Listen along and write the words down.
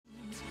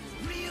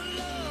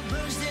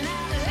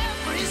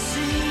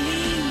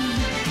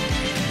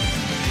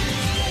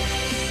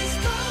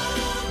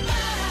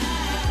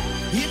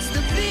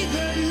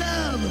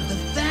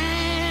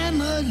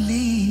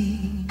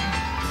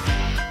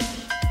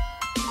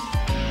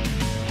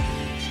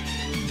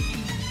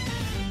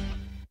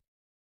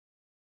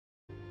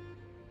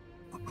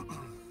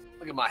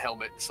at my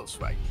helmet, it's so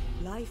swag.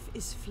 Life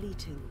is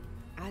fleeting,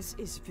 as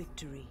is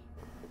victory.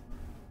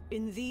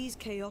 In these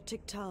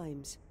chaotic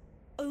times,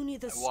 only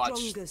the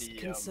strongest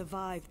can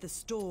survive the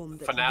storm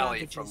that finale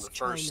ravages from the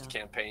China. first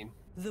campaign.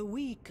 The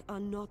weak are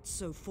not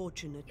so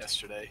fortunate.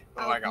 Yesterday.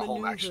 Oh, I got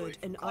home actually.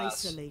 And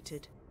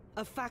isolated.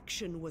 A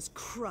faction was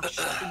crushed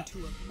into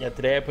a... Yeah,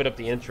 today I put up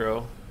the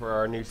intro for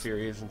our new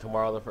series, and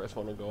tomorrow the first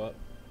one will go up.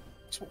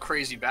 Some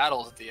crazy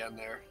battles at the end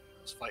there.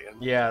 I was fighting.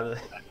 Yeah.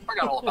 I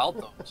forgot all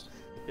about those.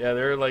 Yeah,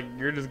 they're like,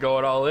 you're just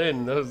going all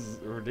in. That was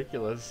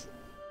ridiculous.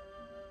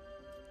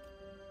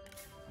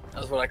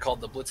 That was what I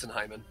called the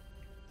Blitzenheimen.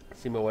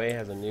 Sima Wei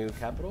has a new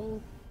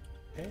capital.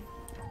 Okay.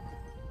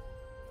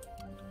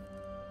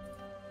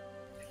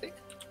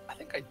 I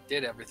think I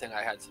did everything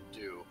I had to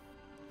do.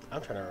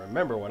 I'm trying to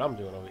remember what I'm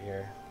doing over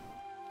here.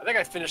 I think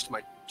I finished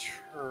my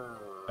turn.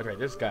 Okay,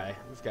 this guy,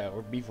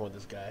 we're beefing with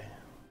this guy.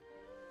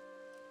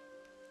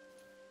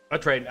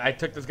 That's right, I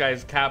took this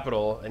guy's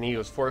capital and he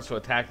was forced to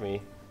attack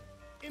me.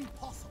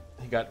 Impossible.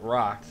 He got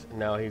rocked and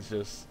now he's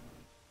just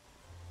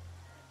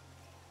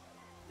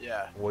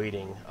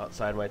waiting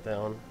outside my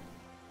town.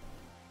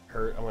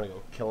 Hurt, I'm gonna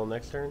go kill him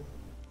next turn.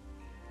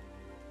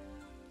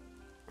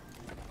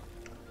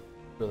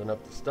 Building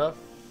up the stuff.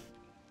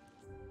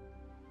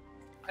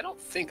 I don't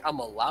think I'm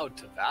allowed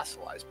to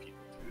vassalize people,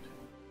 dude.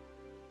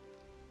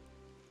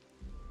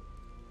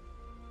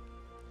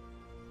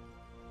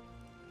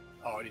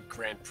 Oh, I need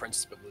Grand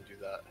Prince to be able to do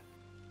that.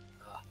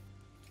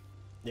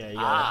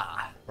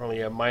 Yeah, we're only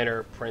a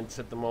minor prince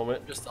at the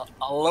moment. Just a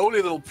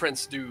lowly little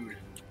prince, dude.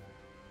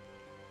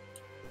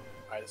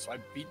 Alright, so I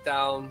beat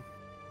down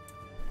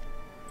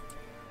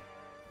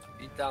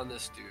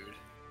this dude.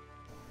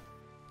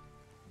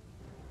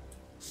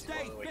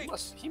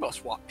 He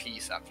must want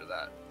peace after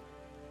that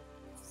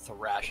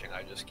thrashing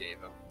I just gave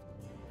him.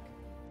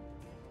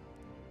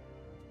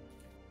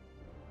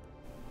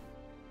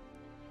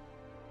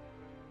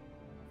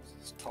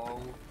 This is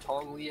Tong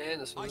Lian.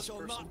 This I this shall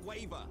person. not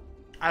waver.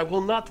 I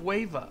will not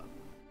waver.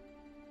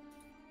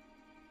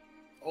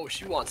 Oh,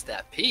 she wants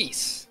that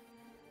peace.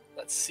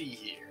 Let's see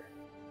here.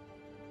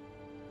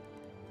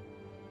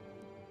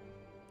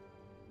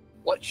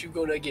 What you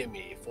gonna give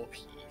me for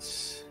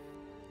peace?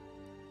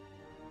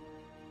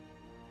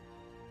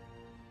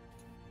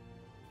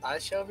 I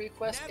shall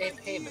request a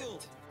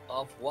payment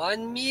of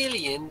 $1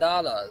 million.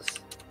 Okay,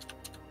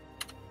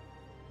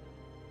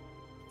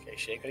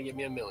 she ain't gonna give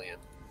me $1 million.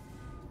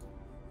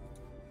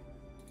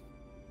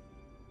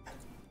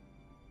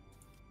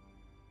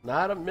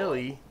 Not a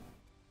milli.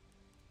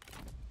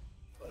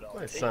 But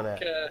Where's my son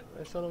at?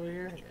 My son over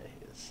here? Yeah,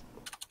 he is.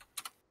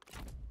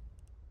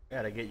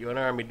 Gotta get you an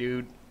army,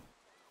 dude.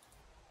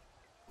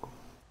 I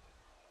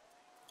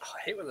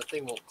hate when the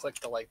thing won't click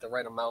to like the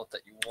right amount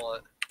that you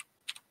want.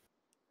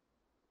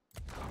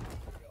 There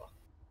we go.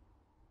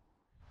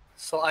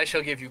 So I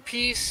shall give you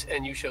peace,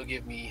 and you shall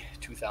give me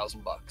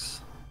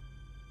 $2,000.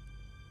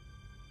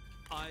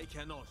 I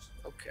cannot.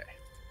 Okay.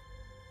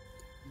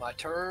 My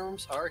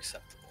terms are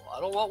acceptable. I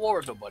don't want war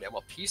with nobody. I'm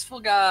a peaceful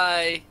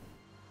guy.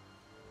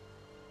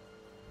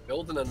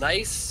 Building a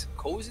nice,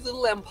 cozy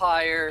little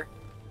empire.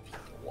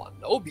 Don't want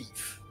no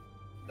beef.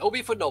 No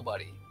beef with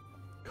nobody.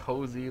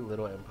 Cozy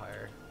little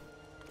empire.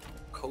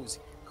 Cozy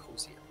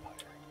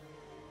empire.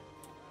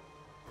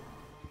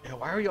 Yeah,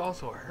 why are you all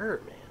so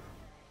hurt, man?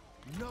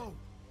 No.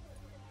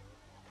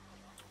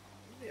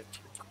 They have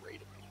too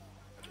great of me.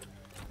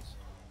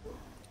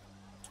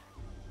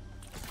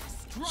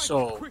 Strike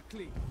So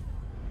quickly.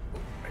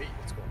 Hey,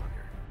 what's going on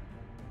here?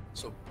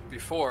 So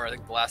before, I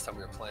think the last time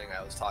we were playing,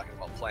 I was talking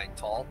about playing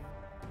tall.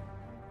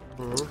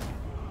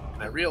 Mm-hmm.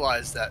 And I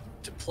realized that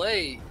to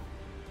play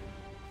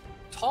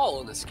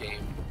tall in this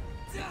game,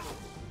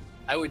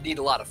 I would need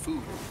a lot of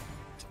food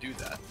to do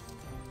that.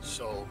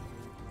 So,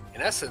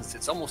 in essence,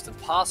 it's almost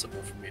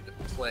impossible for me to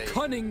play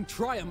Cunning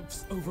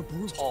triumphs over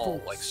brute tall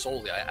force. like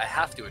solely. I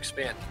have to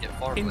expand to get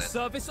farmland. In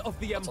service of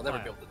the Else I'll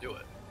empire. never be able to do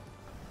it.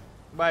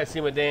 Bye,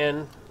 Sima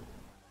Dan.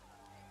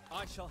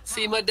 I shall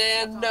Sima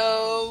Dan,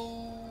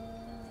 no!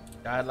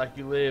 Died like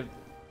you lived.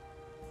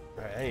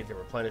 Alright, I need to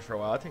replenish for a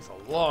while. It takes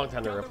a long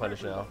time to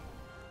replenish now.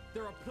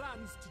 There are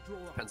plans to draw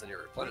up. Depends on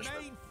your replenishment.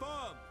 Remain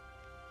firm.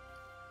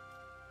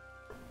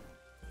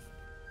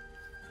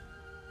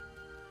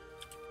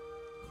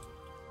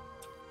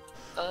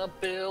 I'm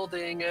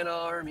building an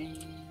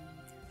army.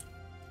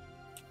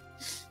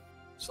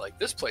 It's like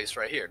this place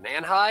right here,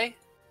 Nanhai.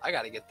 I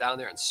gotta get down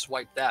there and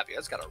swipe that because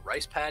it's got a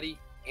rice paddy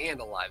and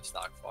a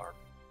livestock farm.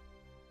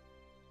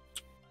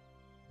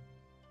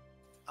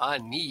 I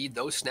need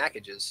those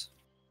snackages.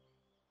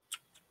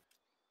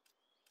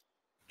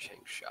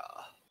 Changsha.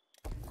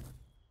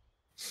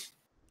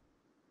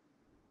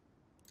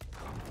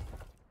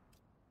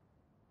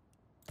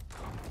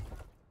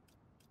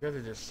 You guys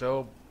are just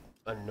so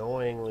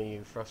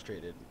annoyingly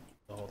frustrated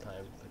the whole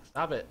time. Like,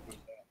 stop it.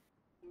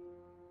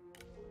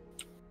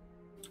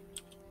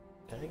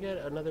 Can I get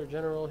another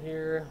general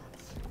here?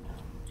 Let's see.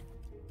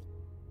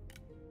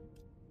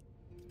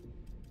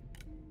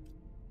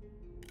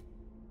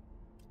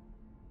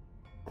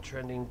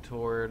 Trending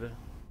toward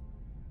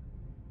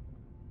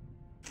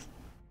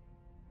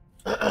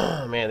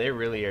Man, they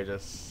really are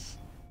just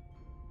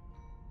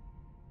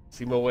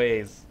Sima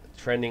Ways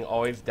trending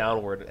always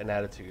downward in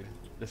attitude,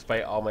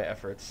 despite all my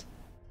efforts.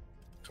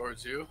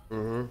 Towards you?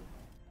 Mm-hmm.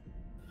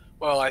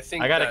 Well, I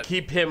think I gotta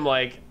keep him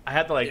like I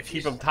have to like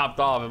keep him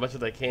topped off as much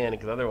as I can,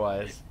 because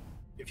otherwise,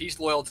 if he's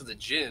loyal to the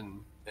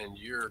Jinn and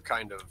you're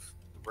kind of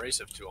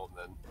abrasive to him,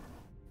 then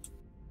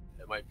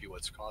it might be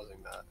what's causing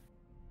that.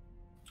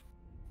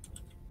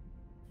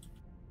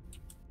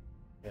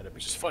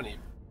 Which is funny,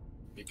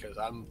 because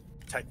I'm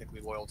technically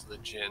loyal to the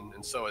Jinn,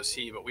 and so is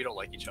he, but we don't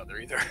like each other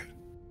either.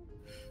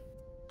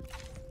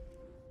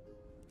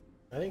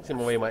 I think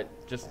Sima Wei might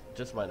just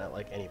might not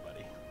like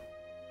anybody.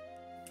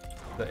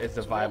 It's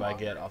the vibe I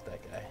get off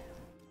that guy.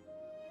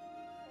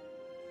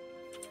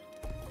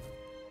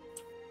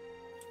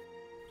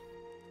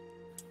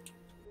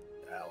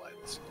 Ally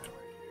this guy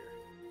right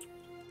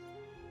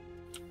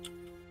here.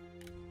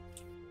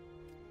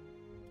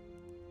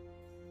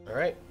 All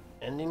right,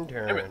 ending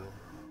turn. I'm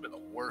in the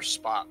worst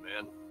spot,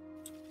 man.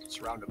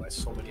 Surrounded by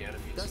so many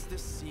enemies. Does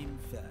this seem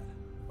fair?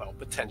 Well,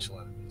 potential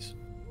enemies.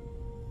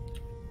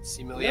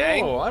 Sima Lun?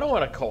 No, I don't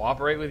want to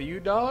cooperate with you,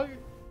 dog.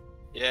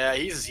 Yeah,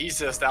 he's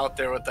just out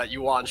there with that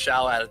you want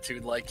shall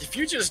attitude. Like, if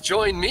you just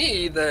join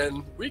me,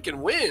 then we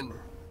can win.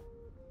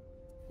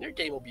 Your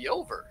game will be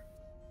over.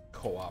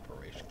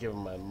 Cooperation. Give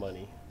him my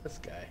money. This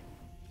guy.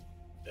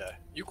 Yeah,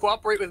 you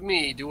cooperate with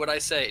me, do what I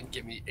say, and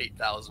give me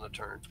 8,000 a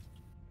turn.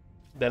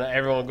 Then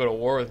everyone will go to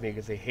war with me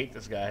because they hate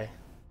this guy.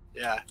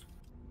 Yeah.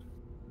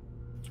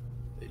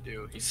 They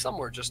do. He's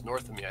somewhere just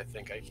north of me, I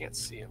think. I can't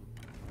see him.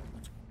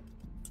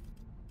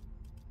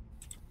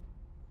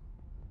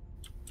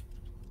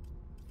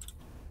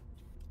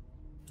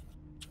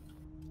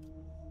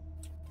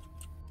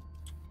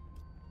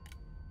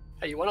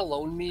 Hey, you want to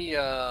loan me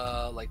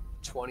like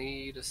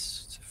 20 to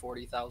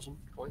 40,000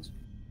 coins?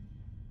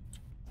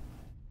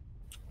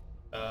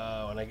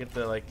 When I get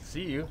to like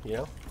see you, you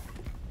know.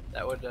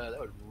 That would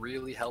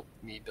really help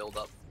me build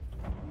up.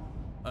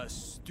 A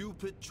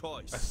stupid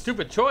choice. A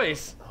stupid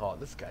choice. Oh,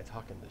 this guy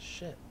talking this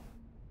shit.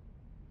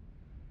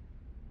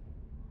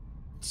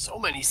 So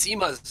many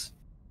Simas.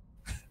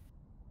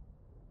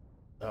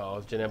 Oh,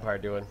 what's Jin Empire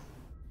doing?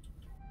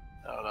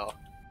 I don't know.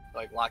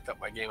 Like locked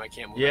up my game. I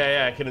can't move.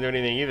 Yeah, I couldn't do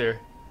anything either.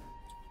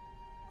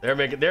 They're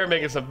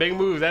making some big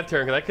moves that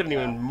turn because I couldn't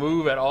even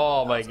move at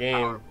all my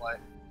game.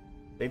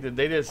 They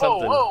did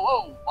something.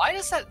 Whoa! Why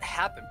does that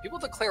happen? People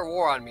declare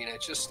war on me and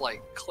it just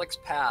like clicks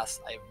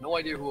past. I have no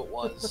idea who it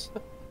was.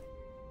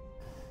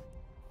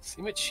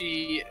 Sima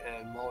Chi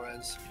and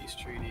Moran's peace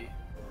treaty.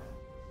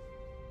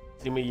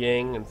 Sima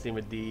Yang and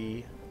Sima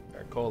D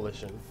are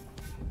coalition.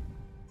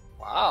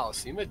 Wow,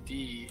 Sima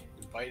D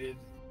invited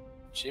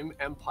Jim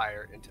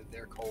Empire into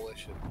their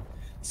coalition.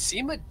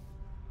 Sima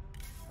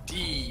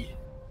D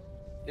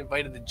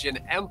invited the Jin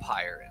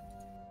Empire in.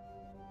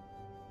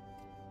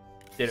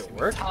 Did it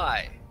work?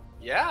 Tie.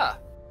 Yeah.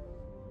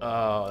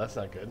 Oh, that's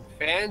not good.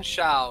 Fan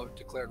Shao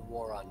declared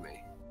war on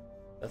me.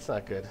 That's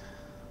not good.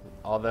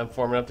 All them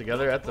forming up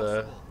together at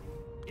the.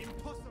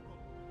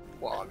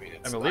 Well, I mean,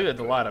 it's I believe it's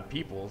a lot of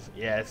peoples.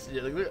 Yeah,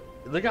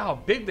 look at how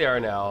big they are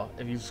now.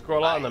 If you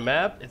scroll out on the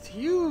map, it's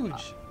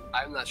huge.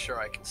 I'm not sure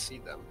I can see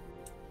them.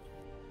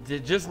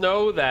 Just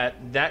know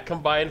that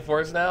combined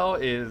force now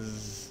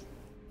is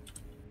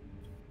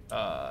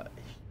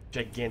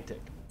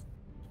gigantic.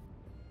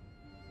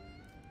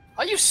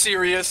 Are you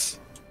serious?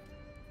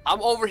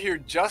 I'm over here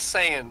just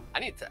saying I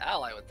need to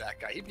ally with that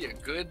guy. He'd be a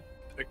good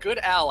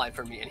ally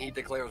for me, and he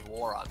declares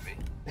war on me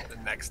the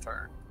next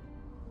turn.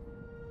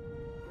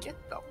 Get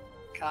the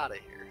fuck out of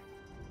here.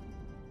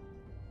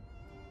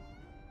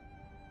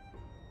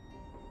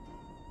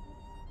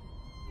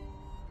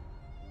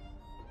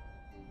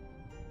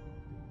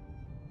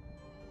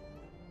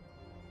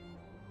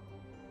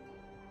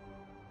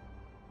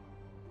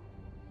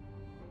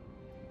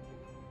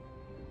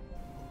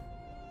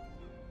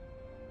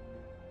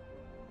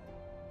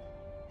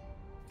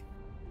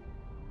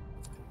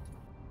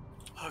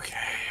 Okay,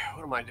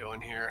 what am I doing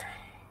here?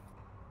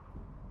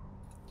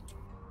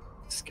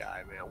 This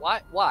guy, man.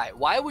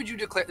 Why would you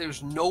declare?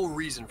 There's no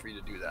reason for you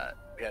to do that.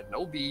 We had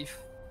no beef.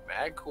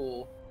 Mad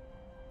cool.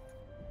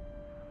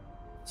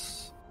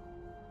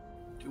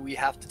 Do we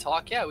have to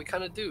talk? Yeah, we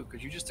kind of do,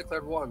 because you just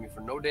declared war on me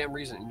for no damn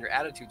reason, and your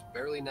attitude's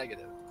barely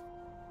negative.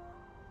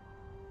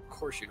 Of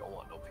course you don't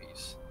want no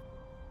peace.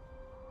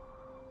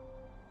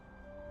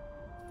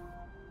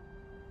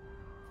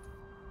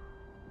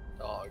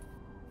 Dog.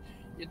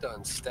 You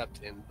done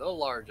stepped in the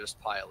largest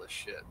pile of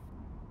shit.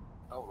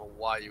 I don't know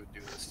why you would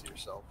do this to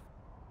yourself.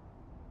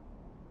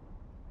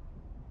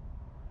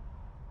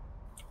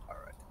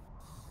 Alright.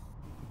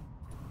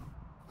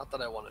 Not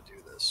that I want to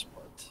do this,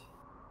 but...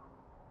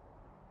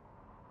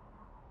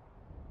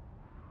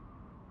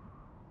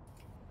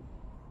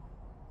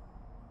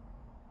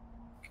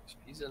 Okay, so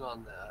he's in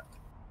on that.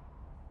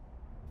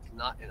 He's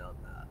not in on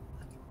that.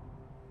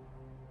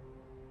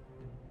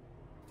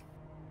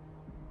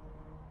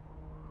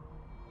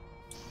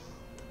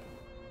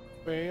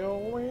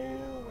 Well.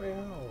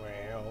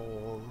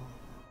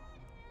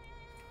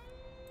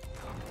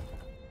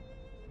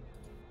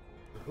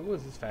 who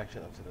is this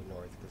faction up to the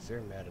north? Because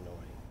they're mad annoying.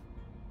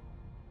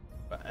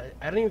 But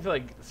I don't even feel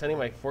like sending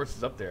my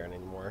forces up there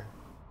anymore.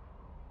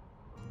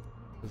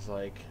 It's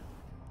like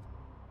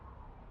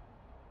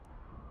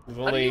there's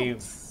only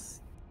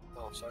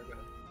oh, sorry, go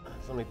ahead.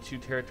 there's only 2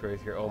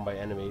 territories here owned by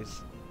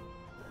enemies,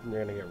 and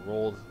they're gonna get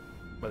rolled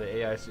by the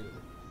AI soon.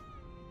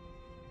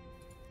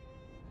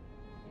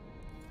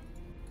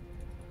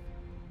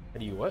 How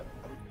do you what?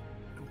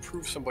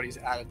 Improve somebody's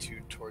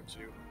attitude towards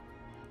you.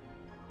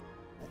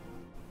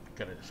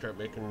 Gotta start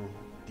making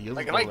deals.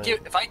 Like with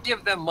them. if I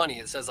give them money,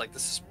 it says like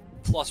this is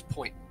plus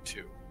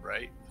 0.2,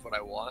 right? That's what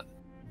I want.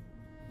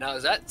 Now,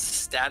 does that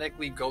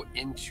statically go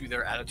into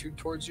their attitude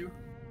towards you?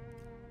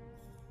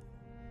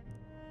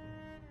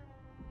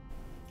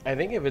 I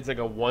think if it's like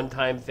a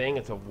one-time thing,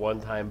 it's a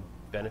one-time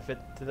benefit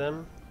to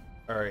them,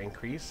 or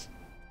increase.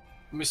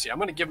 Let me see. I'm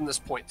gonna give them this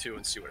 0.2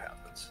 and see what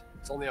happens.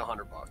 It's only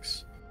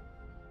 $100.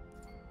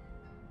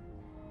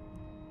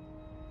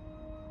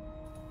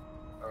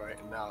 All right,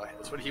 and now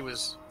that's what he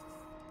was.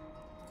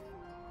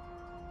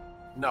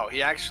 No,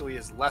 he actually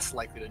is less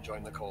likely to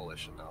join the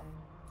coalition now.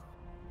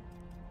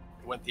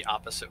 It went the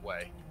opposite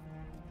way.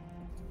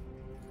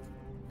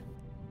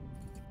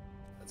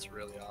 That's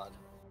really odd.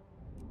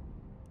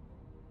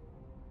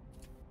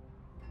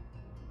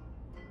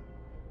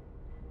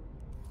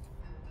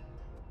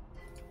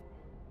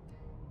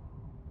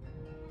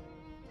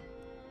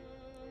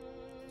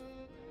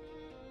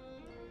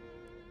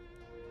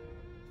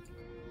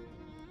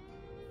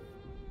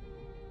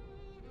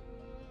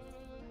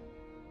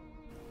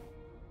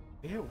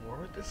 Are you at war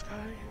with this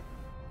guy?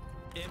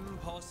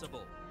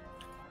 Impossible.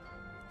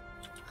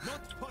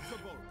 Not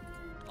possible.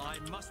 I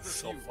must refuse.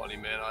 So funny,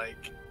 man.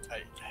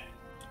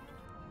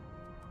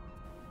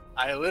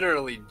 I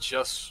literally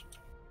just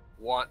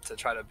want to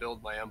try to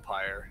build my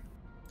empire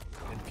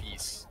in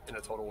peace in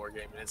a total war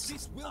game, and it's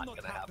This will not not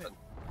gonna happen.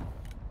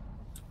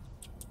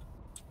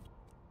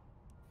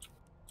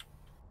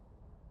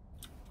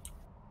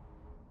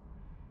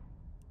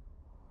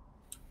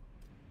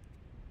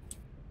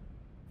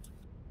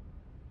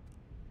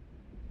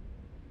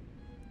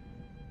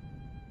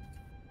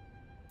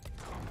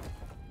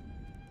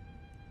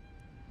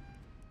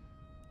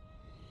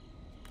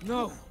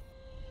 No.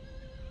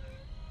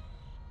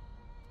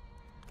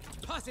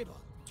 Possible.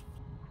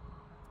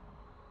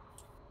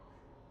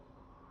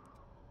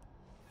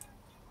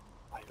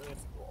 I don't have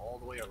to go all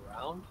the way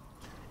around.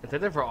 It's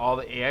like that for all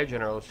the AI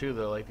generals too,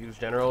 though. Like these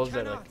generals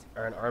that like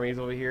are in armies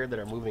over here that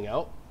are moving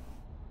out.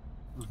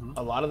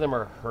 A lot of them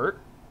are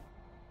hurt,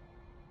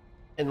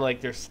 and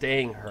like they're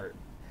staying hurt.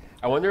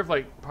 I wonder if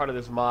like part of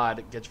this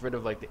mod gets rid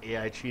of like the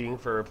AI cheating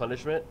for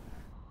replenishment,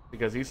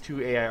 because these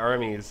 2 AI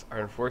armies are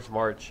in forced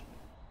march,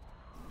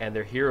 and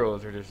their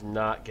heroes are just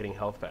not getting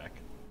health back.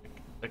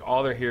 Like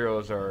all their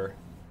heroes are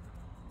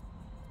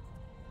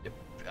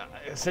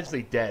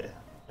essentially dead.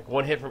 Like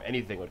one hit from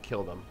anything would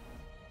kill them.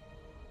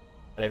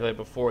 And I feel like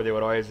before they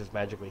would always just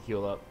magically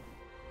heal up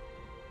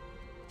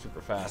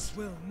super fast. This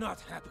will not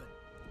happen.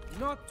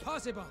 Not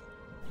possible.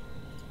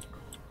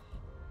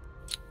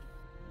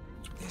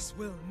 This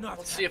will not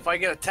Let's see if I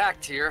get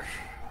attacked here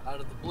out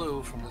of the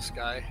blue from this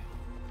guy.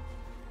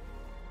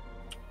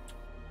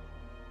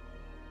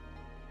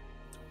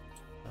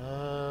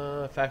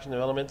 Faction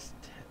developments,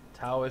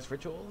 Taoist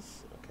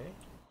rituals. Okay.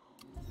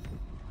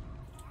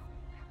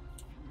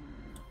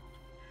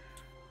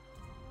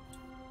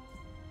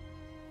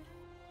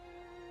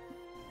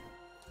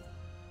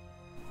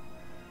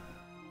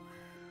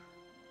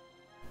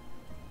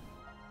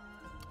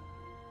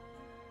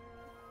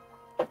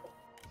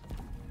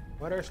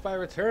 What our spy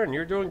return?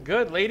 You're doing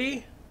good,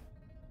 lady.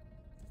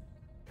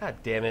 God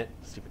damn it.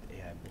 Stupid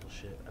AI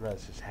bullshit. I know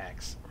it's just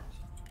hacks.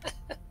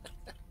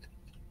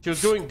 She was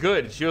doing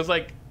good. She was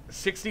like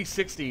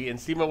 60-60 in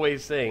Sima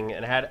Wei's thing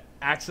and had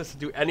access to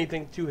do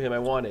anything to him I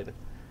wanted.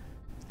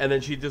 And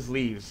then she just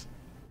leaves.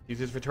 She's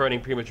just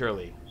returning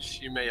prematurely.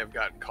 She may have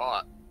gotten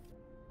caught.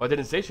 Well, I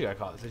didn't say she got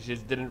caught. So she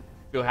just didn't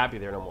feel happy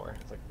there no more.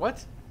 It's like,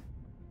 what?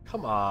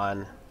 Come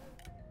on.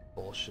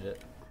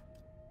 Bullshit.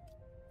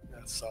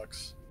 That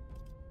sucks.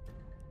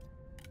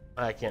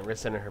 I can't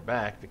risk sending her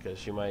back because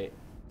she might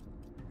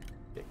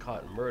get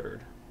caught and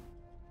murdered.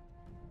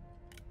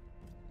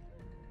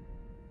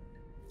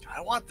 I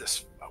want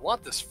this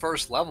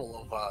first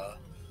level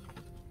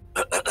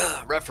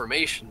of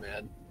Reformation,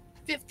 man.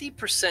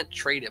 50%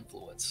 trade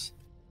influence.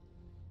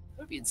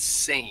 That would be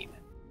insane.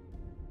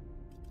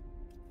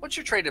 What's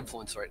your trade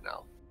influence right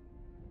now?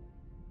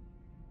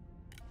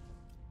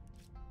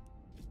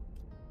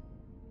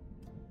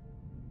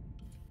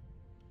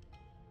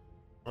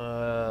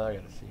 I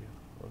gotta see.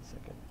 1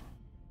 second.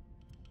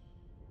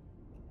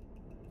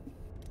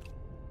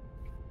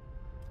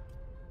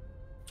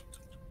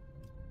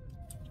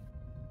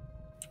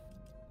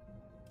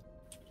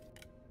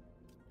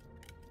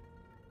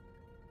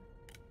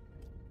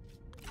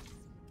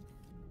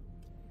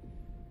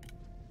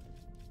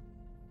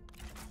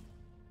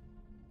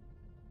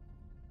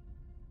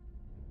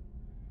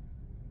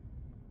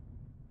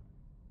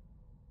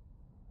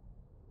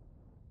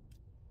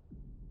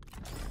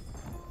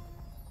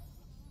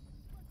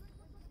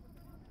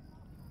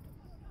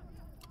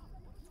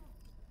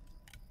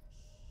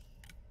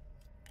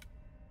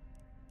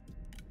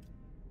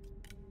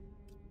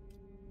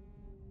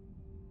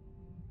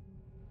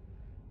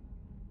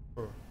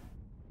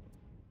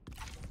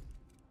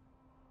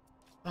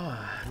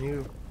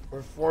 New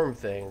reform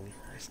thing.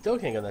 I still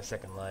can't get on that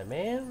second line,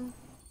 man.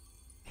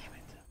 Damn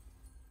it.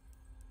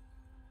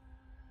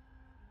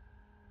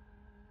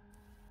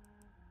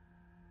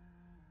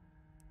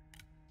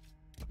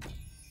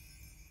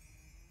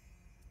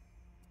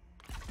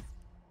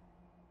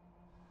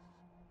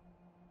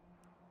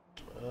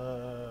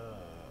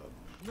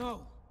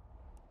 No.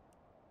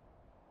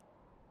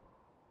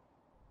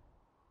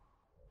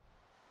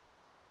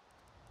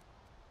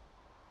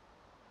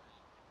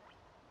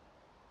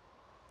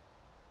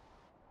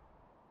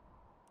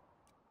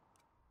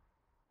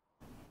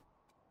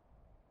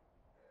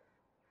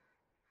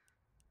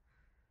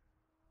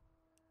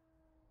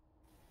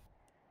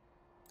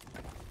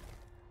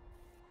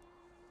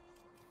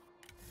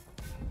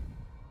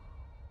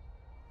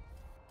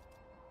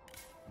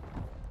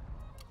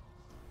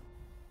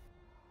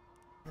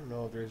 I don't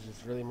know if there's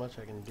just really much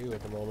I can do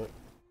at the moment.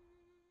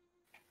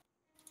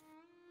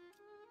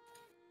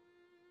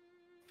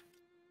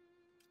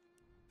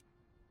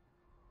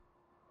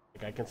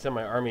 Like, I can send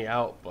my army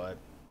out, but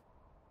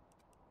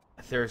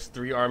there's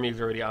 3 armies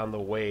already on the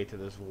way to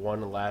this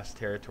one last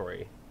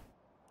territory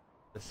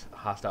this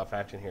hostile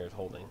faction here is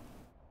holding.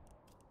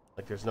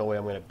 Like, there's no way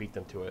I'm going to beat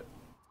them to it.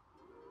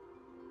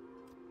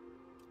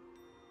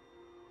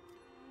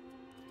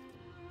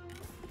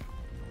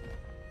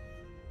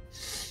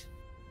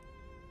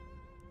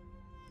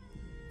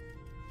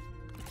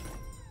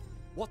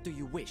 What do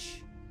you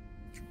wish?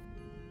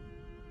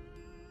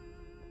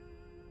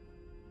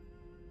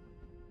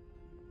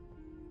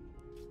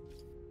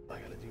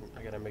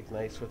 I gotta make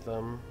nice with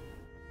them.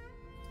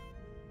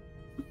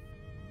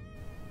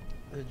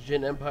 The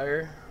Jin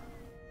Empire.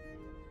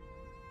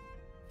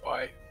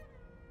 Why?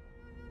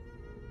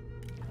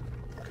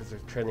 Because they're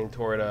trending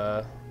toward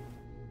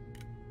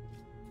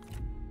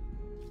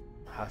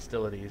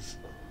hostilities.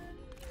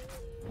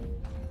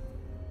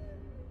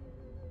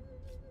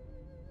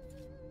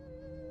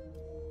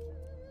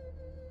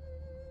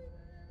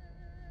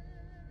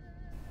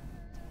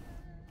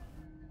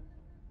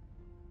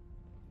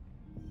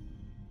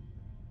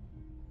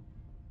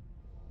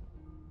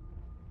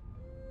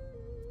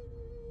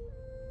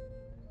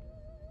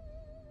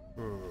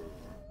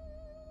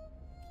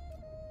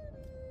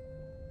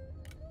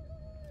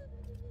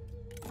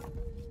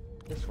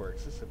 This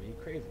works. This would be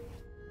crazy.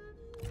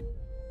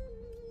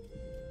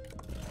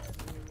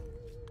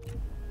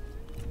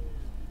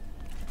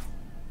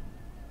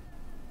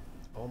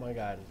 Oh my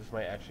god, this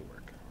might actually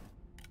work.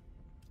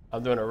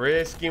 I'm doing a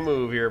risky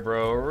move here,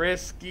 bro.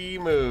 Risky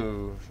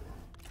move.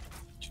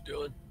 What you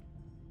doing?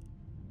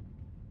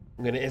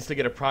 I'm gonna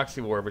instigate a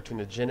proxy war between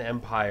the Jin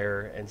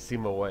Empire and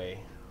Sima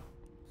Wei.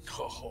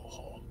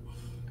 Oh.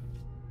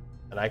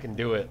 And I can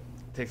do it.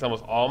 It takes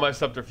almost all my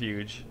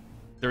subterfuge,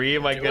 3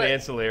 of my good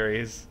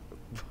ancillaries,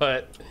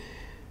 but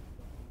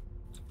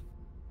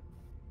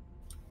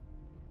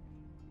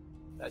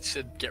that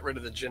should get rid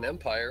of the Jin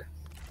Empire.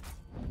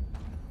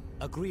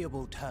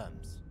 Agreeable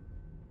terms.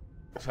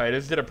 so I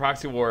just did a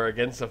proxy war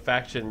against a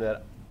faction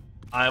that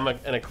I'm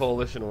in a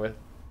coalition with.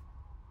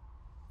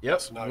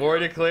 Yep, So war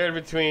declared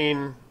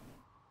between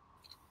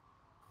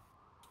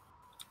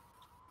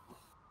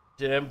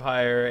Jin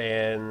Empire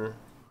and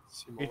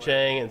Yu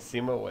Chang and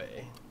Sima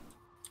Wei.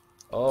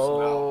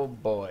 Oh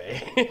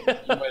boy. You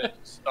might have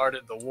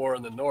started the war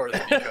in the north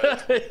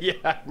because Yeah,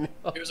 I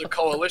know. it was a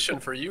coalition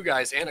for you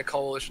guys and a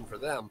coalition for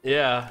them.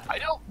 Yeah. I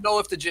don't know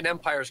if the Jin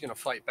Empire is going to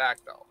fight back,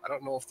 though. I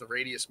don't know if the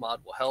Radius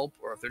mod will help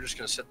or if they're just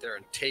going to sit there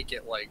and take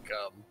it like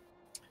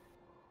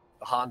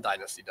the Han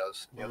Dynasty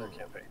does in the other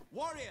campaign.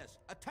 Warriors,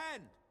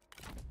 attend!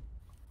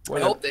 I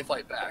hope they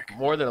fight back.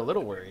 More than a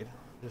little worried.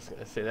 Just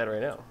gonna say that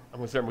right now. I'm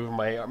gonna start moving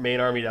my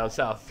main army down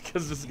south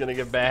because this is gonna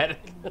get bad.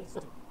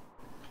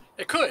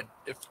 It could,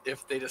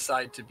 if they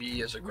decide to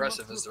be as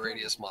aggressive as the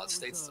Radius mod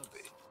states to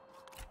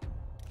be.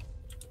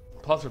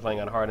 Plus, we're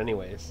playing on hard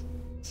anyways,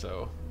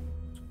 so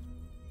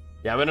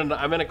yeah,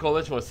 I'm in a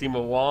coalition with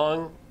Sima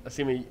Wong,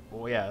 Sima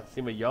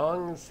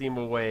Yang,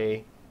 Sima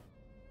Wei,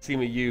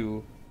 Sima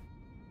Yu.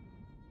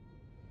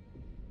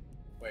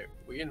 Wait,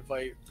 we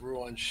invite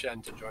Ruan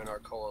Shen to join our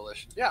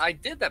coalition. Yeah, I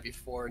did that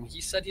before, and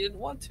he said he didn't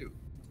want to.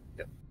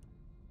 Yep.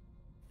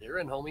 You're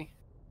in, homie.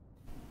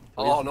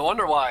 Oh, no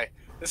wonder why.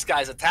 This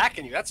guy's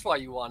attacking you. That's why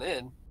you want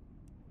in.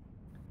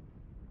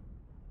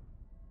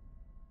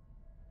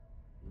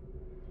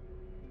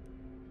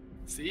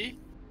 See?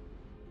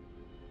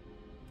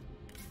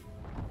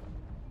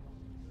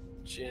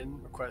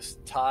 Jin requests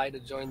Tai to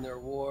join their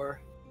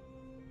war.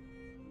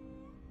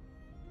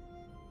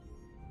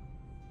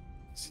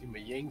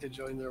 Sima Ying to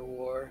join their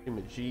war.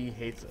 Sima G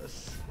hates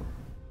us.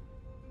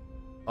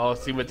 Oh,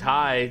 Sima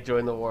Tai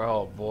joined the war.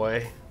 Oh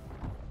boy.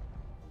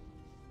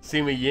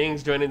 Sima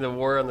Ying's joining the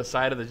war on the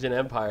side of the Jin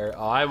Empire.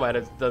 Oh, I might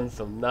have done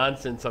some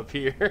nonsense up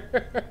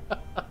here.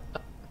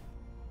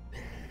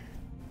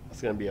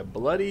 It's gonna be a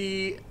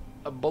bloody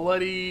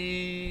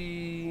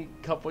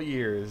couple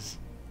years.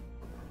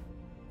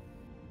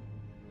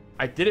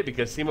 I did it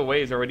because Sima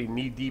Wei is already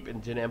knee deep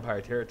in Jin Empire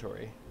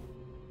territory.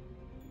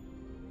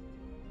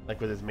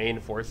 Like with his main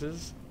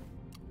forces.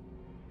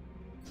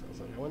 So I was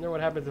So I wonder what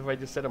happens if I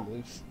just set them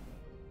loose.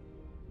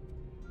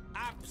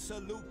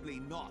 Absolutely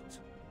not.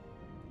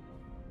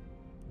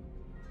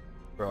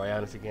 Bro, I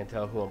honestly can't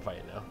tell who I'm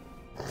fighting now.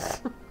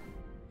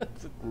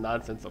 That's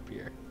nonsense up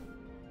here.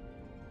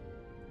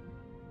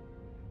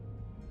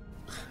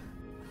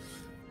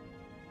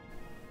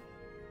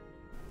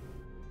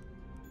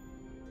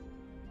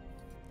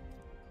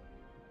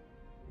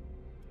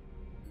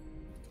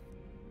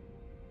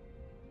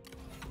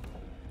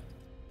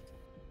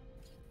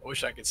 I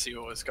wish I could see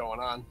what was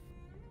going on.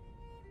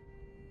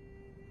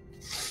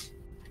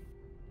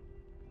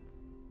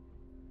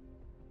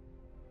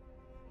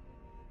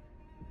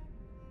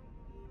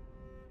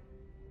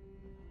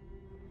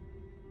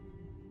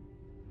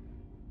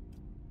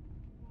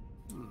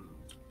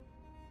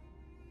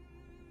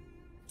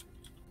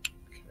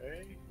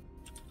 Okay.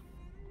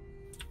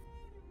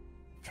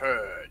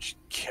 Purge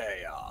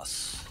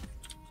chaos.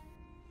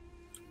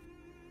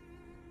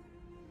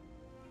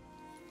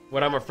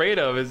 What I'm afraid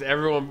of is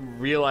everyone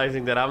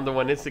realizing that I'm the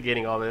one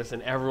instigating all this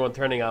and everyone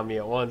turning on me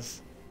at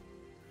once.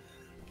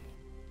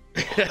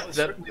 That would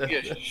certainly be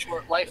a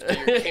short life to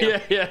your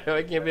camp. yeah,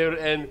 I can't be able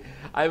to, and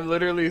I'm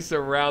literally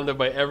surrounded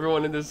by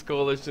everyone in this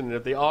coalition, and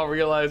if they all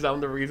realize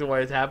I'm the reason why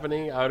it's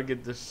happening, I would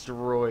get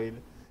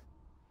destroyed.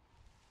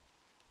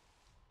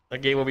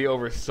 That game will be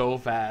over so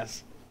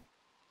fast.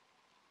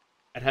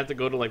 I'd have to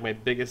go to like my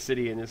biggest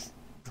city and just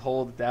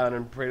hold it down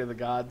and pray to the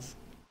gods.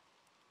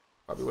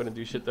 Probably wouldn't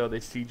do shit though,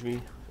 they siege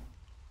me.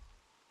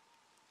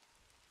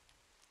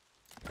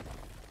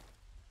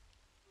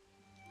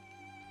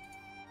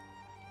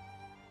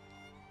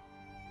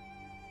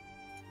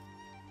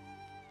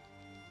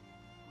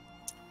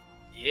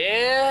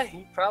 Yeah,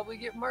 he'd probably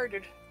get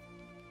murdered.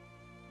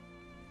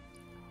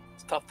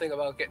 It's a tough thing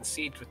about getting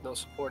sieged with no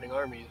supporting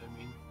armies. I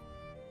mean,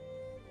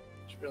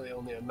 it's really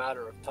only a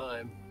matter of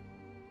time.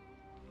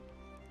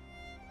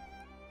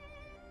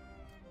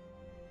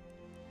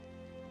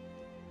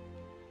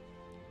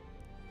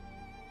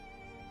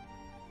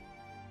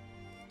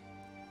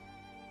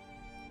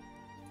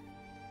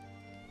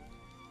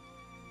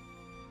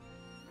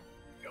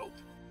 Go.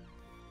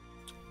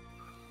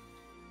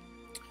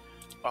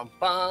 Bum,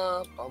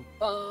 bum, bum,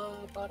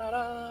 bum,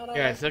 ba-da-da-da,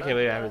 Yeah, I still can't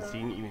believe I haven't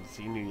even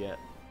seen you yet.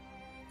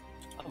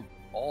 I'm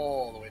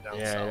all the way down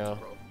Yeah, I know. south,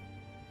 bro.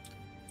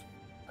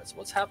 Alright, so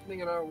what's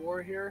happening in our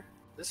war here?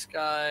 This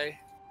guy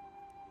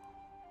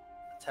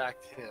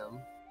attacked him.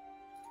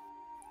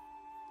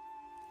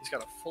 He's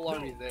got a full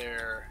army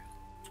there,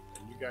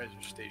 and you guys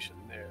are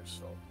stationed there,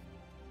 so.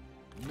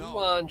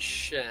 Yuan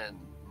Shen,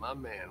 my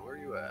man, where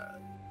you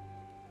at?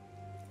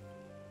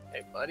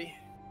 Hey, buddy.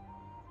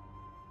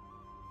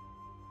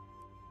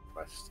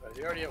 Quest. Are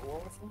you already at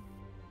war with him?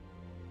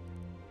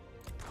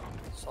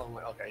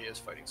 Songway. Okay, he is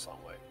fighting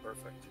Songway.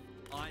 Perfect.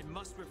 I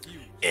must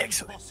refuse.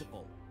 Excellent.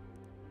 Impossible.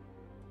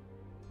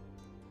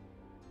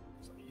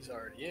 So he's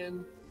already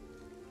in.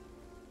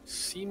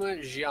 Sima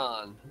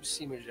Jian. Who's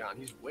Sima Jian?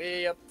 He's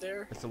way up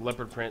there. It's a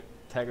leopard print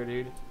tagger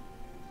dude.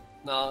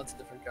 No, it's a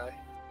different guy.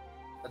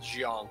 That's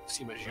Jiang.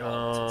 Sima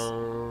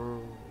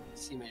Jian.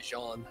 Sima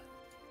Jian.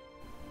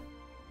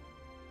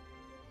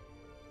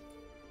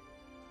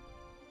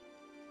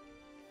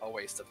 A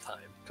waste of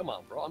time. Come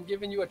on, bro. I'm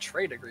giving you a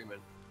trade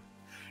agreement.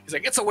 He's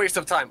like, it's a waste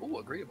of time. Ooh,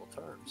 agreeable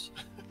terms.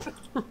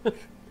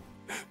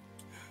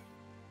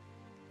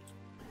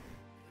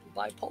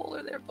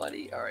 Bipolar there,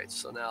 buddy. All right,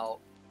 so now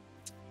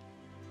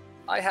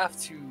I have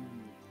to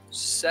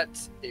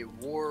set a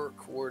war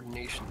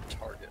coordination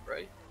target,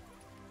 right?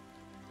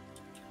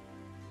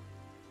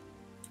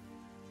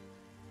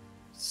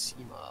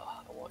 Sima,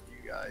 I want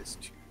you guys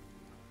to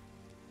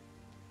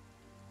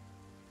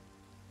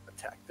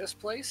attack this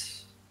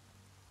place.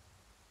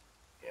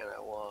 And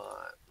I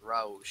want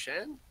Rao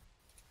Shen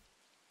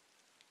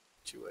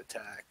to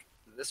attack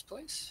this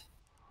place.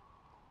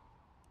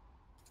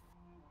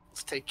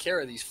 Let's take care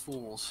of these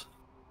fools.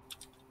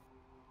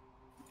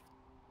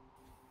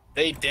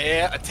 They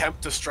dare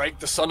attempt to strike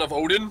the son of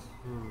Odin?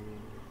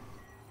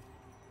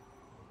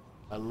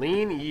 A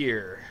lean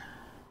year.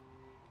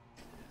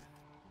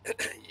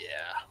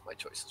 Yeah, my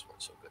choices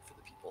weren't so good for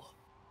the people.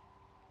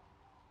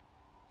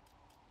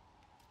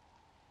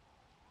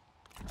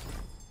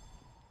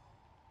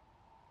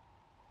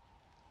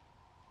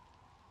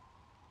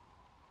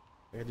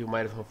 I gotta do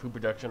minus one food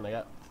production. I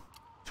got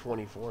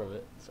 24 of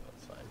it, so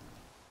it's fine.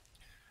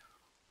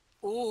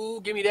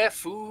 Ooh, give me that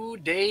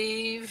food,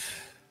 Dave.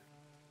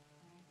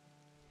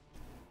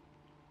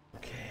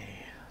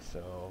 Okay,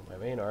 so my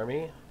main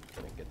army,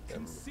 gonna get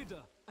them.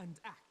 Consider and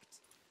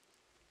act.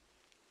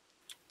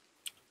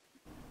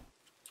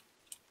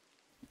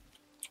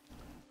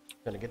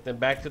 Gonna get them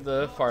back to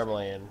the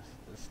farmland.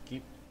 Just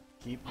keep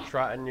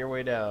trotting your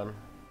way down.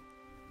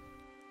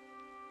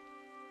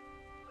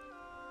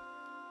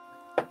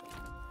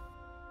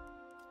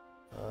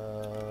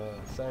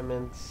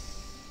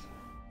 Assignments.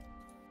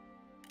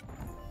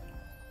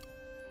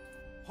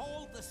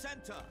 Hold the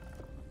center.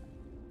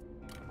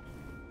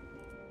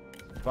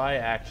 Spy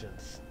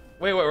actions.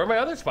 Wait, where'd my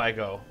other spy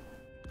go?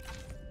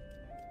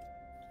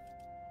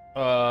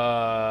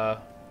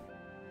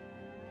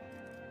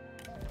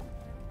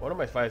 One of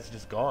my fights is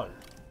just gone.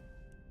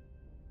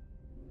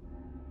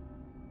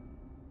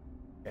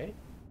 Okay.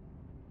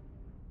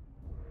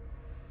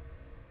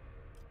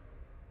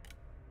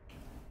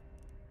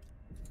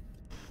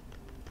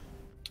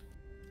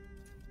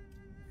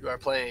 You are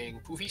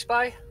playing Poofy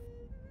Spy?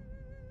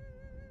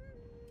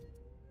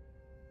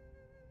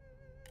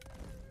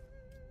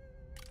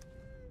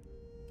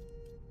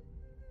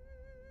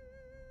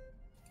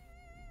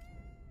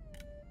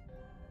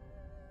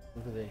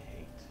 Who do they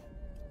hate?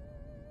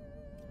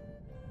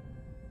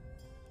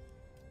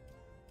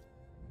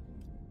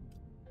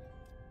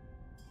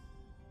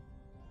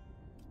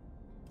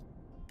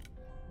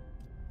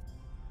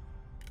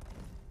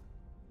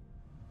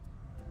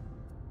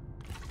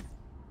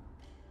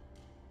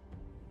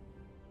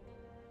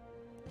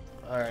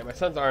 Alright, my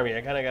son's army. I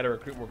kind of got to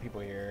recruit more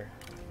people here.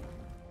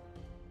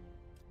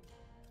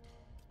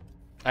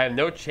 I have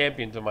no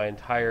champions in my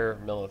entire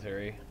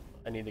military.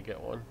 I need to get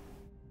one.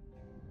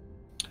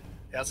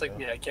 Yeah, it's like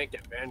me. I can't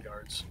get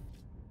vanguards.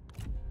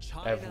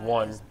 I have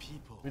one.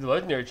 He's a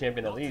legendary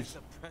champion at least.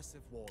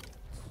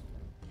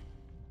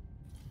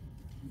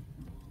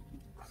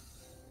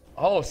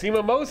 Oh,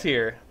 Sima Mo's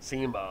here.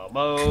 Sima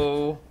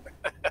Mo.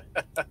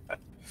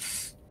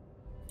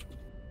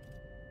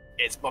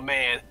 It's my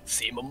man,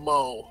 Sima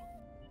Mo.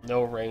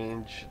 No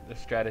range. The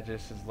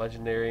strategist is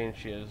legendary, and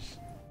she has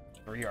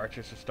 3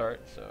 archers to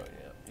start. So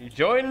yeah, you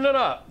joining it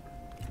up.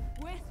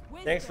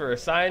 Thanks for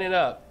signing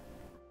up.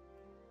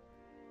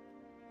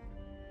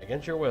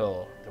 Against your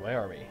will to my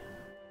army.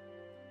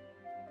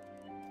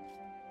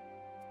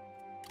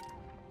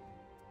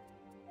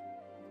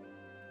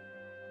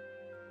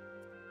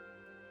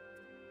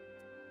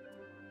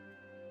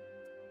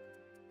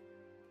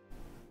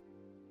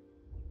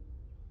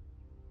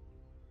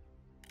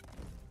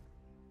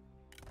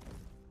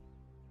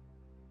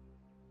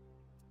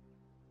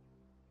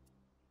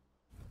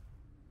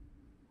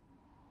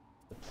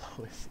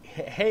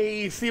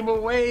 Hey,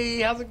 Sima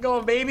Way, how's it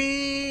going,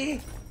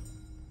 baby?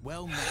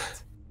 Well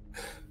met.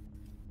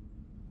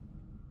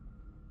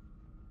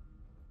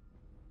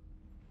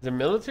 Is a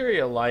military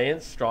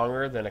alliance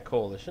stronger than a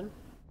coalition?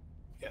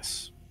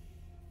 Yes.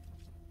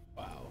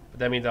 Wow. But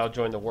that means I'll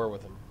join the war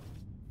with him.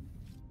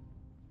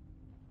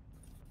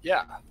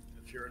 Yeah.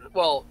 If you're in,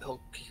 well,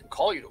 he can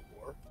call you to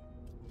war.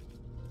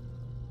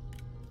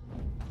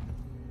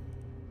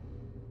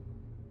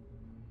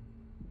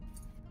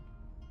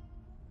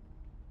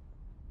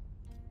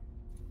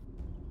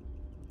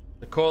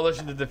 The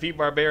coalition to defeat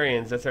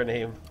barbarians, that's our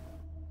name.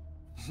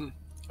 Oh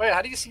yeah,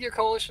 how do you see your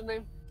coalition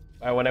name?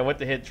 When I went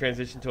to hit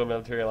transition to a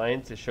military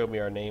alliance, it showed me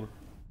our name.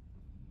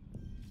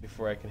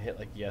 Before I can hit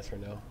like yes or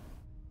no.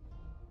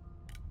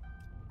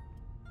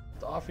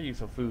 To offer you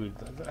some food,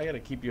 I gotta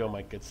keep you on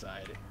my good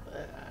side.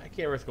 I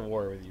can't risk a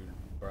war with you,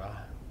 bruh.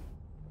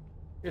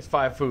 Here's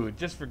 5 food,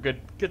 just for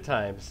good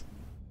times.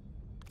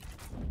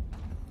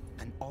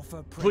 An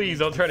offer. Please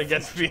don't turn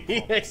against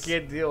me. I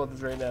can't deal with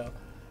this right now.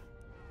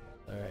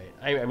 Alright,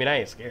 I mean I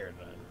ain't scared,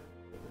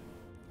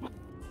 man.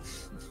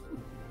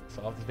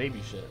 Solve this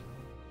baby shit.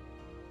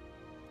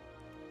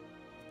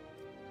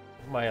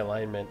 My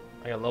alignment.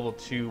 I got level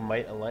 2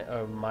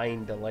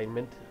 mind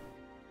alignment.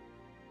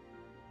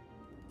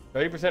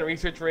 30%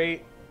 research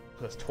rate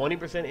plus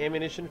 20%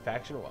 ammunition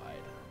faction wide.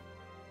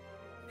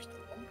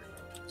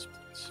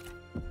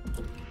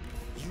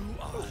 You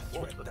are a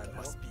threat that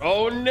must be.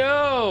 Oh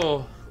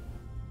no!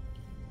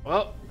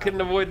 Well, couldn't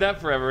avoid that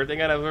forever. Thank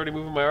God I was already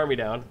moving my army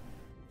down.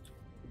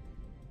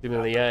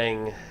 Sima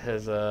Liang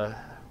has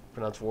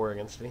pronounced war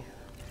against me.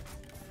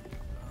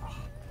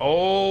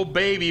 Oh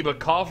baby, but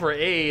call for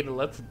aid.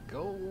 Let's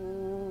go.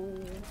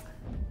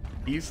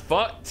 He's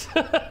fucked.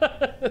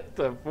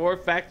 The 4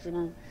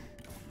 faction.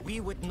 We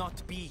would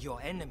not be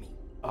your enemy.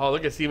 Oh,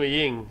 look at Sima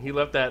Ying. He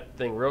left that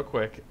thing real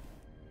quick.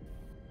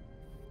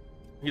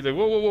 He's like,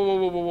 whoa, whoa, whoa,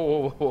 whoa, whoa,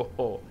 whoa, whoa,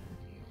 whoa.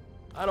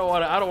 I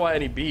don't want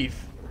any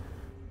beef.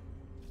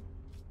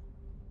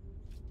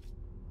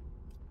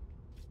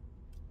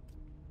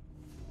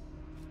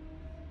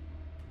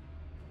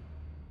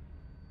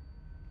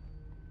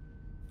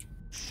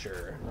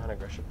 Sure,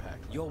 non-aggression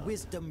pact. Your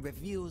wisdom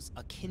reveals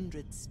a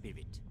kindred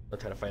spirit. I'll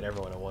try to fight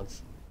everyone at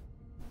once.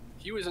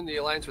 He was in the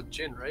alliance with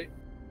Jin, right?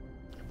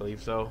 I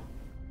believe so.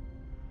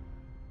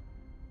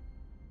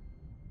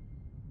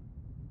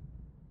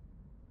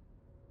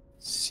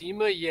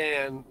 Sima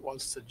Yan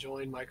wants to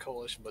join my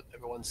coalition, but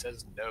everyone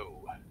says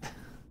no.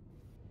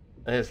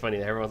 And it's funny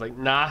that everyone's like,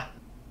 nah.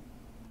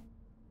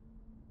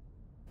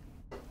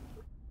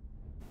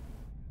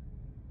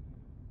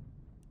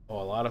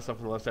 Oh, a lot of stuff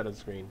on the left side of the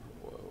screen.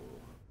 Whoa.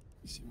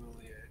 Sima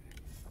Liang.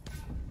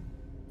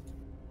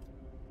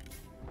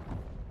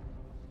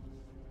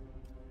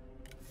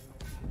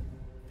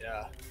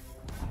 Yeah.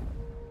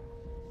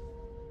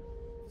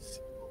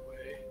 Sima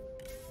Wei.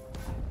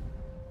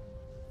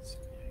 Sima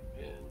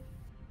Yingmin.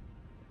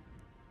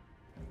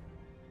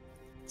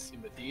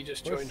 Sima D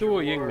just Where's joined Suo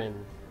your war. Yingmin?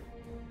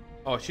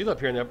 Oh, she's up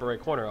here in the upper right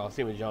corner. I'll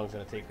see when Zhang's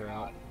gonna take her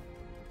out.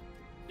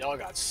 Y'all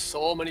got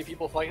so many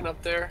people fighting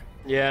up there.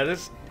 Yeah,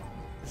 this.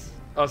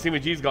 Oh,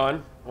 Sima G's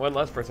gone. One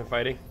less person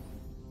fighting.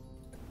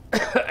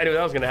 I knew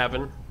that was gonna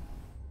happen.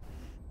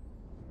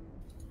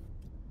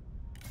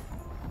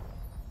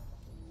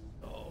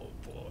 Oh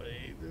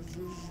boy, this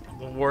is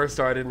the war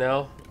started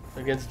now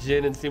against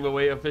Jin and Sima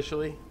Wei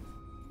officially.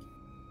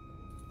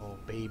 Oh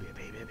baby,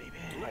 baby, baby.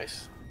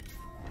 Nice.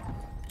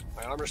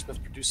 My armor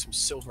smith produced some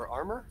silver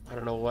armor. I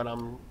don't know what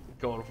I'm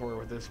going for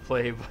with this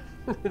play,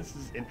 but this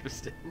is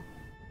interesting.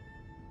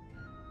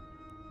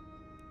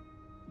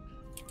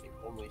 If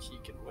only he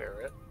can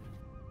wear it.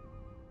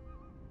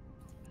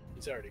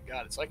 He's already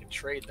got it, so I can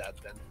trade that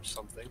then for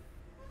something.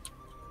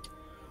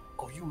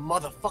 Oh, you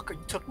motherfucker!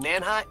 You took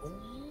Nanhai?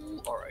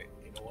 Ooh, all right.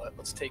 You know what?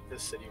 Let's take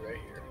this city right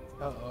here.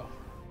 Uh-oh.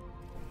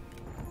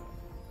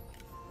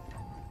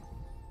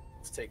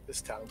 Let's take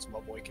this town so my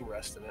boy can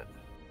rest in it.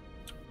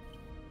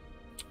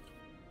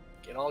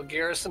 Get all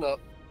garrison up.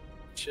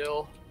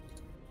 Chill.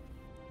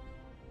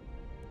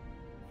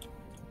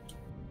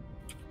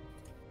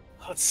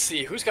 Let's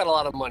see. Who's got a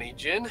lot of money?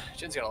 Jin?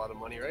 Jin's got a lot of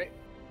money, right?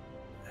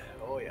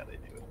 Oh, yeah, they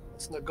do.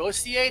 Let's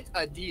negotiate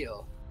a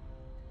deal.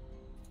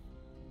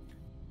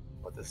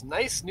 What, this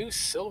nice new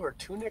silver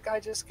tunic I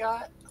just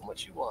got? How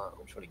much you want?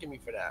 How much you want to give me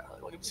for that?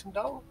 You want to give me some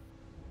dough?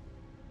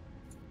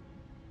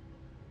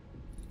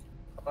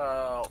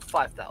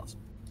 5,000.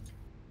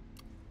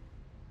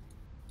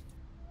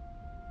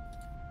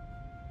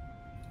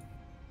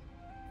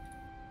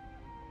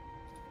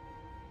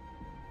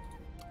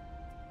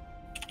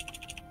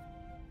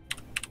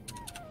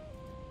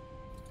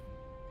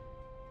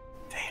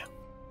 Damn.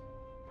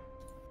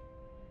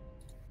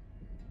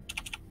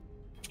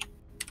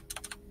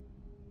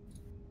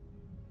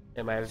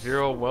 Am I have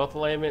 0 wealth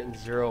alignment and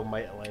 0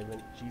 might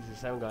alignment?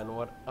 Jesus, I haven't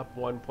gotten up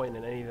 1 point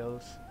in any of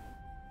those.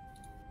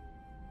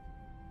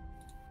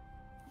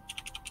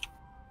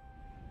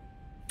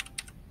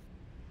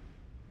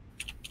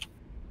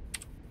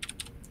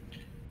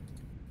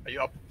 Are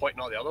you up point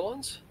in all the other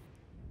ones?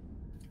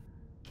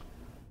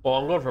 Well,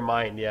 I'm going for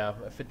mine, yeah.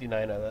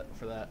 59 of that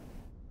for that.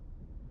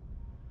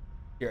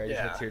 Here, I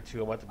just hit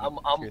tier 2. I'm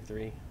about to be tier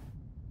 3.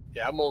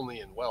 Yeah, I'm only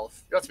in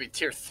wealth. You have to be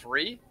tier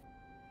 3?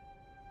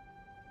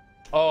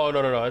 Oh,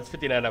 no. It's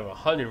 59 out of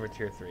 100 for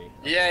tier 3.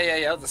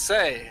 Yeah. I was to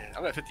say,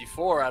 I'm at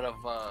 54 out of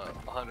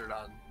 100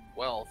 on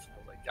wealth. I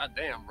was like, God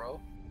damn, bro.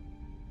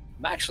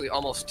 I'm actually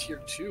almost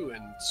tier 2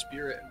 in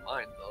spirit and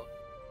mind, though.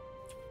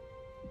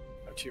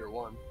 Or tier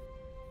 1,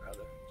 rather.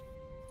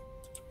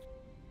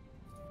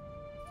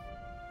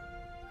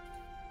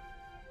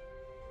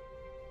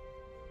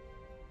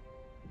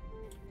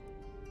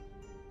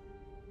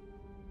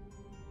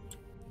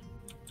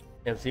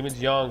 And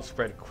Siemens Young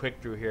spread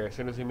quick through here. As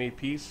soon as we made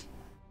peace,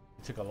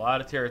 we took a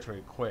lot of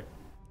territory quick.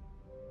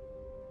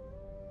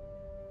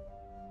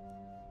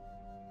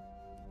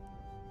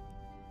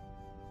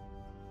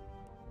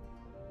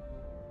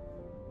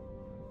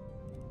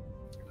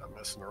 You're not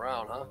messing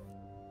around, huh?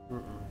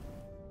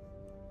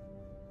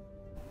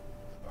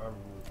 Arm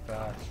moves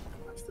fast.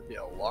 Has to be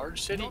a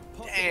large city?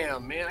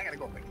 Damn, man, I gotta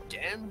go up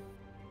again?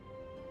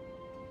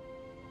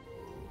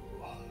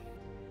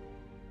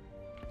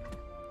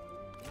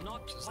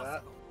 Not What is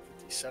that?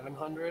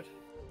 5,700?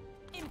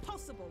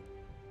 Impossible.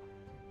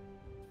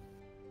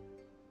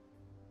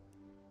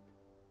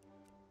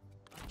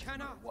 I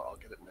cannot. Well, I'll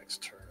get it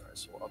next turn. Alright,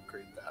 so we'll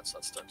upgrade that so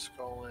that starts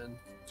going.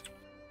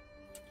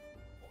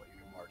 Well,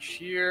 you can march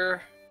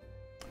here.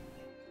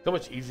 So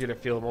much easier to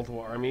field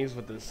multiple armies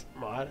with this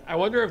mod. I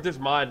wonder if this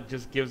mod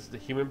just gives the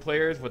human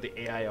players what the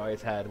AI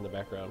always had in the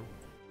background.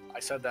 I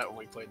said that when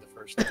we played the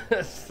first time.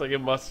 It's like it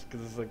must,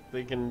 because it's like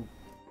they can,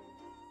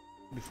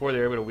 before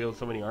they're able to wield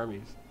so many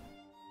armies.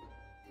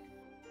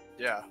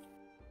 Yeah.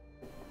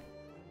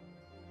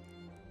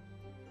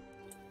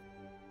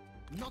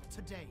 Not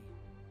today.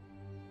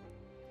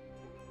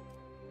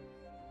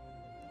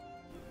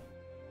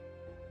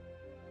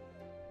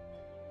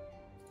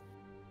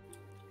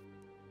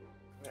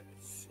 I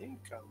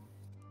think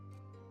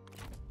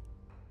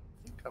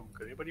I'm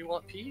good. Anybody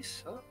want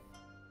peace? Huh?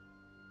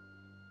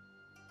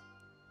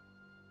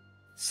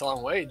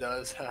 Song Wei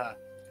does. Haha.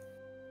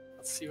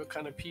 Let's see what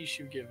kind of peace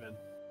you given.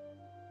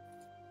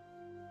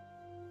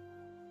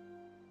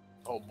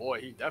 Oh boy,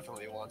 he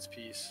definitely wants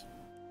peace.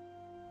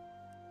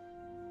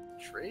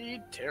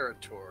 Trade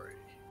territory.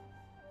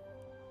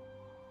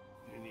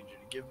 I need you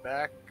to give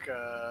back.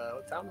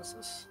 What town is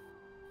this?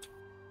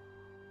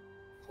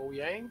 Ho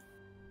Yang?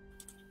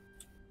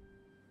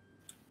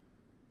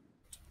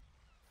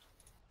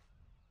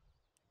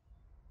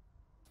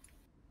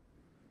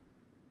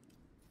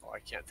 Oh, I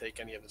can't take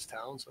any of his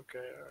towns? Okay,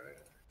 alright.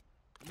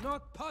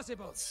 Not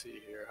possible. Let's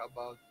see here. How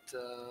about,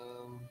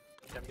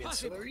 have any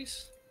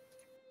ancillaries?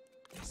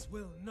 This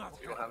will not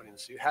You don't have any.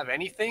 So you have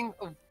anything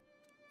of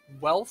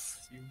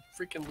wealth, you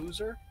freaking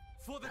loser?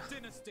 For the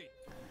dynasty.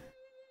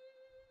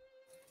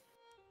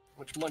 How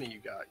much money you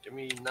got? Give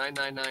me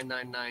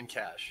 99999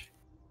 cash.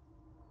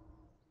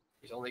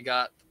 He's only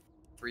got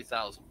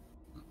 3,000.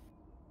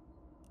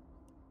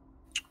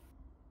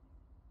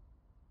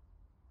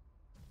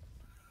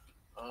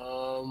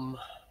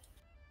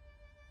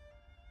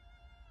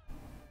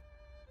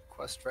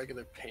 Request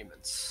regular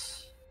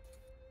payments.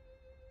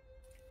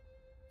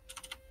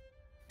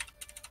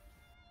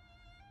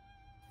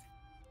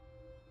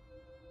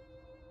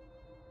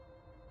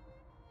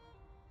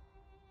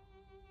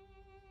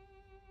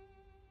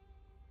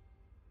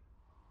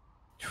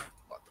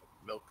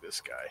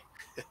 this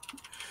guy.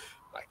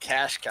 My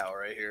cash cow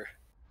right here.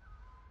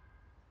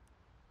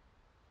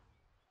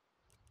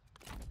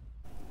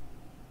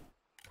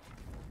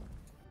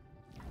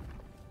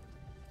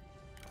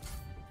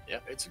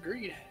 Yep, it's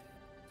agreed.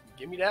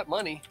 Give me that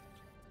money.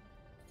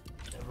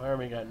 And my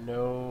army got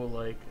no,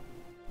 like,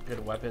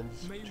 good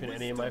weapons between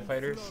any of my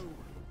fighters.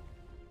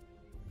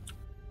 The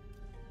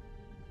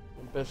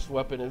best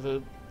weapon is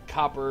a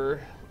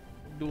copper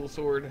dual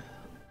sword.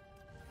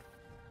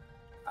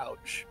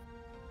 Ouch.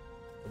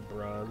 A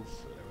bronze,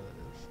 whatever that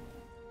is.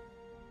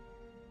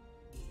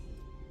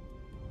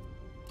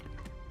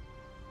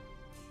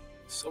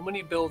 So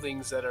many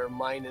buildings that are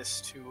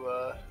minus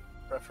to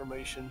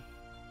Reformation.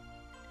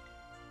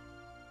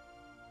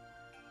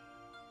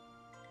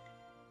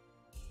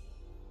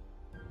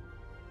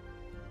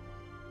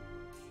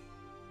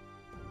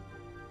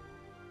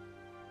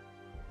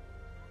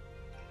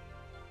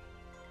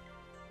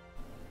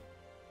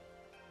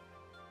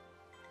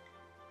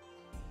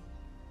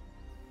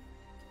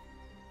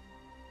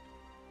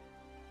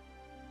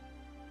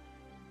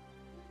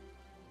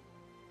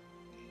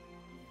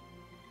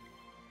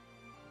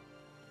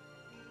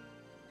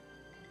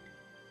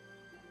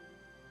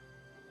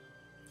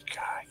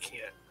 God, I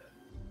can't.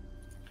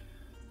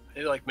 I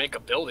need to like make a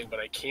building, but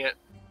I can't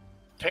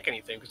pick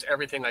anything because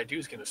everything I do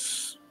is gonna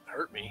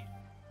hurt me.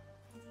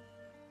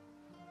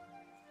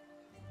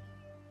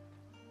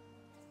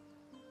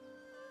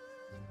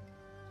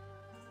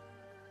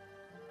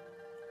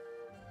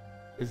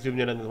 I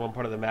zoomed in on this one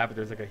part of the map, but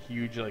there's like a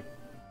huge like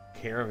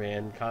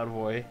caravan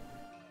convoy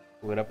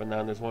went up and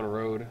down this one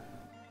road.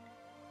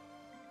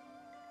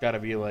 Gotta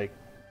be like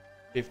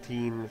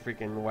 15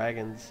 freaking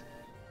wagons.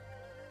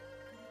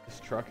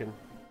 Just trucking.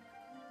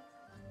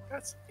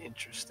 That's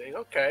interesting.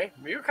 Okay,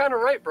 you're kind of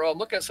right, bro. I'm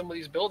looking at some of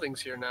these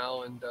buildings here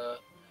now, and the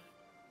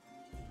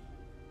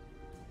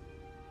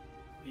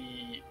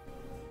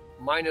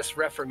minus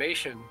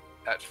Reformation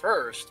at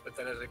first, but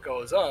then as it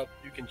goes up,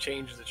 you can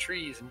change the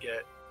trees and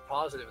get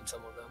positive in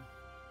some of them.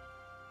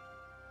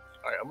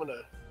 All right, I'm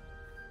gonna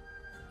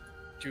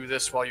do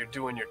this while you're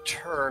doing your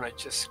turn. I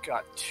just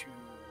got to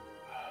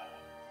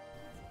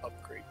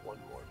upgrade one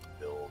more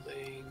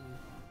building.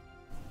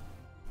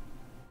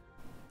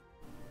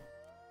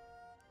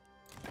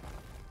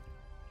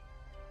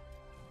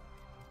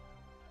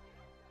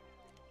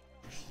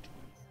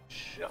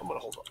 Yeah, I'm gonna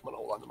hold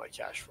on to my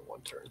cash for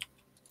one turn.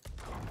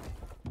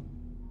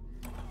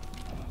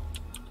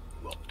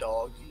 You up,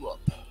 dog? You up?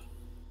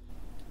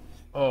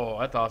 Oh,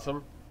 that's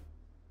awesome.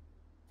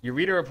 You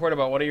read a report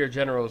about one of your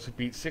generals who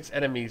beat 6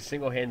 enemies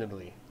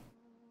single-handedly,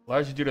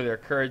 largely due to their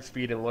courage,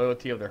 speed, and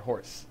loyalty of their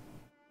horse.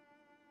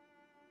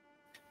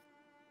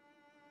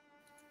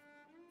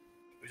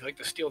 Would you like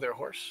to steal their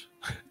horse?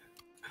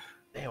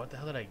 Damn, what the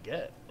hell did I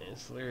get?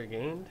 Ancillary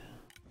gained?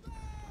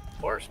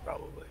 Horse,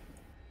 probably.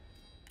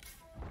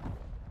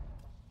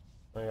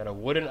 I got a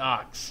wooden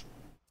ox.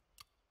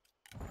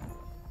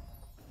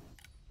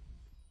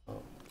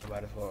 Oh, I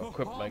might as well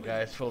equip my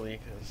guys fully,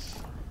 because...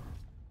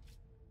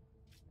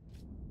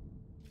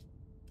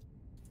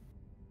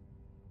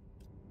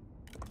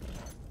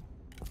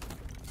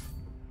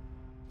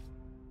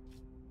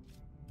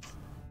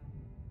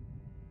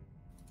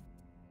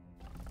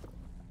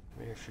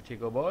 Come here,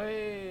 Stratego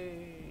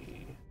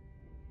boy!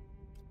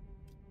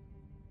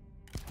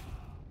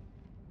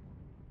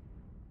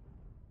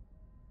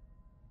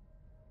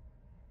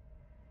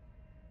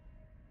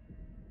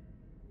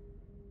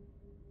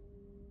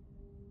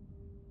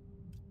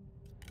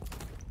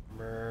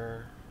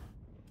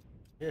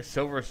 Yeah,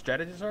 silver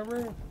strategist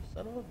armor?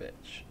 Son of a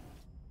bitch.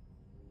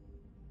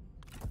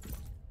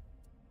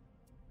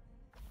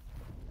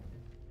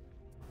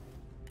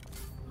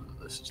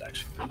 This is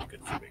actually pretty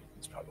good for me.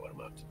 That's probably what I'm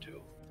about to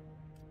do.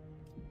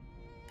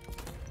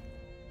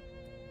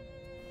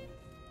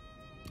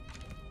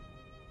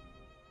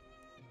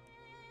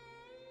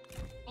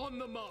 On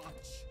the march.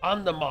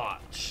 On the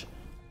march.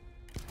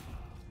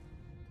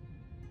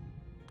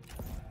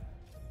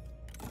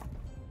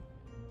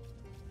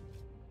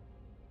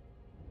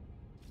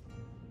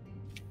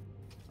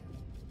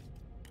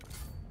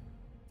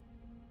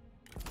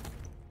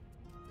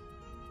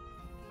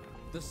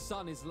 The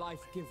sun is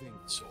life-giving,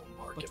 So but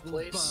will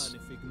marketplace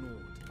burn if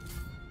ignored.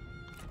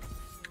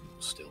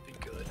 will still be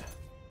good.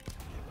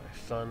 Give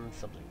my son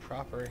something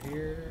proper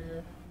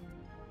here.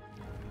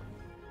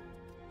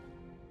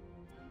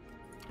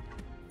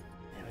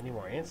 Man, I need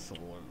more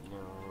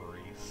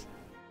ancillaries.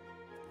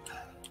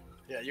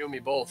 Yeah, you and me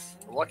both.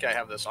 I'm lucky I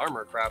have this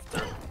armor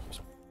crafter.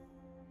 Just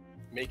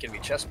making me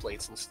chest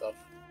plates and stuff.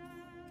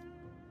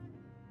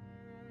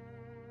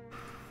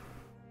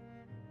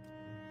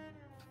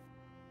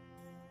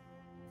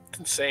 It's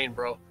insane,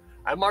 bro.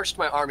 I marched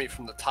my army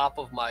from the top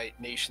of my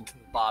nation to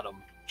the bottom,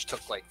 which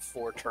took like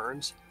 4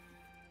 turns,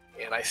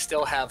 and I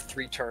still have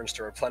 3 turns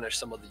to replenish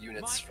some of the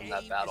units from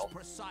that battle.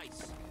 So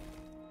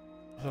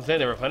I'm saying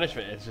the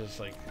replenishment is just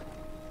like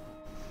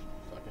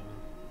fucking.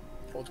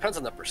 Well, it depends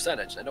on the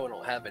percentage. I know I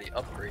don't have any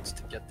upgrades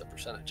to get the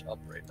percentage up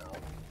right now.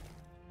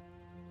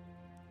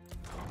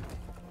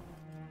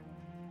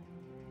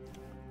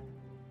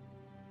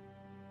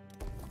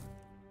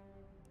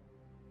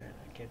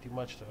 Can't do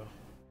much though.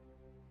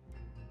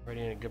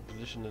 Already in a good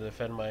position to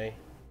defend my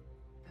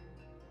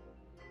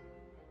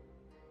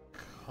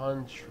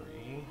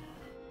country.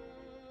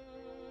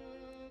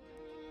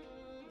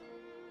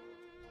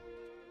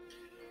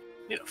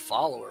 Need a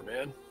follower,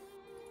 man.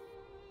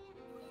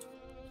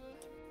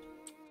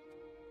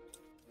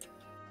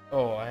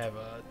 Oh, I have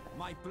a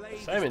My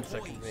blade assignments I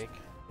is can poised. make.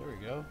 There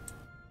we go.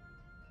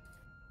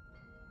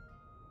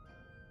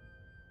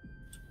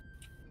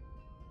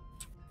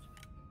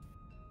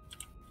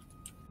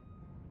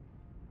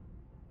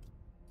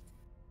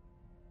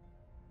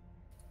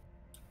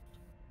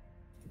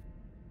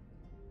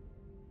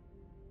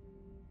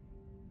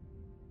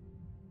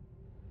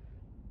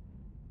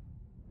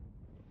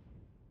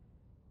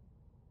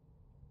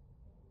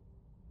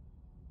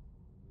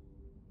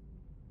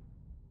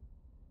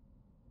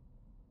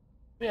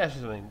 Let me ask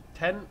you something.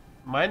 10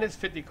 minus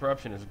 50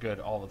 corruption is good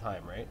all the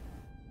time, right?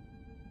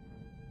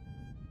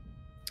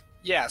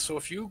 Yeah, so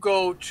if you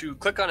go to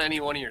click on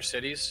any one of your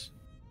cities,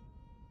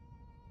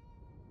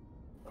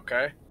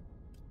 okay?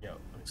 Yeah.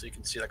 So you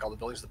can see like all the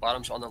buildings at the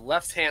bottom. So on the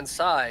left-hand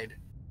side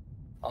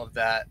of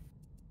that,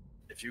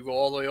 if you go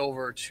all the way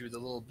over to the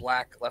little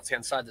black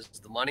left-hand side, this is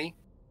the money.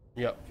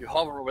 Yep. If you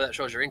hover over that,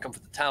 shows your income for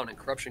the town, and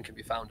corruption can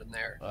be found in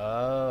there.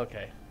 Oh,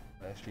 okay.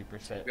 That's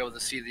 3%. You'll be able to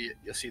see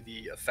you'll see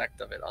the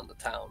effect of it on the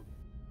town.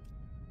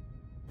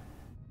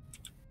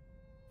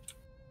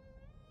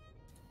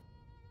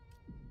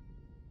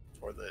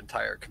 Or the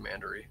entire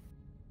commandery.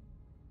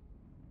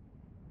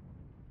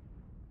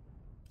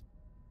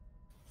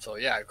 So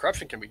yeah,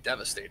 corruption can be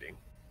devastating.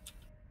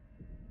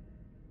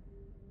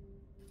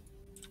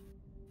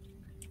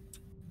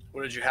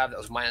 What did you have that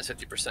was minus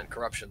 50%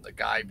 corruption? The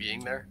guy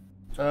being there?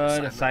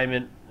 An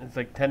assignment. It's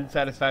like 10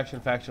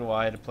 satisfaction faction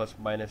wide plus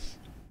minus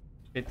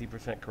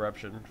 50%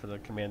 corruption for the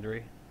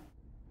commandery.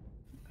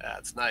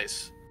 That's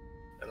nice.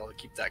 That'll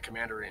keep that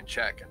commandery in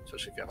check,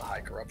 especially if you have a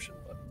high corruption,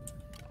 but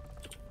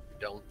you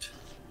don't.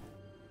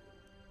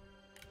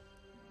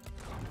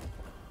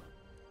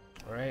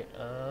 Alright,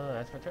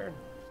 that's my turn.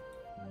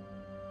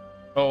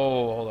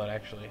 Oh, hold on,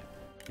 actually.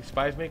 Do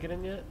spies make it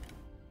in yet?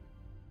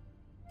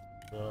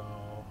 No.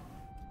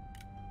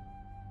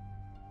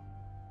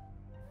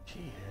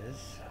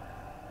 Jeez.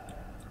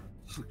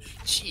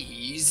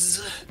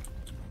 Jeez.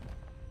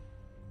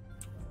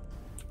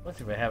 Let's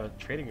see if I have a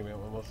trading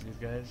agreement with most of these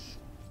guys.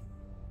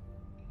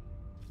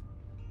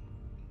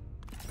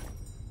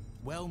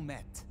 Well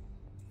met.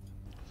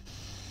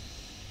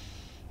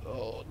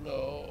 Oh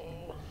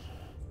no.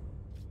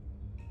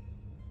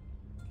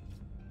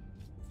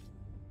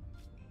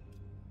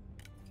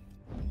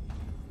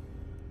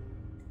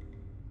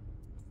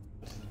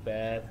 This is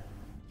bad.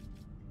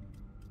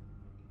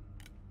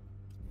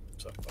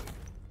 What's up, buddy?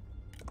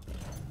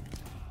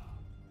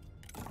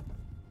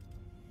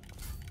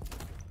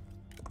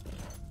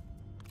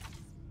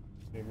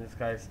 And this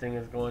guy's thing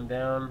is going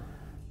down.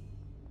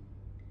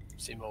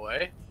 Seem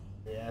away?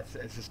 Yeah,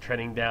 it's just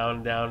trending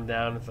down, down,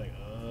 down. It's like,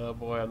 oh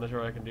boy, I'm not sure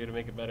what I can do to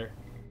make it better.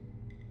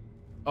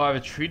 Oh, I have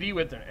a treaty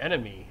with an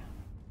enemy.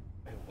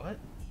 Wait, what?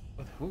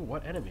 With who?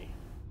 What enemy?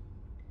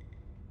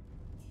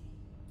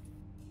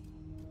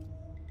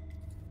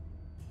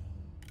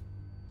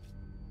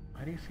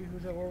 How do you see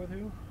who's at war with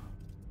who?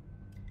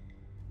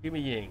 Give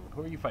me Ying.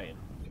 Who are you fighting?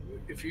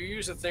 If you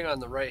use the thing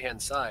on the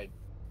right-hand side,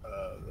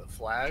 the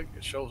flag,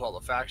 it shows all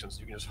the factions.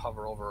 You can just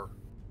hover over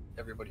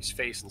everybody's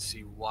face and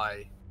see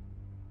why.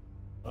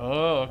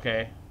 Oh,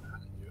 okay.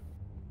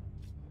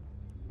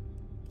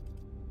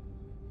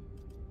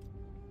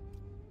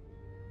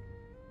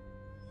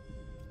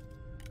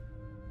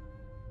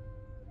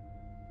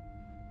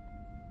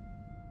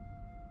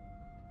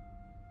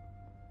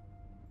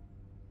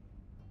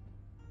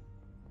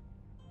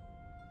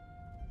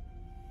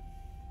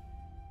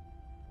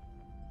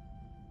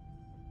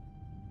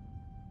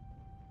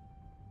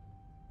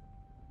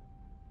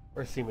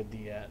 Where's Sima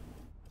D at?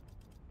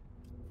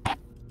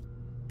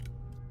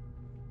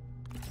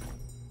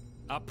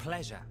 A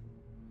pleasure.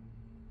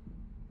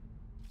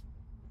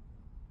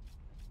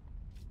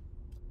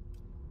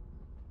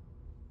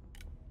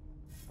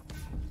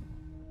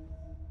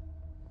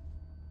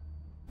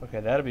 Okay,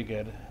 that'll be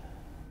good.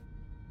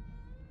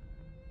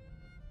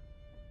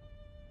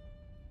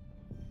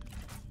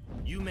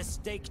 You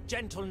mistake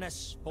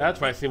gentleness for That's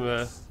why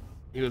Sima,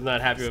 he was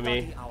not happy with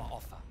me. Study our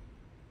offer.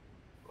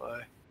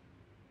 Why?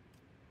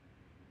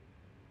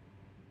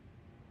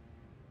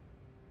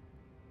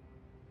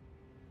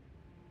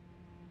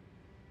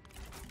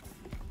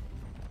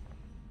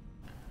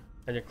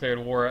 I declared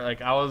war.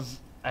 Like I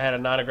had a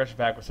non-aggression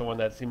pact with someone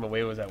that Sima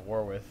Wei was at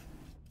war with.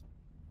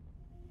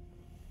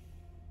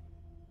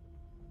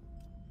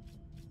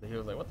 So he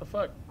was like, "What the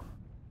fuck?"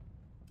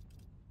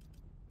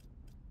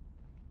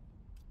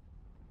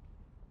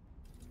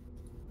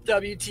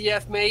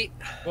 WTF, mate?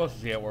 Who else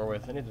is he at war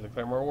with? I need to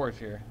declare more wars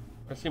here.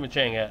 Where's Sima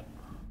Chang at?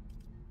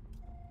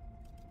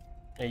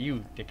 Hey,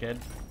 you dickhead.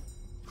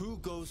 Who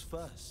goes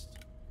first?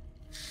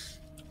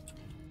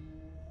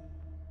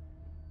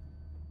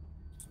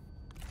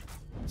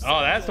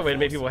 Oh, that's the way to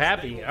make people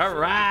happy. All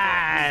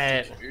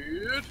right.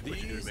 Dude,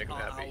 what you do to make them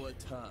happy?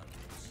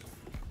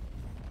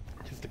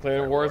 Just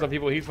declaring wars on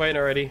people he's fighting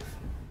already.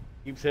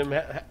 Keeps him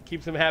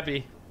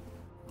happy.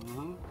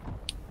 Mm-hmm.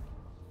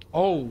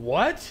 Oh,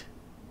 what?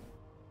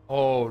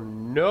 Oh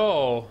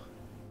no.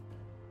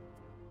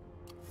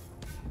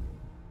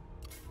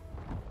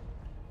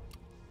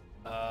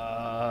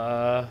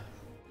 I'm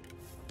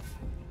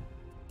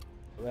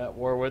at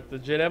war with the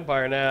Jin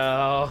Empire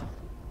now.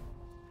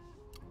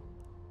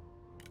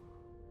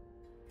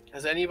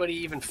 Has anybody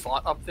even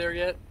fought up there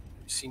yet? Have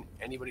you seen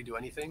anybody do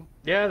anything?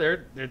 Yeah,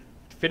 they're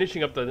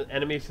finishing up the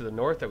enemies to the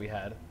north that we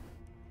had.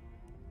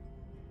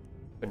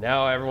 But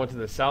now everyone to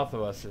the south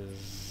of us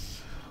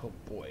is, oh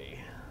boy.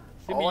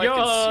 All I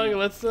can see-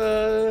 Let's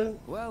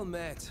Well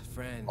met,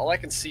 friend. All I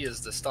can see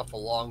is the stuff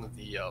along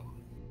the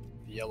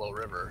Yellow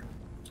River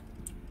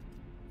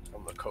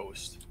from the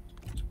coast,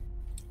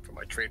 from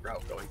my trade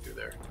route going through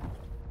there.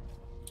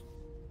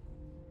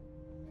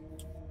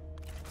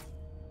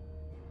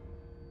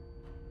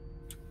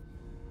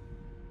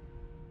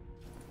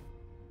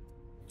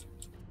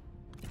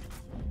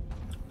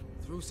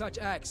 Through such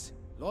acts,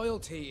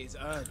 loyalty is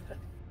earned.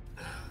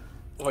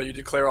 Well, you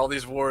declare all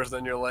these wars,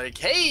 then you're like,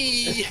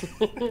 hey!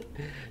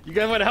 You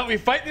guys want to help me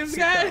fight these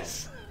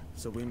guys?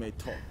 So we may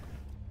talk.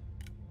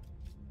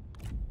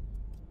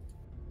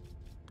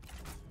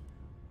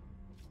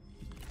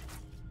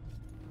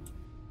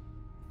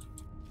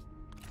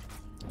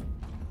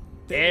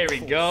 There we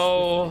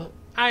go.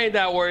 I ain't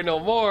that worried no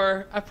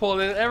more. I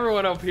pulled in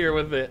everyone up here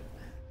with it.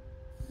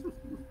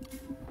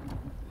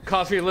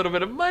 Cost me a little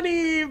bit of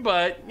money,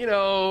 but you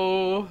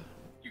know.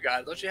 You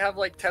got it. Don't you have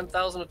like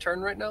 10,000 a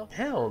turn right now?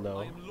 Hell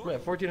no. I'm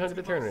at 1,400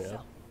 a turn right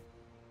now.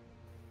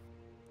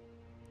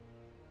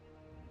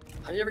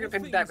 How are you ever gonna pay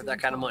me back with that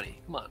kind of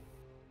money? Come on.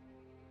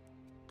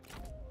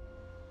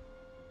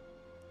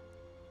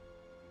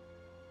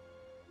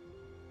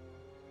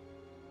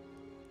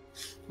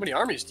 How many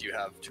armies do you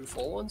have? 2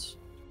 full ones?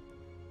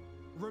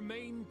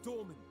 Remain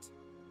dormant.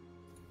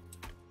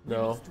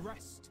 No, Must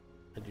rest.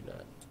 I do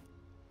not.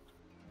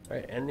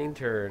 Alright, ending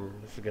turn.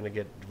 This is gonna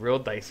get real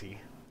dicey.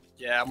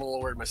 Yeah, I'm a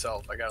little worried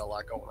myself. I got a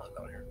lot going on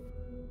down here.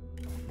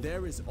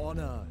 There is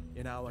honor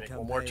in our Make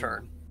campaign. one more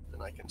turn,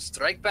 and I can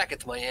strike back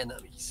at my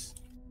enemies.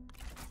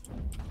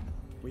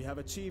 We have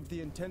achieved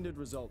the intended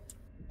result.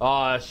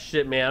 Aw,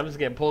 shit, man. I'm just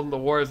getting pulled into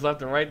wars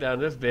left and right down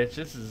this bitch.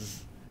 This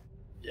is...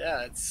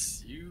 Yeah,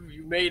 it's you.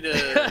 You made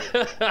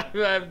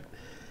a.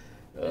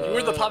 You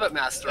were the puppet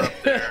master up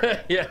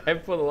there. Yeah, I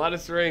pulled a lot of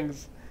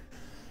strings.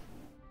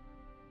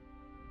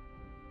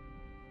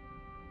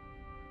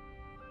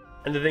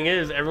 And the thing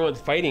is, everyone's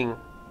fighting,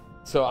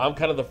 so I'm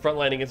kind of the front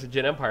line against the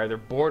Jin Empire. They're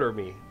border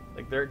me.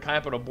 Like, their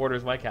capital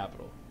borders my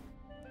capital.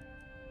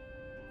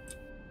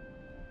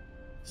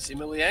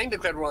 Sima Liang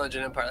declared war on the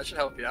Jin Empire. That should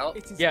help you out.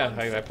 Yeah,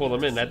 I pulled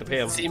them in. I had to pay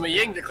them. Sima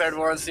Ying declared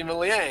war on Sima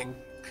Liang.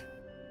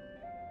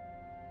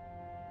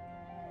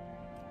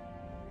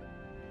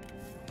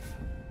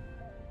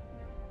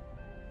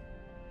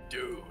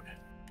 Dude,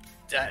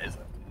 that is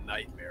a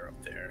nightmare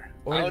up there.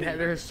 Oh,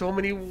 there's so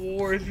many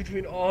wars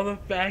between all the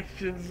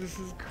factions. This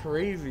is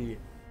crazy.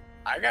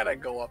 I gotta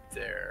go up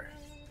there.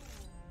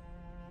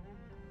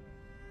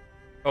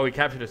 Oh, we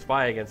captured a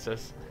spy against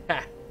us.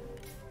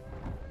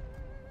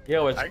 You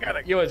know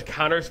what's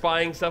counter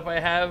spying stuff I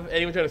have?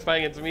 Anyone trying to spy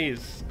against me is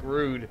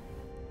screwed.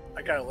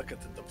 I gotta look at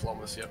the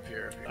diplomacy up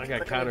here. I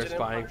got counter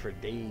spying for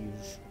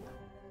days.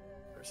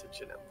 Where's the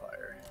Jin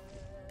Empire?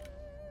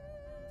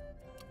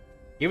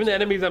 Even the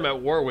enemies I'm at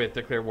war with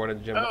declare war on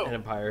the Jin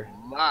Empire.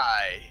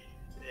 My,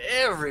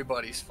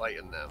 everybody's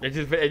fighting them.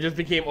 It just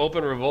became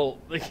open revolt.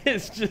 Like,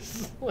 it's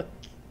just like.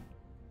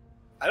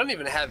 I don't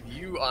even have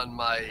you on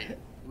my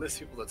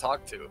list of people to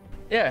talk to.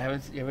 Yeah, I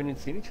haven't even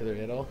seen each other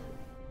at all.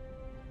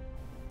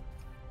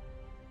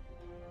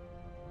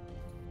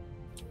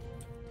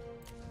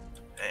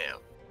 Damn.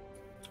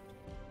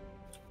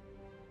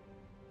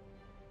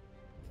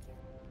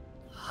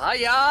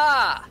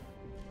 Hiya!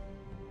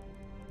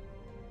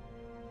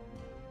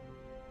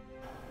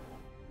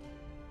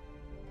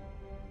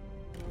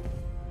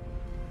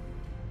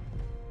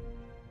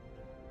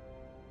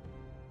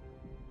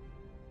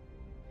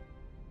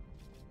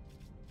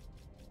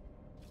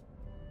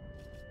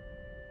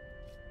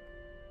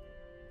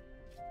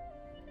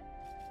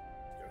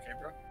 You okay,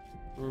 bro?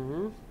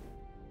 Mm-hmm. What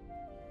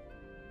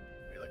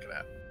are you looking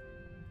at?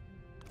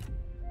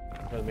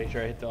 Trying to make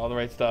sure I hit all the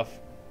right stuff.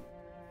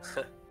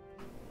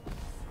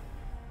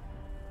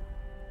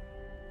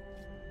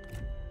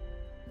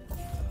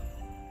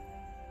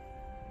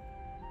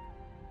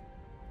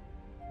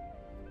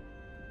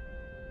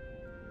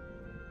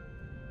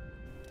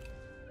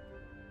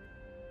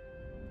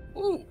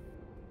 Ooh!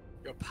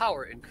 Your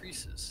power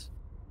increases.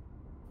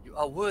 You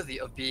are worthy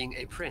of being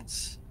a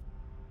prince.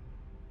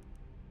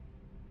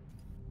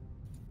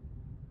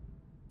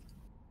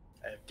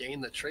 I have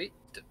gained the trait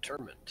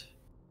Determined.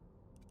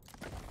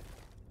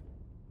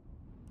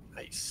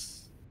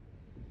 Nice.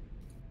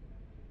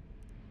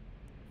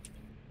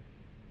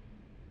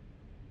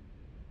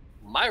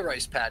 My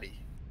rice paddy.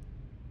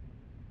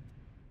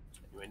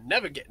 You're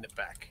never getting it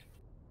back.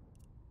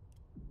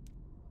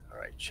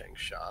 Alright,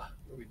 Changsha.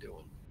 What are we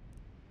doing?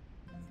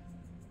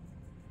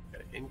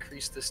 Gotta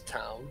increase this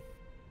town.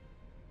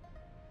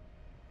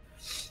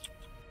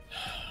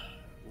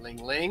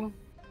 Ling Ling.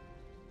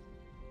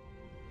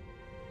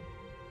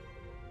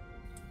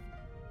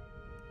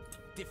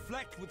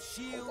 Deflect with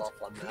shield, Hold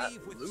off on that.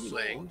 cleave with Lu sword.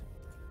 Ling.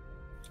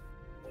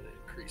 I'm gonna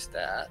increase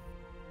that.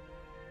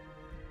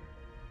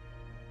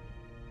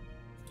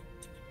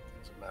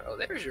 Doesn't matter. Oh,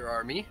 there's your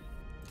army.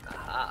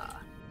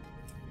 Aha.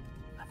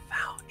 I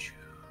found you.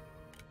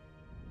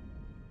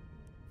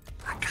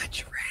 I got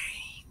your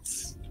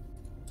reins.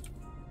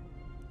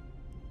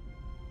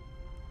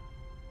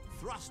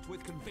 Thrust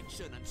with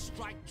conviction and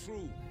strike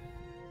true.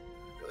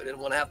 Really didn't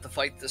want to have to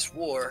fight this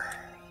war.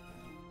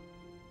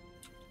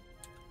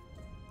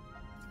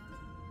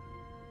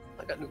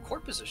 I got new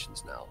court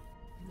positions now.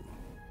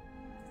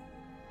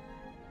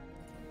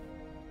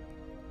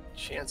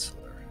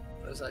 Chancellor.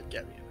 What does that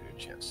get me? A new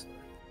Chancellor.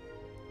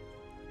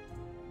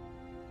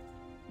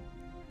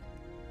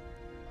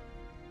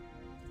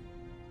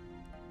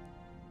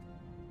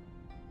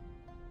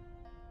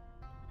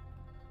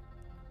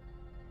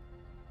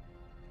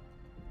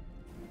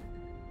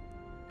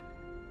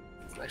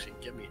 Doesn't actually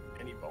give me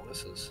any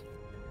bonuses.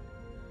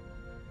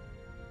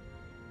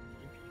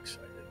 You'd be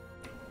excited.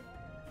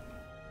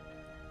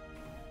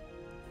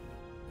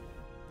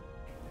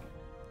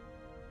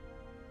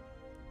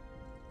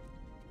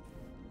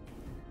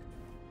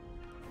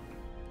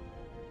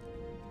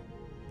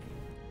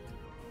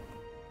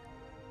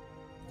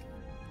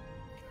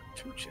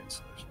 Two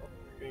chancellors. Well,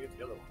 you're gonna get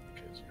the other one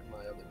because you're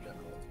my other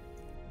general.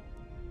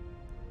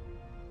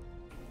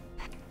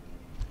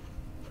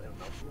 I don't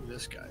know who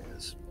this guy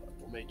is, but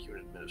we'll make you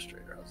an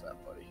administrator. How's that,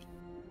 buddy?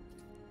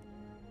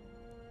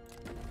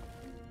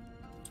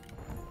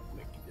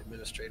 Make you the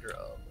administrator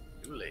of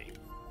Yulane.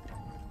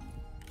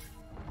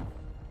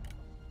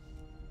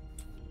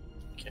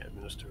 Can't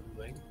administer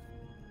Yulane.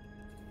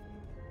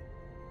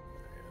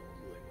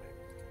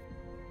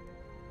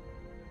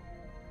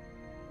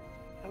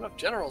 I don't have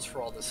generals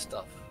for all this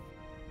stuff.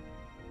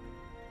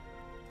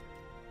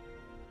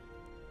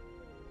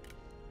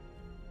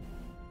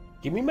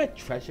 Give me my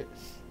treasures.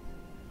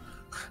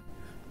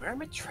 Where are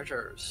my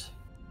treasures?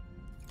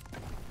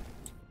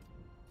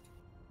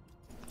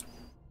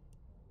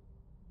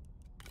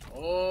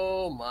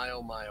 Oh my,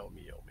 oh my, oh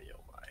me, oh me,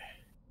 oh my.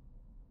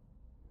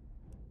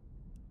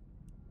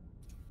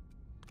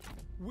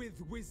 With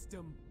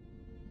wisdom.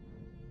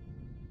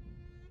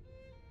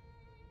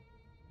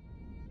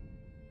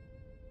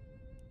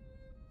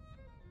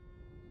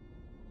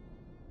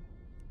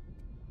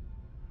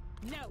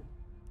 No.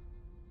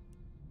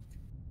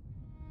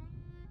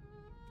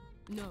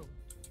 No.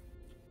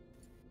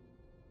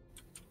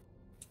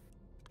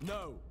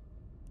 No.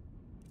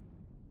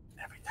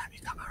 Every time you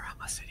come around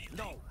my city,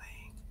 No. Ling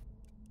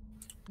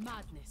Ling.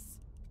 Madness.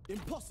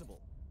 Impossible.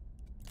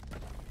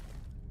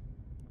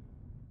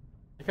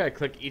 I gotta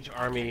click each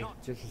army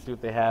just to see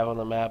what they have on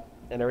the map,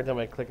 and every time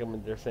I click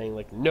them, they're saying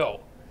like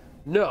no,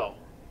 no,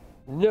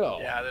 no.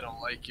 Yeah, they don't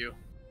like you.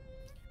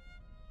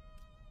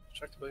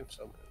 Check the blame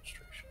some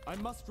administration. I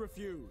must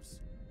refuse.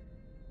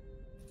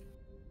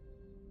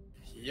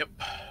 Yep.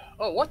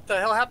 Oh, what the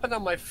hell happened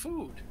on my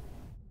food?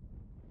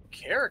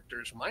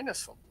 Characters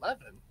minus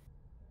 11.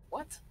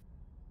 What?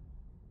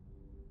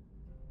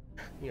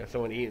 You know,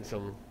 someone eating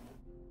some.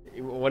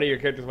 One of your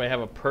characters might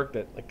have a perk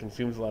that like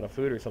consumes a lot of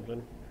food or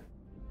something.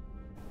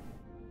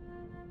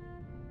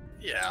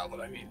 Yeah, but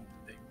I mean,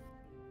 they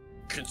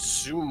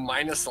consume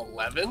minus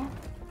 11?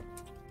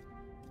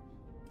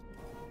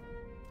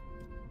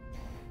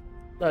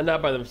 No,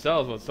 not by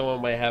themselves, but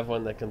someone might have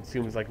one that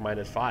consumes like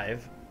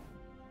 -5.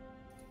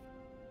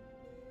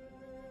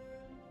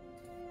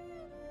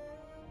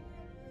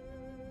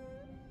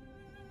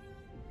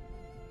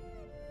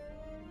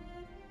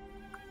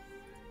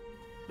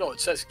 No, it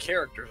says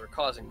characters are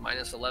causing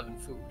minus 11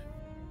 food.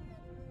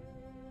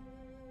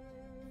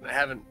 And I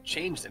haven't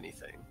changed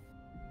anything.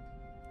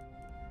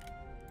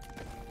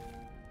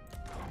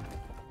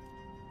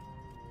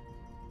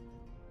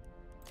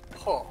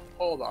 Oh,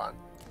 hold on.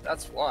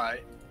 That's why.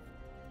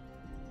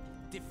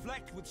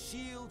 Deflect with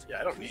shield.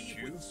 Yeah, I don't need cleave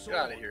you. with Get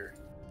out of sword. here.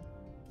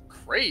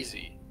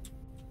 Crazy.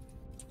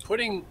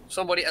 Putting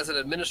somebody as an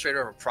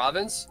administrator of a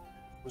province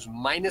was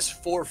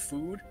 -4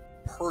 food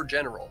per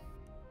general.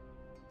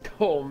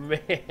 Oh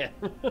man,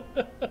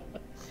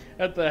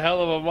 that's a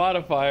hell of a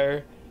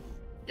modifier.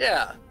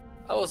 Yeah.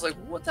 I was like,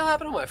 what the hell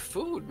happened to my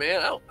food,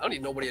 man? I don't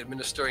need nobody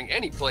administering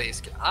any place.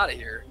 Get out of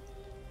here.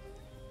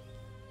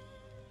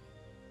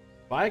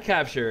 Spy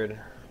captured.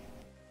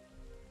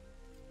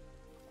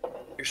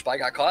 Your spy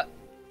got caught?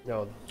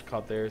 No,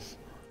 caught theirs.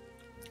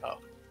 Oh.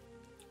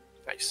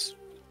 Nice.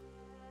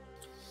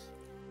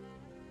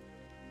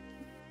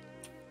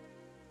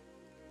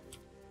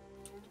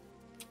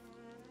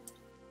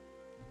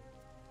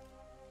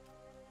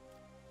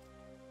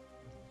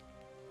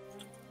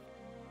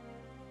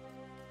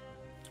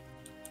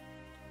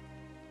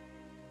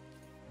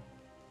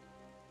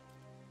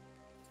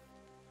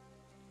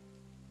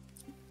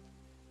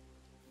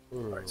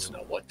 Alright, so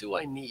now what do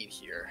I need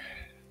here?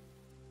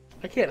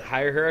 I can't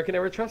hire her. I can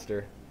never trust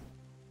her.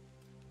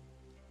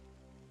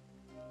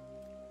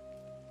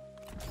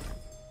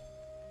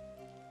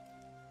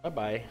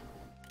 Bye-bye.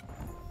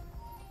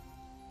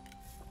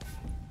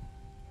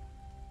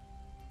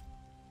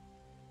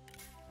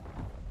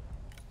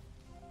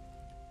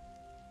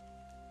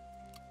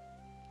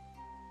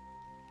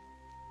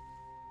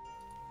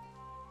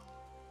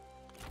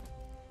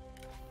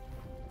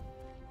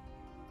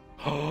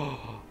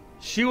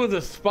 She was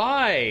a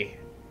spy.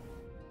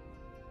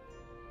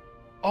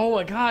 Oh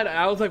my god,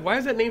 I was like, why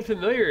is that name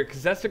familiar?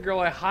 Because that's the girl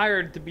I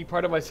hired to be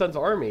part of my son's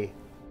army.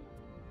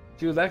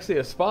 She was actually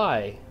a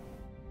spy.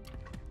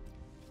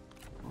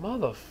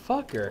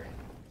 Motherfucker.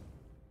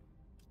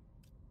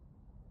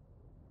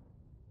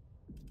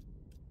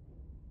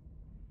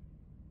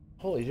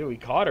 Holy shit, we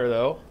caught her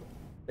though.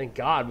 Thank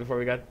God, before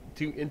we got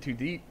in too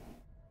deep.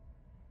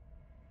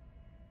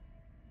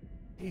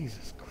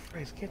 Jesus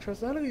Christ, can't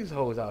trust none of these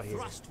hoes out here.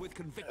 Thrust with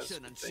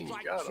conviction and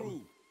strike got 'em.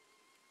 true.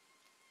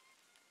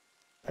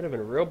 That'd have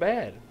been real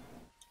bad.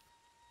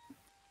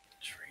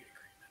 Trade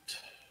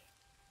agreement.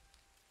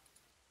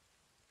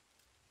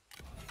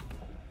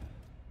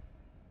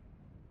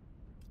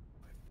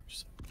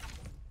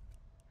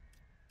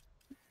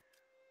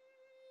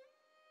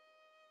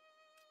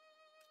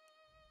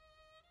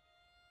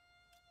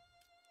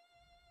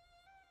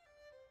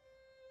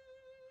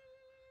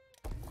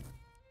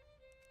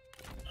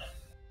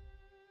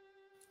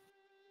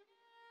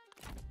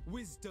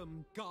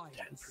 Wisdom guides.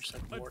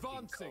 10% more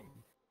Advancing.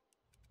 income.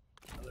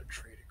 Another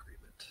trade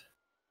agreement.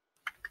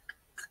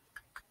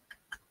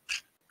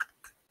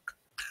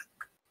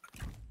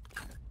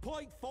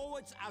 Point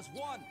forwards as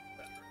one.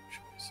 Better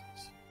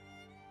choices.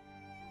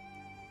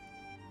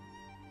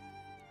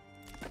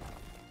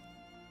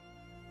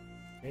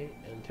 Okay,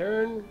 and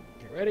turn.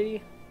 Get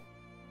ready.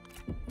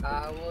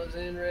 I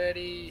wasn't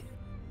ready.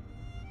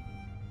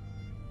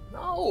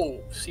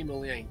 No, Sima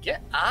Lun,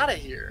 get out of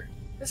here.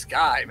 This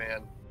guy,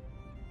 man.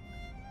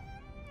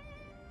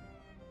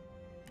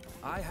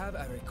 I have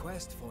a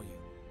request for you.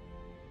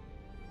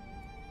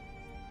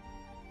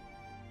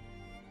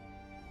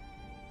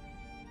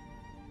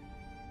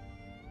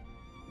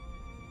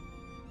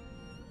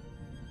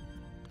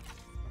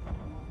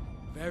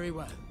 Very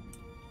well.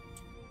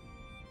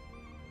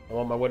 I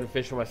want my wooden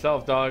fish for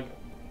myself, dog.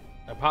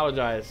 I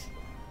apologize.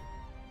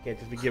 Can't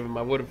just be giving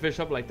my wooden fish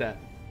up like that.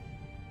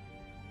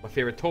 My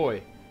favorite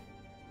toy.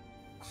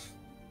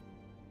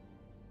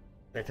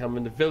 Next time I'm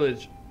in the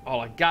village,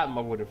 all I got is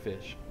my wooden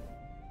fish.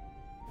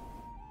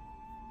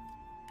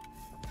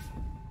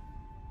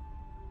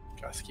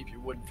 Gotta keep your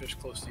wooden fish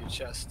close to your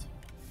chest.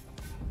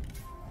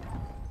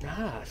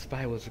 Ah,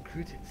 spy was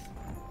recruited.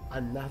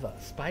 Another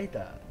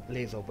spider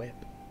lays a web.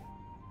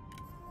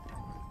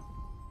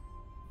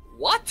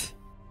 What?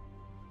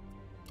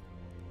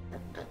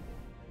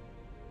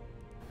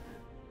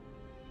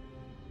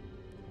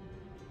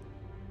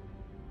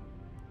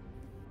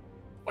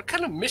 What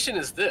kind of mission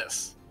is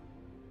this?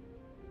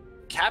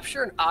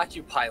 Capture and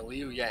occupy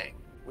Liu Yang,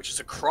 which is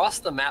across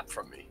the map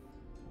from me.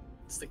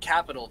 It's the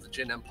capital of the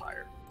Jin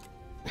Empire.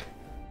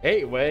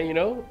 Hey, well, you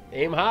know,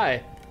 aim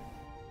high.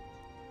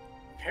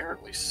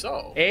 Apparently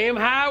so. Aim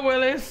high,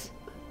 Willis.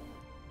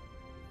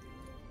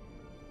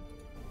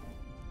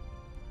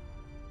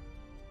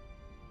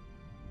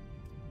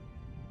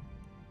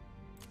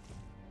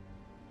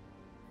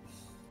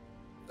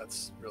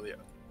 That's really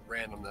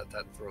random that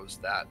that throws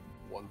that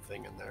one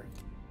thing in there.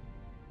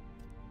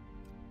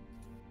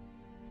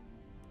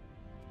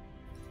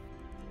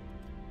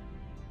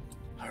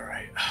 All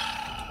right.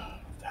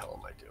 What the hell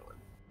am I doing?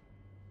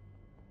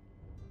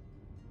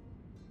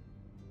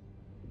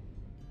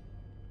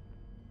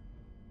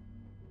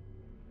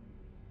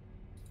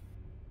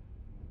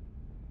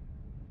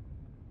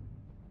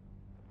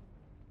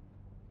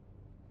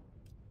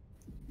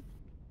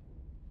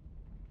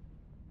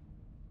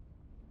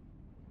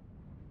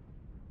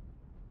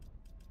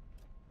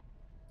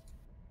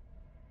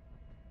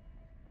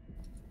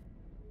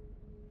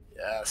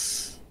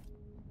 Yes.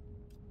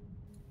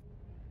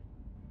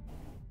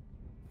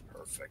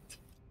 Perfect.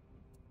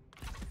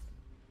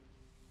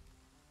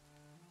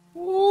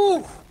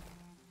 Woo!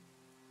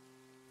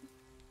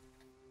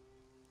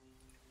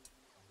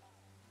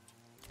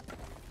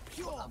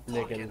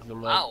 Making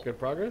some Wow. good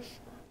progress.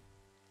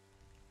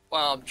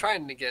 Well, I'm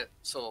trying to get,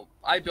 so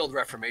I build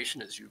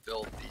Reformation as you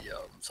build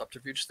the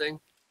subterfuge thing,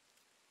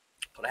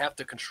 but I have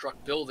to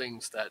construct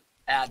buildings that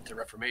add to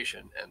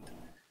Reformation, and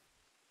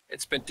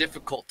it's been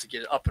difficult to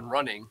get it up and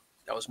running.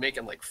 I was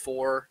making like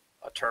 4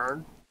 a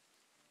turn.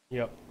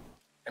 Yep.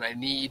 And I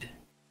need,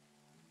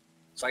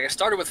 so I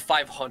started with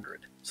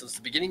 500. Since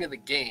the beginning of the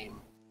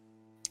game,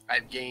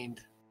 I've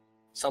gained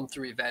some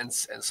through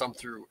events and some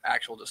through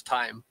actual just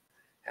time,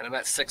 and I'm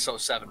at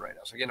 607 right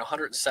now. So again,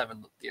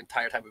 107 the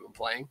entire time we've been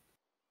playing.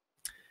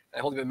 And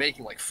I've only been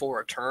making like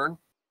 4 a turn,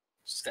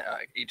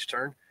 each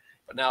turn.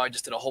 But now I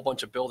just did a whole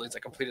bunch of buildings. I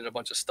completed a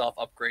bunch of stuff,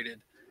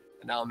 upgraded,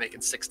 and now I'm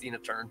making 16 a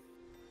turn.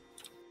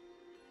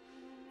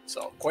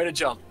 So quite a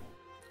jump.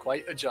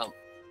 Quite a jump.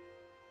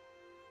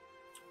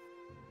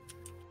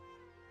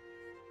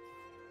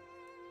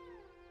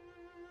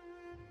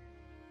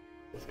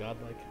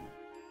 godlike.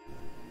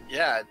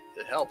 Yeah,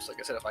 it helps. Like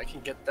I said, if I can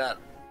get that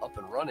up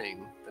and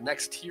running, the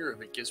next tier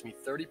of it gives me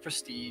 30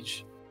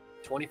 prestige,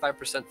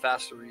 25%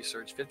 faster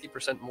research,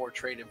 50% more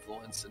trade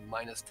influence, and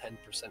minus 10%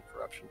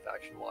 corruption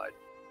faction wide.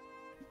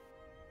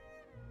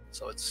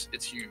 So it's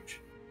huge.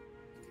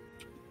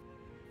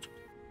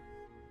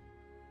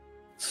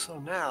 So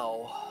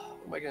now,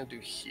 what am I going to do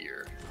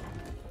here?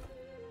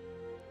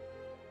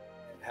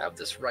 Have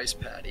this rice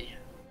paddy.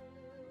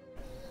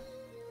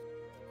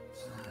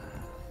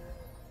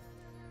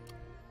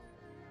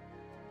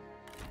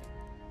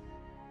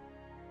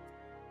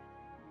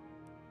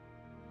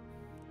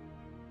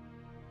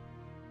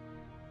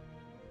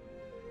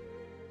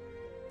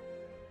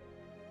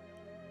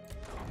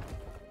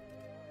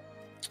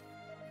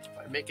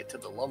 Make it to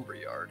the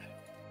lumberyard.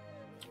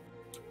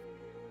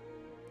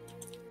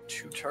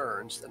 2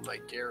 turns, then my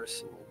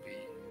garrison will be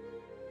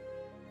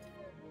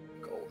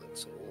golden.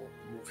 So we'll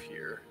move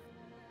here.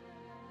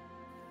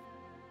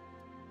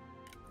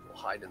 We'll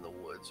hide in the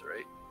woods,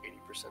 right?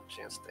 80%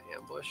 chance to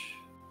ambush.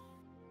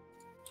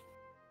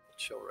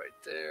 Chill right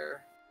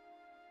there.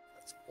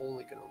 That's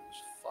only gonna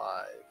lose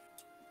 5.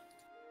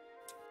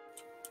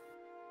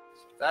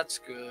 So that's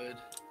good.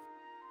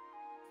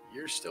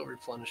 You're still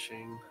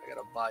replenishing. I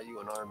gotta buy you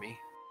an army.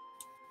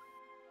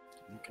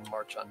 You can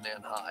march on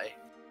Nanhai.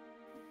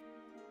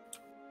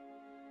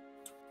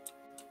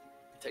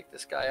 Take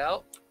this guy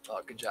out.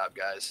 Oh, good job,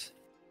 guys.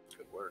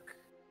 Good work.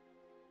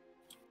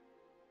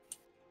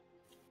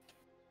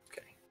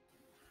 Okay.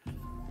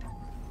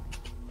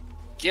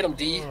 Get him,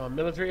 D.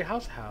 Military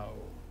households.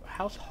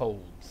 House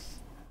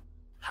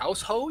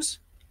hose?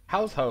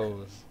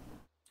 Households.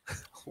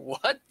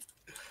 What?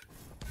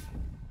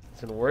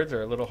 So the words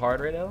are a little hard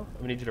right now.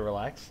 I need you to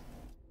relax.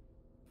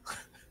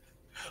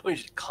 We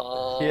should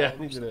calm. Yeah,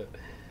 I need you to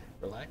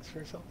relax for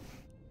yourself.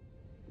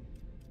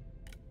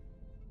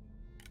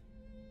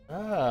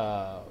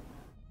 Ah.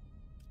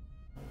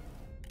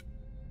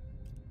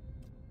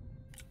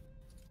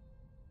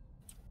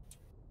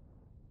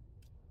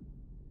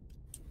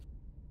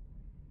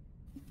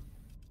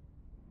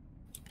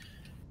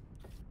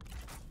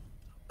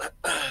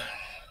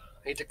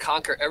 I need to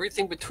conquer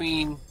everything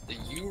between the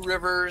U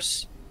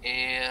rivers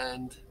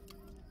and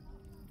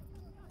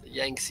the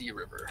Yangtze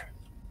River,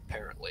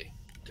 apparently,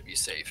 to be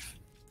safe.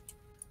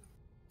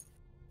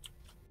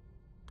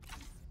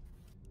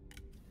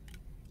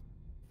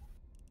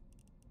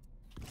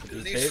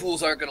 These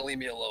fools aren't going to leave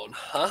me alone,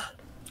 huh?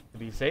 To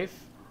be safe?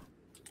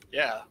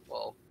 Yeah,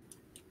 well,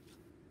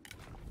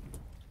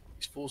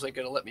 these fools ain't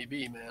going to let me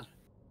be, man.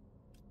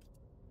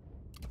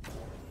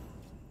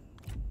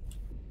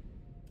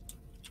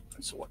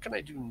 So what can I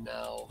do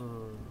now?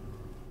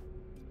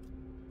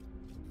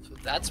 So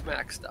that's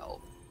maxed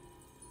out.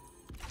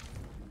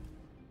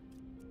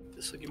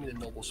 This will give me the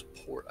noble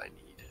support I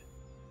need.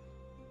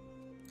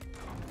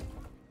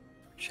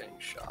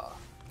 Changsha.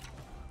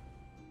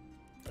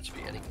 That should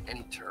be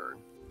any turn.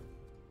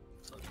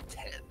 So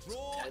 10.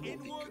 Draw 10 will be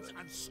inwards good.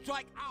 and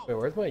strike out. Wait,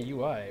 where's my UI?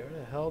 Where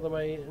the hell did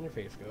my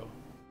interface go?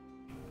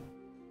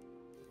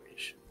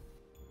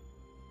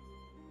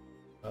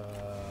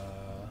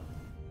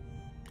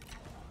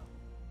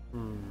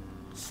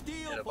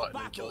 Steal Hit a for button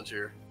and battle. killed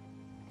your...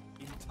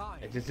 In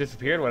time. It just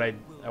disappeared when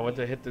I went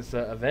to hit this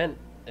event,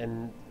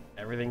 and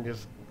everything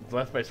just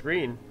left my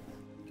screen.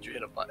 Did you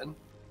hit a button?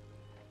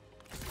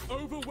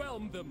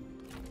 Overwhelm them.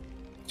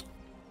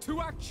 To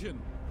action.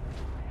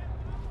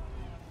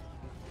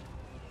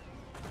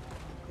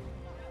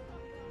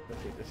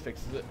 Let's see if this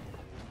fixes it.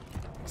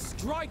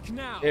 Strike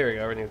now. There we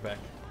go, everything's back.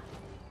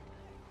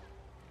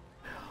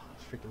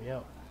 It's freaking me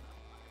out.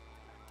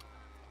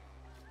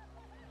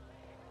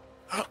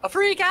 A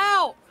freak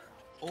out!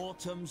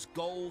 Autumn's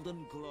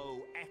golden glow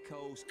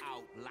echoes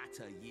out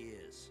latter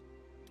years.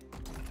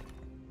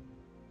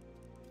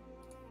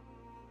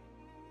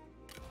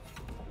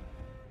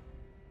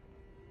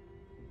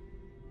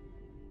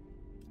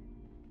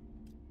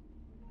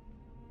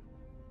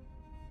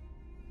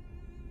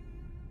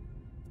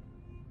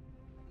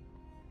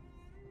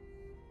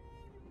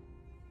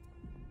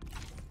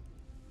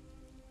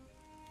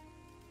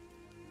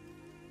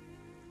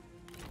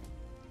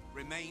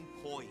 Remain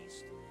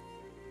poised.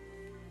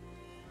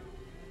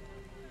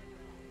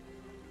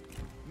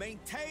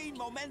 Maintain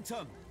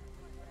momentum.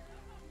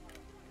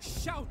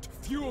 Shout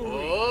fury.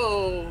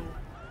 Whoa!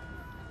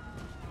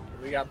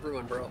 What we got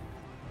brewing, bro?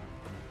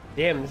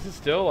 Damn, this is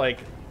still like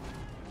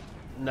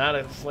not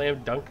a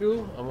slam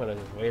dunku. I'm gonna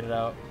just wait it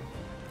out.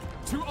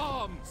 To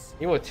arms.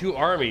 Even with 2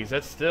 armies,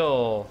 that's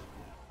still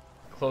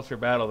a closer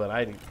battle than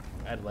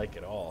I'd like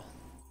at all.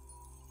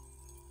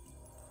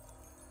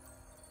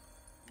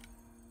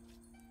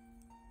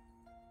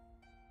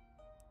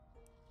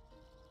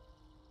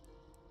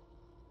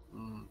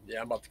 Yeah,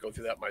 I'm about to go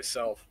through that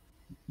myself.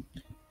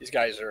 These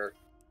guys are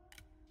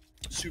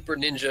super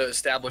ninja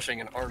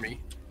establishing an army.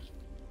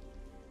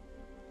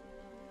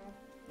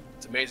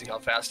 It's amazing how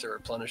fast they're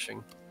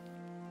replenishing.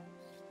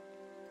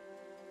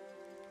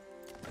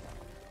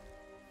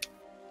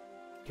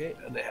 Okay.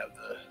 And they have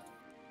the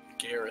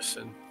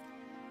garrison.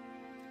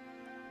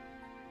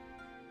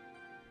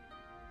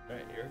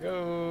 Alright, here we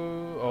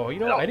go. Oh, you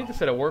know what? I need to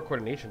set a war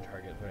coordination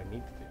target. What I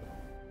need to do.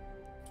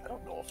 I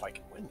don't know if I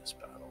can win this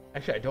battle.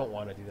 Actually, I don't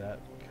want to do that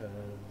because.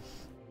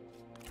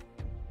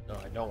 No,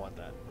 I don't want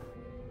that.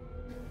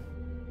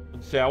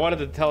 Let's see, I wanted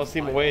to tell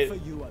Sima wait. I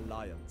offer you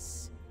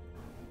alliance.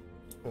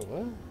 Oh,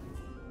 what?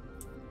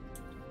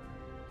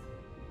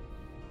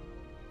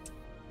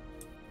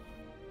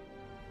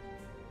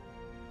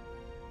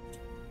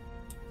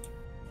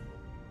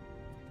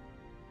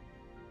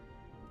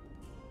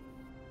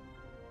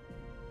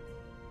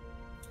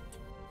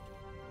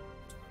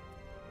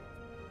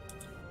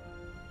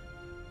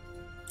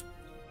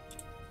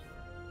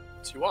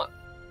 You want?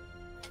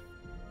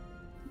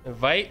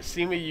 Invite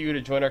Sima Yu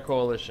to join our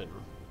coalition.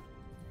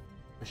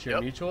 We share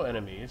Yep. mutual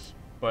enemies,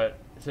 but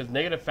it says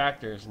negative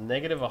factors,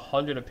 negative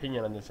 100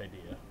 opinion on this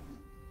idea.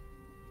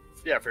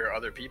 Yeah, for your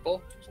other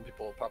people. Some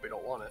people probably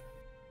don't want it.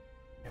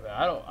 Yeah, but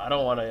I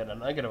don't want to get a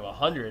negative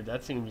 100.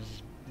 That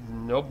seems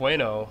no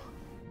bueno.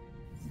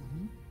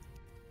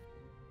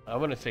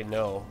 I'm gonna say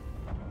no.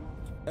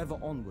 Ever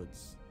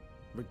onwards,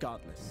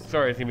 regardless.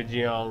 Sorry, Sima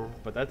Jiang,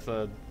 but that's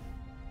a.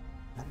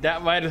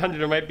 That might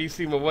 100 might be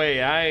Sima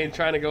way. I ain't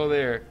trying to go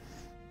there.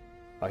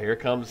 Oh, here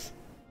comes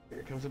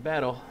a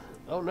battle.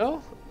 Oh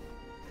no,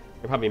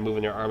 they're probably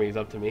moving their armies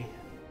up to me.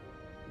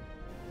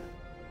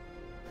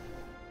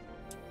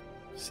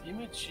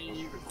 Sima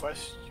Ji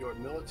requests your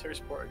military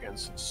support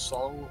against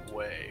Song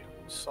Wei.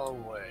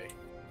 Song Wei.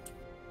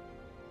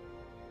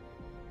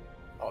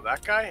 Oh,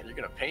 that guy? You're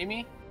gonna pay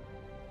me?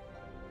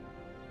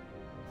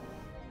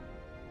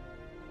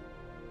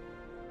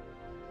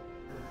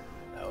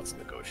 Now let's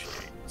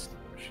negotiate. Let's negotiate.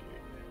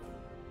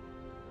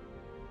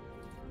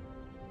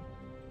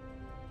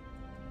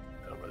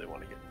 I don't really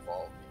want to get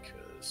involved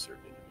because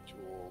certain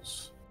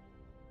individuals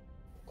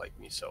like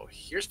me. So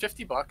here's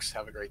 $50.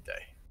 Have a great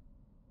day.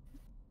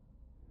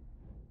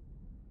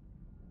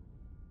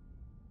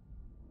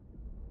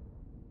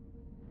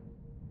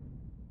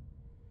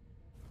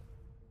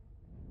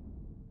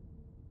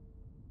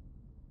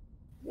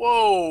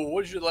 Whoa!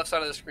 What did you do the left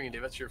side of the screen,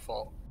 Dave? That's your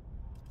fault.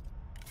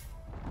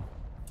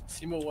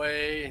 Sima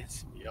Wei,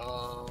 Sima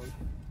Yang,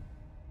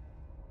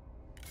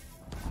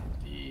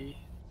 D,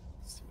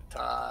 Sima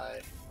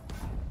Tai.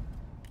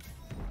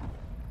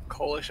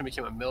 Coalition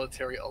became a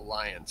military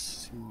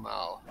alliance. Sima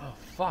Mao. Oh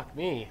fuck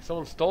me!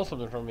 Someone stole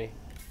something from me.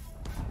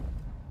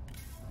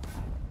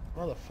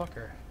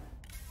 Motherfucker.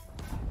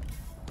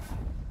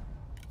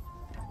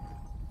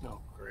 Oh,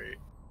 great.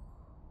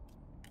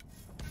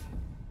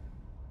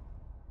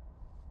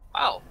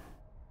 Wow.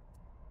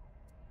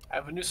 I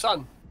have a new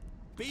son.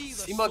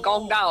 Sima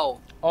Gongdao.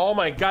 Oh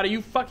my god, are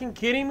you fucking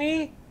kidding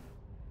me?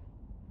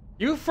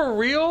 You for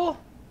real?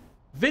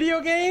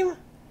 Video game?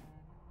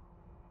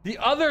 The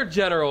other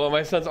general of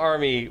my son's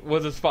army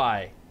was a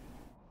spy.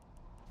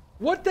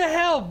 What the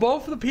hell?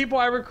 Both of the people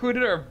I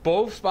recruited are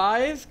both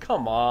spies?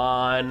 Come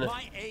on.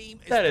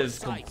 That is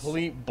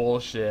complete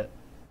bullshit.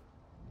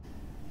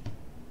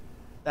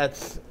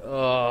 That's,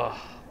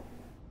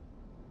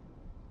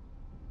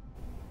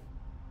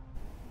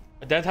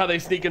 That's how they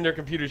sneak in their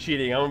computer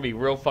cheating. I'm gonna be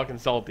real fucking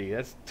salty.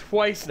 That's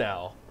twice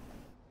now.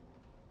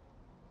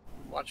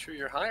 Watch who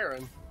you're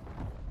hiring.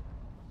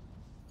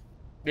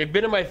 They've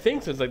been in my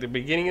thing since like the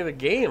beginning of the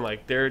game.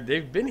 Like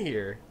they've been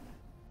here.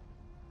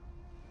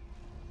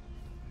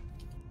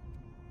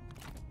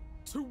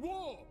 To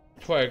war!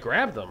 That's why I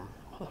grabbed them.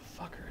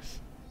 Motherfuckers.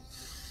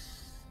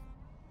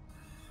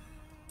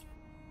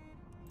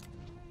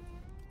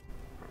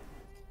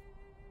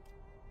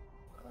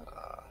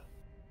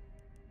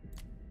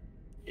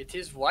 It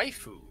is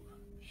waifu.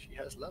 She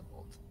has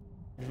leveled.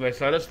 Is my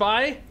son a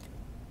spy?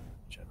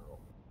 General.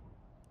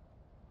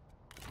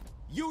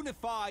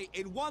 Unify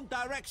in one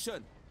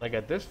direction. Like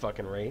at this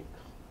fucking rate.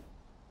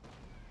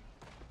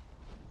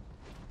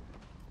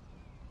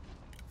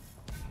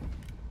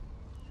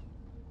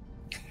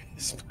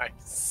 Is my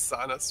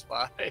son a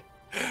spy?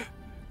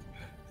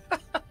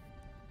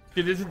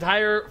 Dude, this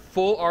entire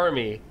full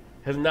army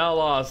has now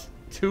lost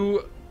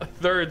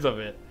 2/3 of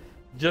it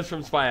just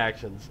from spy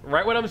actions.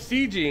 Right when I'm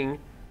sieging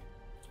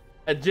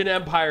a Jin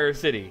Empire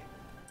city.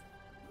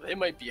 They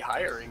might be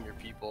hiring your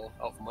people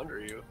out from under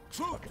you.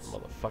 Fucking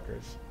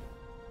motherfuckers.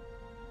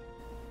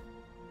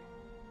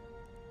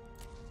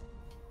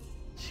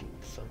 Cheap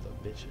sons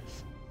of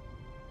bitches.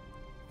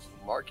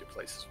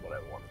 Marketplace is what I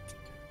wanted to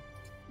do.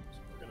 So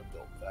we're gonna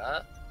build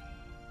that.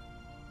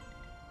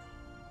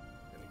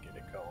 We're gonna get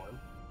it going.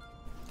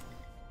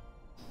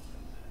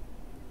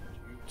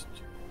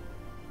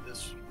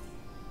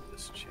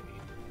 This chain.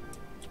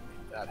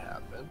 Make that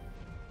happen.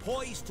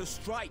 Poised to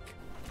strike.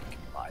 I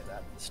can buy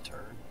that this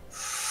turn.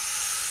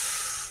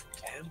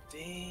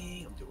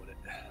 Tempting. I'm doing it.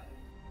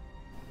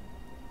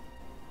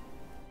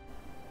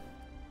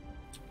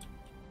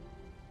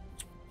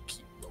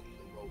 Keep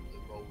rolling.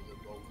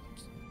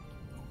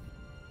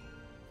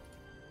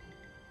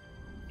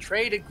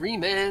 Trade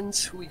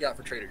agreements. Who we got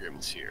for trade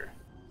agreements here?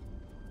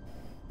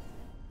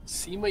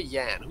 Sima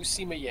Yan. Who's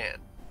Sima Yan?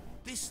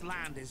 This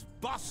land is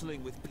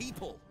bustling with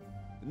people.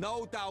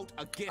 No doubt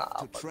a gift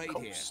to trade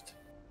here.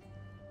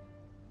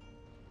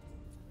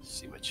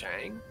 Sima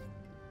Chang?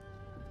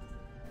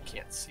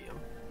 Can't see him.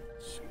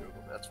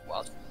 That's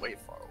wow, that's way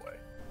far away.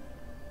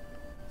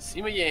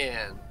 Sima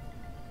Yan.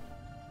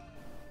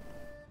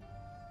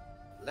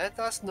 Let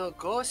us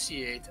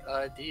negotiate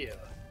a deal.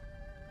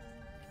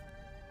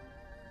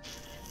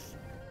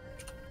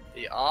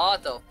 The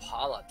art of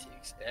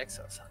politics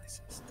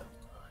exercises the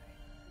mind.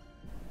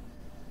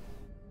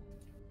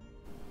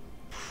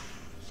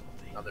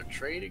 Another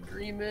trade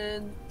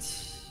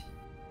agreement.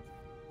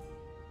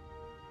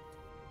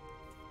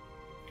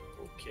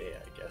 Okay,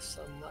 I guess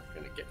I'm not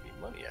gonna get any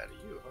money out of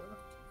you, huh?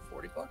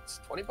 40 bucks?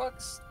 20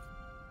 bucks?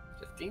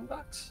 15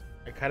 bucks?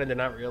 I kind of did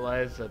not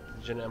realize that the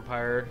Jin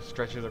Empire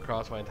stretches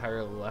across my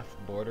entire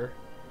left border,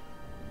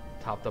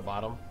 top to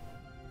bottom.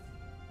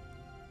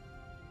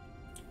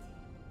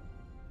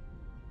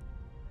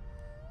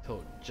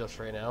 Till just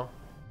right now.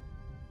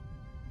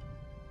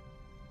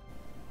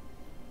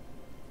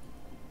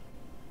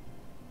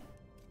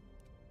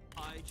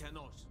 I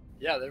cannot.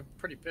 Yeah, they're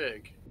pretty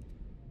big.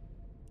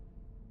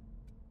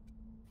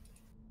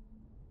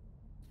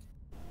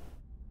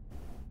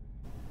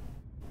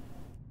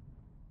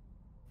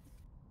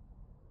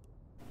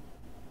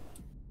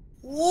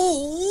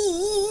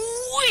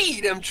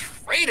 Woo-wee, them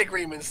trade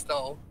agreements,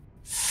 though.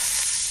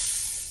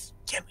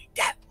 Give me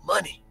that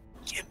money.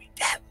 Give me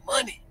that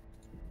money.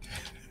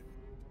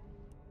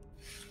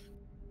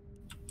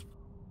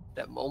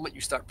 That moment you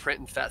start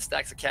printing fat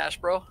stacks of cash,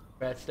 bro.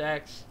 Fat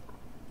stacks.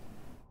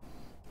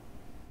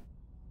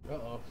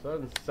 Uh-oh,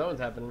 something's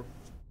happening.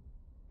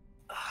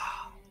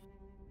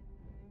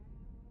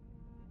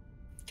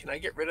 Can I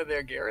get rid of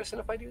their garrison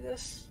if I do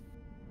this?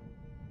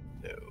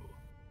 No.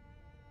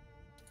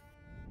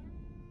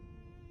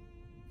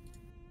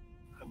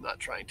 I'm not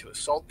trying to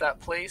assault that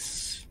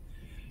place.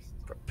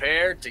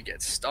 Prepare to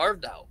get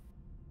starved out.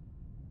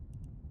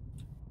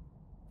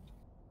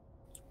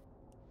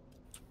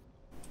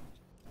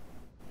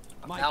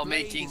 I'm now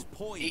making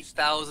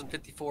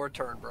 8,054 a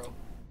turn, bro.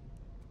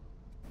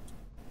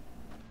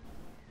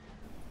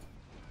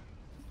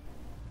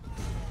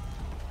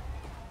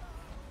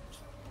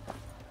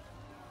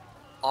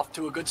 Off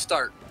to a good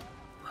start.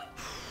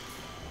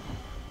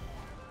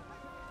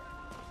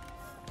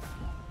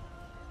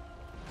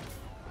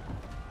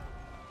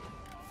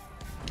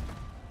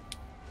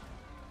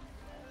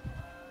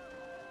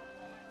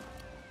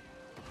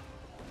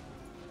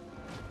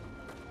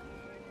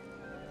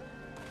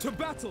 To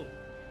battle!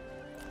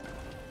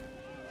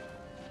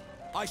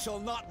 I shall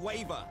not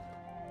waver.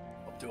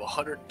 Up to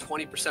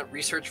 120%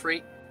 research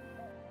rate.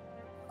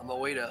 On my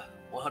way to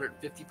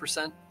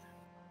 150%.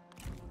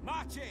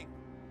 Marching!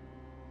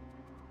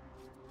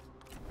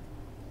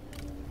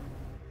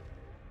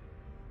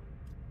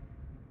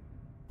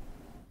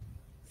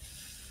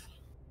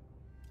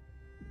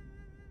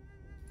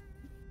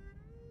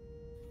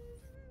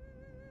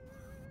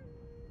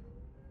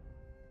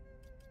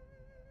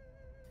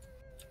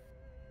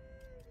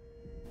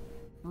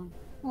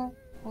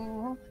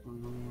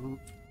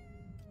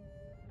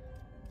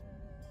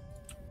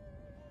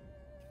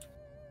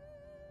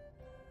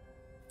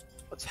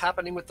 What's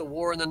happening with the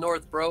war in the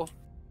north, bro?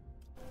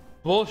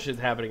 Bullshit's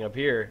happening up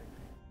here.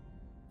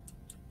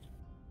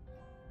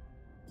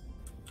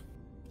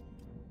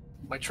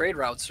 My trade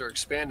routes are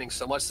expanding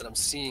so much that I'm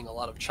seeing a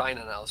lot of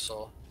China now,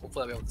 so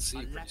hopefully I'll be able to see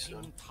it pretty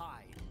soon.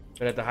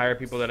 But I have to hire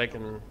people that I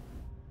can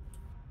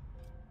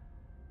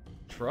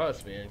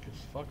trust, man, because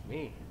fuck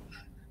me.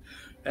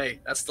 Hey,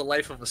 that's the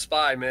life of a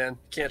spy, man.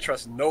 Can't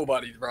trust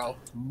nobody, bro.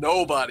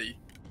 Nobody.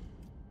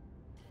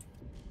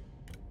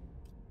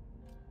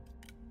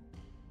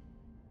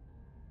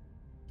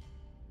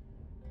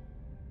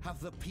 Have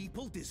the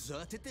people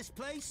deserted this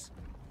place?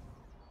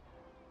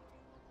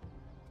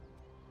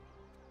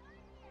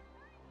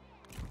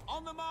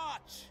 On the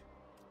march!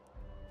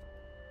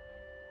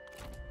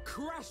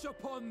 Crash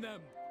upon them!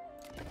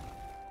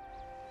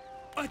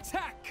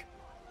 Attack!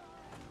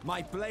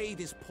 My blade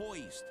is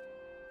poised.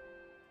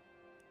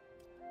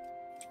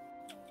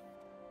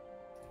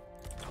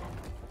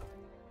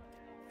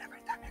 Every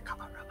time you come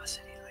around my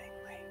city,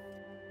 lately.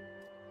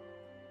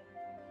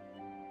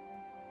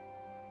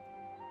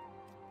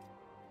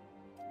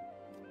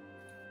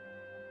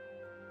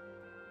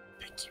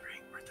 Pinky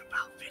ring worth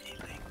about 50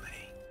 lately.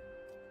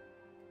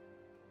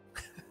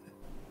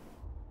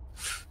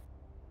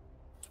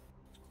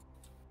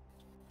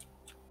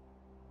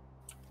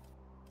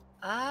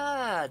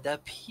 Ah, the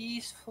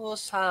peaceful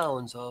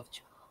sounds of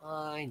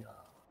China.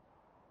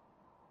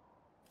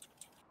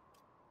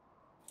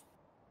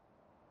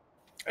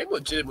 I'm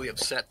legitimately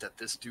upset that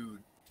this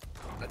dude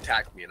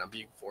attacked me and I'm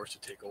being forced to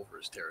take over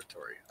his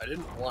territory. I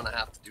didn't want to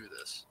have to do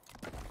this.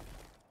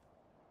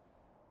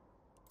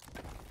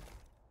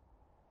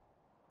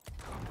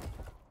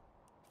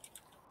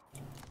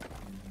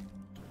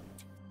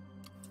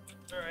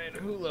 Alright,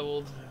 who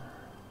leveled?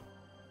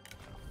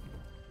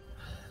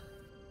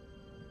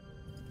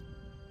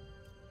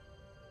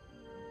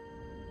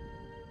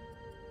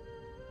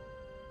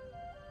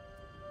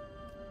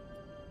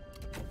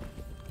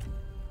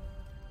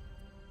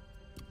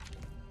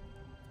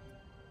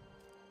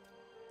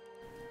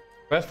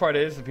 Best part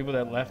is the people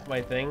that left my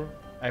thing,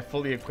 I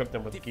fully equipped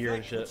them with gear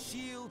and shit.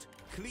 Shield,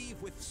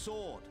 cleave with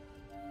sword.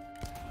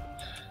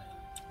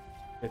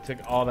 They took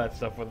all that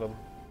stuff with them.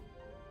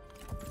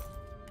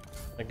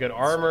 Like good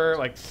armor,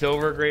 like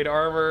silver grade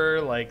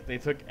armor, like they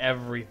took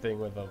everything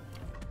with them.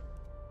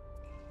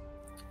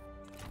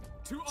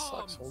 To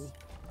arms.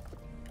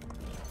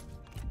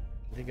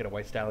 I did get a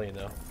white stallion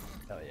though.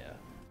 Hell yeah.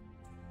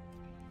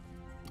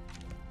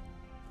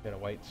 Got a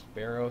white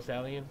sparrow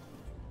stallion.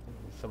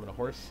 Summon a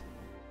horse.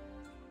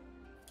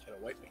 Got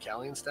a white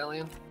Macallion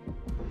stallion.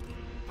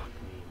 Fuck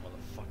me,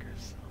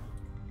 motherfuckers.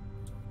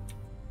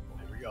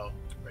 Here we go.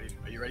 Ready?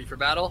 Are you ready for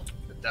battle?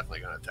 They're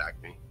definitely gonna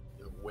attack me.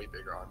 You have a way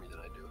bigger army than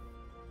I do.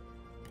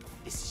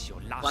 This is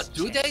your last But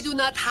they do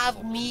not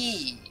have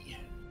me,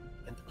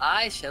 and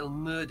I shall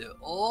murder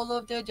all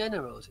of their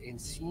generals in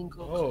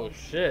single. Oh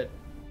shit.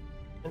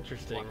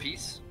 Interesting. One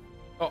piece.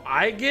 Oh,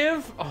 I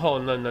give? Oh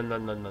no no no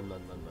no no no no no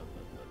no.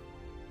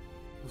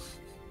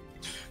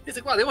 He's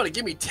like, wow, they want to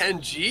give me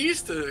 10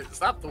 G's to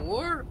stop the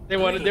war? They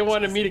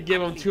wanted me to give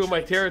them 2 of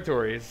my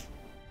territories.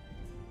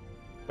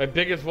 My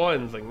biggest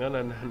ones. Like, no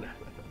no no no.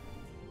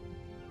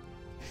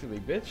 Silly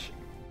bitch.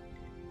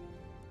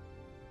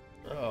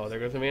 Oh, there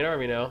goes the main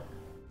army now.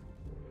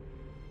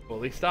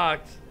 Fully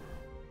stocked.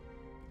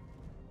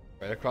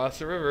 Right across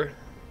the river.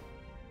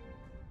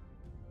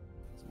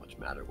 Doesn't much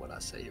matter what I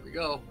say. Here we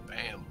go.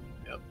 Bam.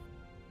 Yep.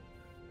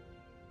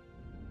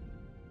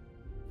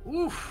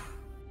 Oof.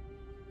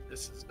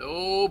 This is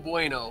no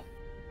bueno.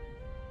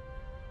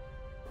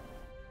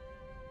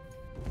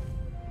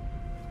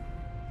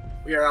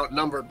 We are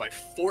outnumbered by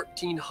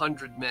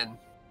 1,400 men.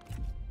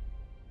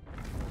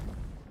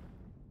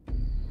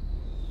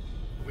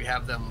 We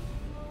have them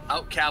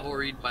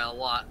out-cavalried by a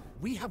lot.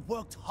 We have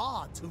worked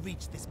hard to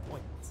reach this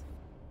point.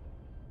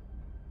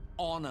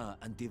 Honor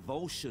and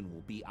devotion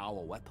will be our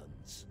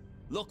weapons.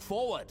 Look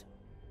forward.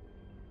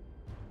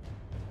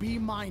 Be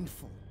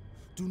mindful.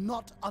 Do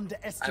not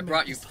underestimate. I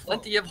brought you this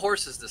plenty foe. of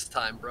horses this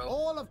time, bro.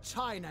 All of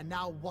China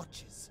now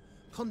watches.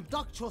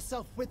 Conduct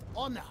yourself with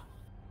honor.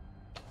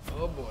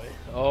 Oh boy.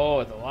 Oh,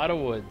 it's a lot of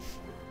woods.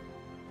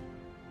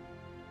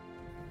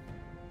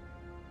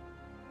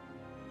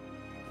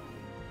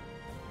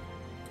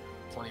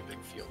 Plenty big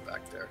field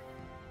back there.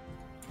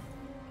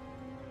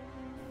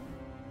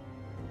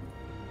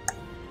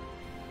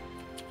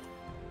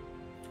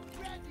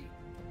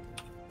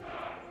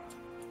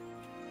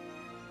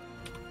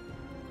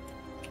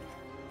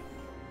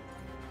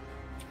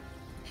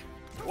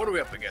 What are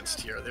we up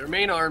against here? Their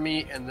main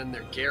army and then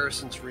their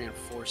garrisons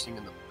reinforcing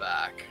in the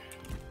back.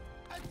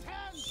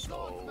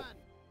 So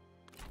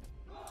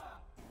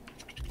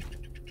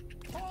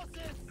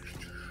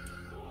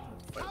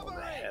fight one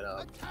to head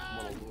up.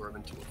 I'm gonna lure him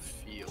into a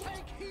field.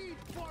 Take heed,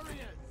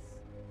 warriors.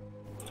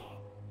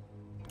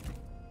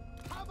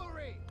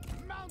 Cavalry,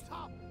 mount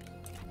up.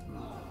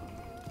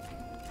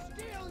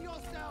 Steel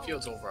yourself.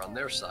 Field's over on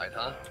their side,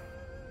 huh?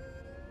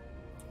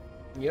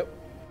 Yep.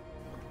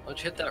 Why don't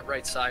you hit that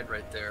right side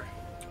right there?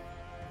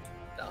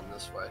 Down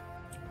this way.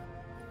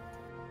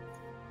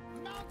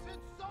 Mounted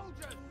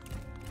soldiers.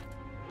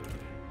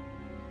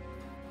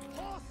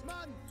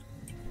 Horsemen.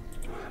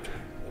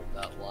 Hold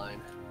that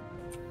line.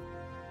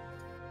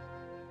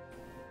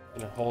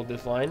 Gonna hold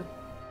this line.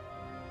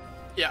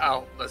 Yeah,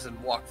 I'll let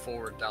him walk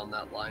forward down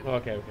that line. Oh,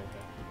 okay.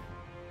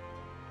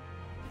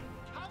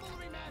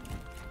 Cavalrymen.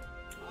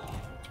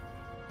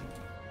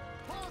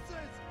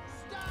 Horses,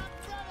 stand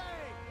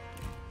ready.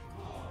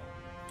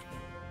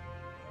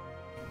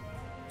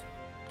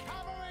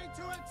 Cavalry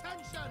to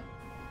attention.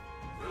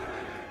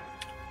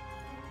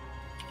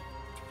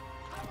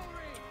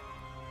 Cavalry,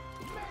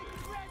 make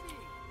ready.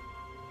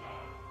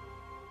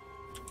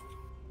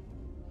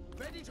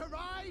 Ready to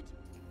ride?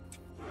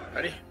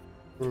 Ready?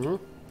 Mm-hmm.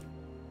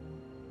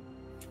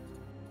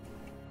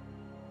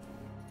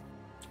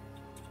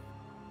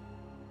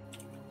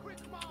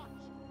 Quick march.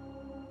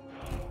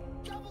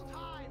 Double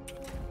time.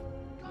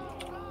 Go,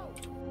 go.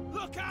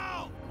 Look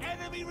out!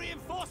 Enemy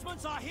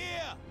reinforcements are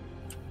here!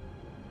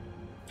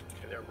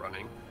 Okay, they're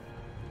running.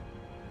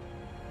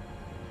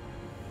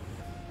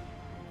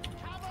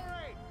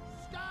 Cavalry,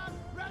 stand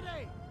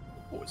ready.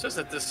 Oh, it says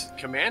that this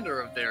commander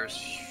of theirs,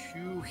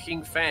 Xu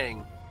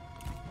Hingfang,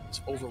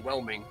 is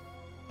overwhelming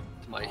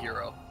to my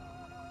hero.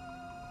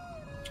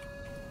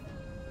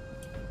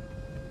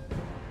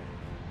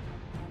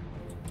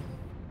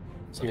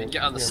 So they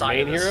get on the Your side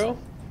main of this. hero?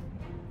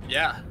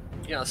 Yeah,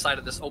 get on the side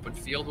of this open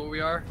field where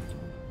we are.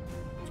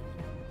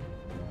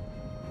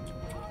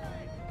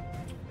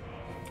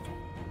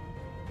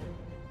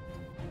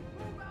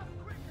 Move out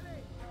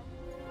quickly.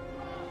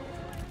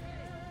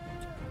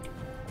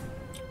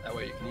 That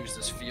way you can use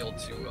this field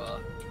to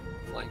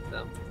flank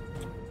them.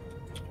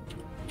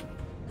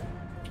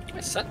 My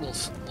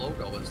Sentinel's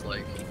logo is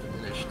like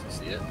diminished. You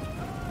see it?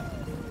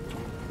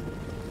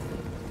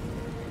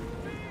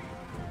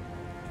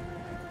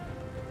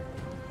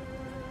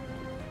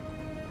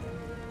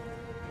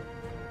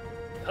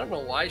 I don't know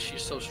why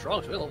she's so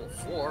strong. She's only level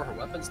 4. Her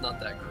weapon's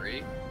not that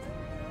great.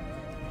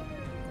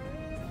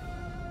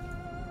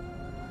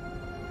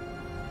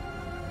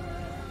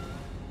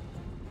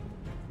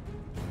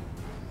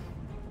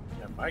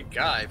 My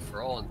guy,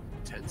 for all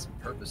intents and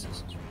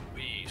purposes, is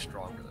way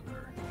stronger than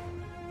her.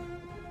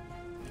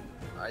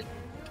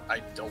 I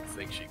don't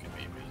think she can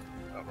beat me.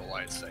 I don't know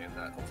why it's saying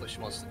that. Hopefully she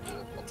wants to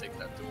duel. I'll take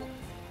that duel.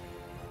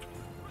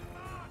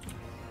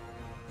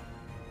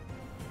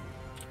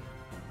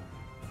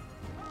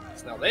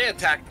 So now they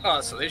attacked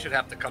us, so they should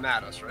have to come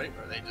at us, right?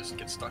 Or they just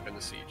get stuck in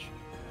the siege.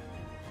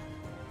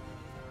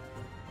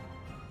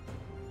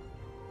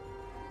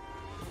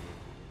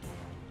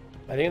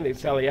 I think they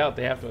sally out,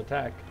 they have to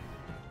attack.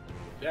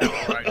 Yeah,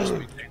 right, just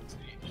maintain the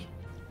siege.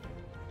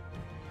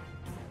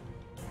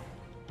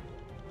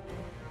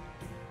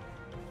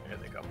 Here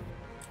they come.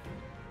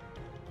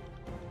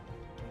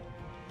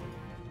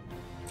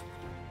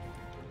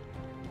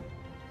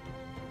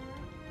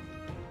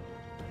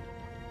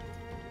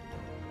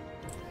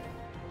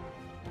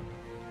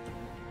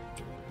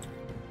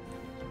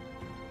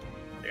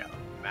 They got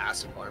a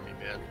massive army,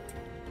 man.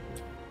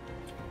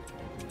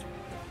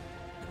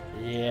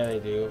 Yeah, they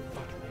do.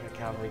 Fuck, they got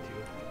cavalry too.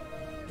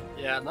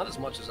 Yeah, not as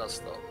much as us,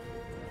 though.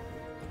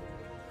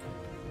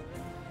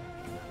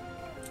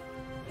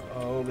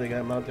 Oh, they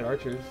got mounted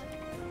archers.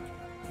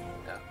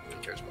 Yeah,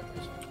 who cares about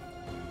those?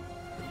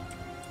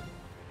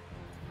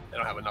 They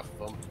don't have enough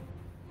of them.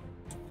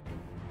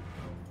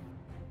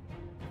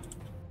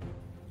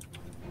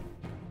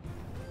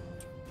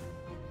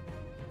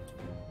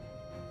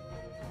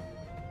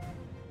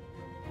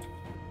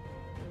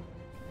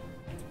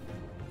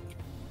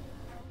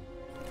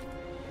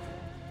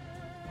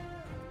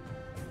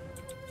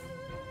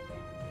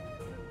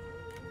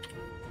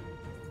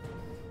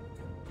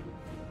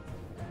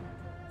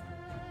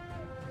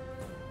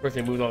 First,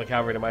 they moved all the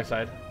cavalry to my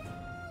side.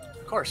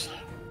 Of course.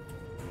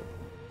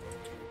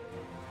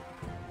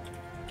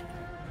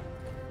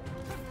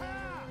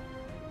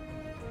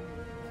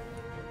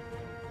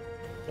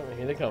 Oh,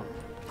 here they come.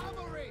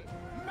 Cavalry,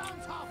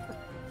 mount up!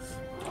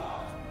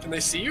 Can they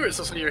see you, or is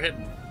this when you're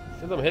hidden?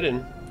 Since I'm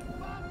hidden.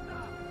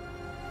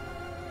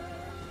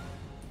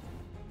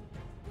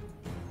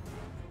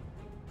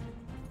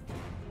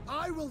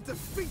 I will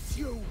defeat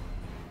you!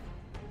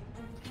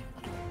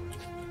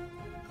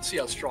 See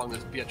how strong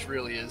this bitch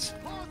really is.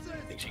 I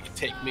think she can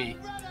take me.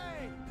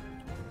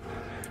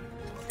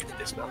 Get to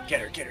dismount. Get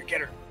her, get her,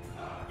 get her.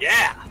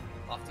 Yeah!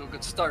 Off to a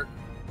good start.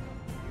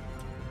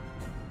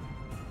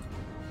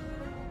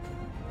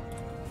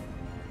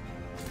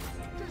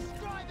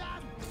 Destroy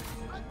them!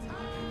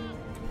 Attack!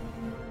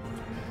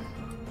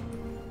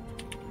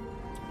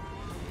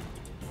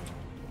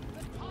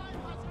 The time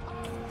has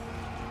come!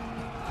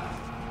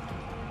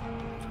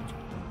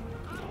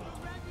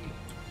 I'm ready!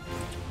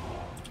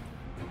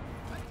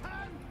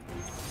 Attack!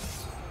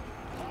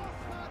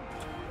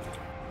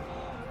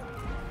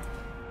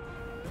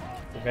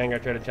 The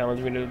Vanguard tried to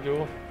challenge me to the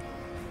duel.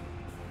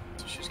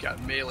 So she's got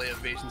melee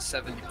evasion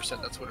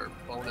 70%. That's what her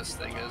bonus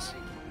thing is.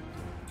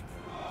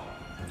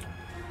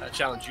 I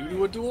challenge you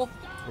to a duel?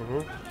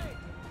 Mm-hmm.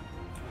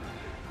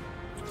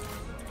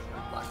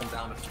 Knock him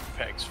down a few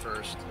pegs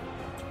first.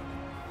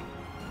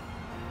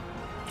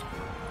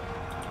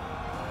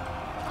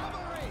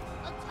 Cavalry,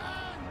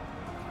 attack!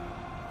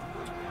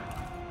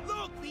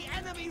 Look, the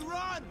enemy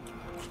run!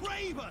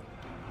 Craven!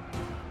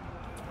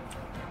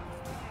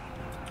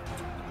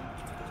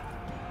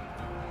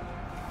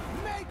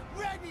 Make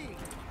ready!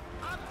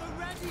 At the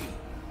ready!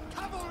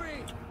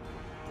 Cavalry!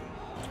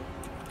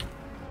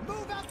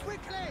 Move out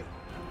quickly!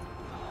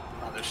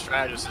 Oh, their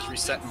strategist is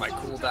resetting my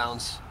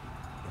cooldowns.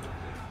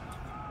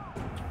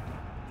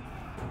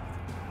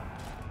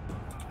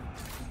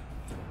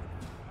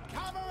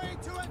 Cavalry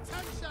to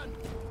attention!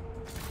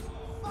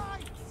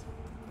 Fight!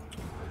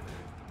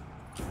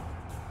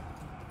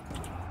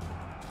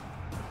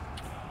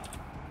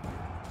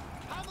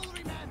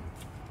 Cavalrymen!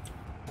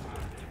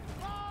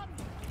 Run!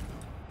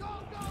 Go,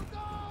 go,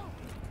 go!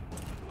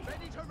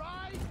 Ready to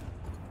ride?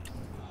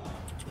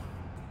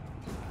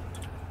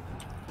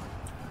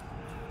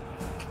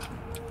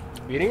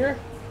 Beating her?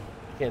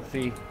 Can't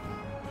see.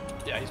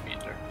 Yeah, he's beating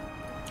her.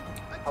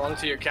 How long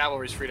until your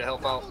cavalry's free to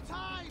help out? Double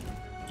time!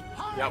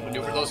 You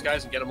outmaneuver those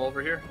guys and get them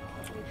over here?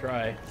 We'll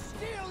try.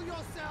 Steel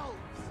yourselves!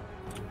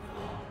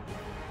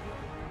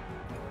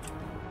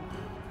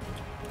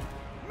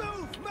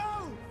 Move,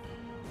 move!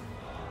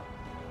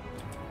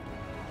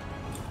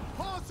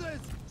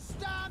 Horses,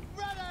 stand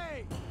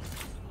ready!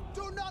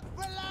 Do not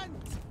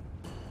relent!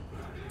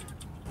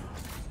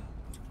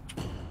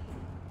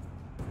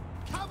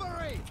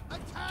 Cavalry,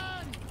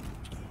 attend!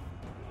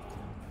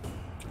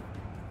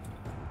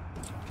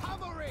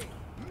 Cavalry,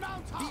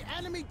 mount up! The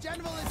enemy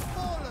general is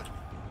fallen!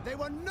 They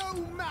were no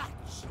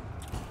match!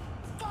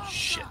 Faster!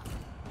 Shit.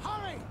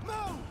 Hurry,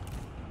 move!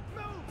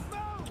 Move,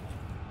 move!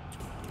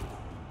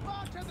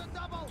 March as a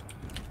double!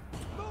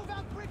 Move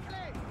out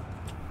quickly!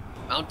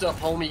 Mount up,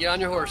 homie. Get on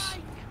your horse.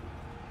 Right!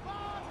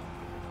 Run!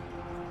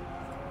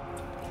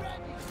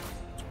 Ready!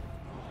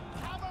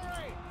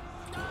 Cavalry,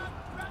 stand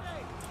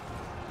ready!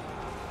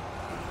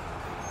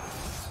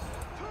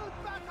 To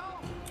battle!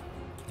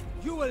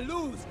 You will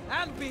lose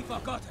and be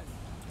forgotten.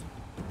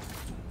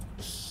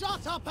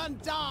 Shut up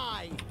and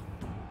die!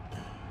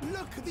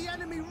 Look, the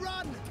enemy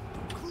run!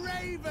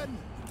 Craven!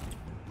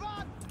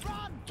 Run!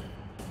 Run!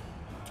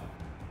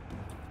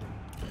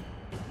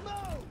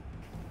 Move!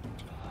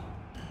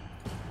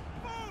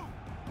 Move!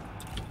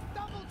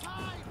 Double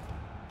time!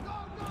 Go,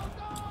 go,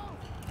 go!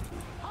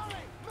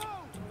 Hurry!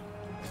 Move!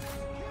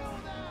 Kill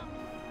them!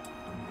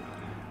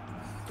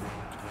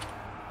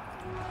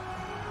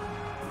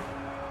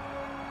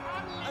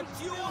 A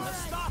duel has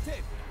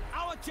started!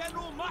 Our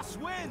general must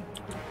win!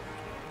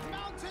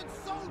 Mounted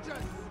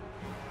soldiers!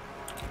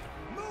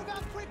 Move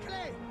out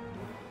quickly!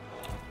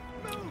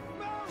 Move!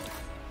 Move!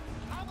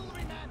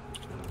 Cavalrymen!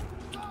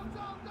 Go,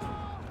 go, go!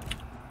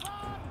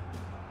 Run!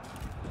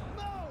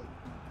 Move!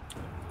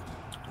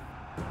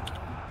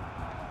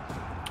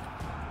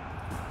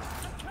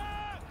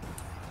 Attack!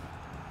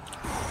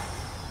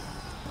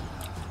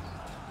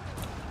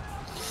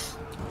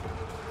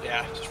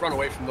 Yeah, just run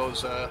away from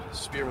those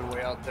spearmen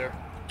way out there.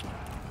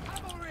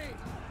 Cavalry!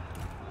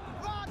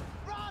 Run!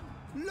 Run!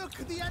 Look,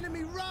 the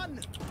enemy run!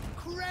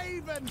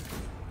 Craven!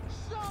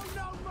 Show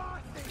no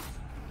mercy!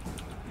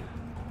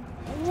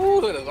 Ooh,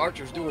 look at those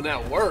archers doing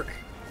that work.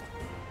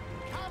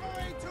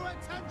 Cavalry to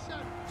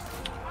attention!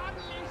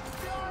 Unleash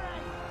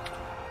fury!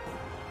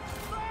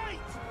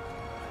 Fight!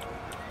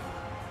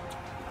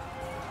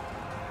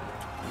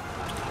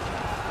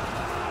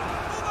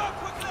 Move out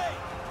quickly!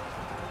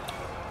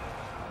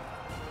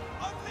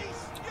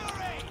 Unleash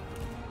fury!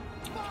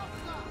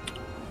 Faster!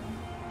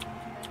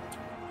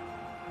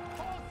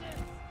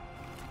 Horses!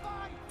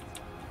 Fight!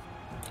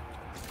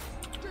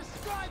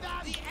 Destroy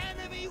them! The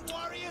enemy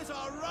warriors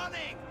are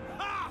running!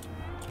 Ha!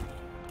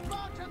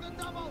 March at the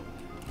double!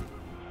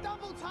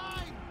 Double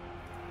time!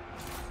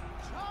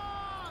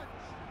 Charge!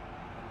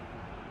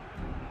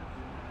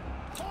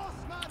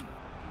 Horsemen!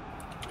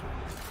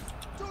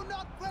 Do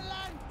not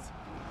relent!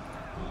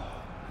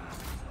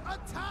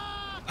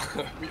 Attack!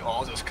 We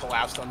all just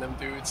collapsed on them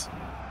dudes.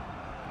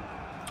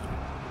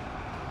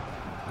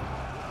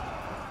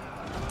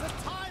 The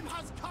time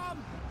has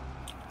come!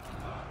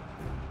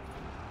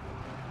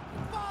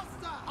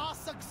 Faster! Our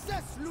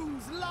success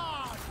looms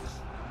large!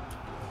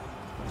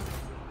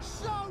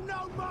 Show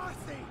no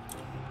mercy!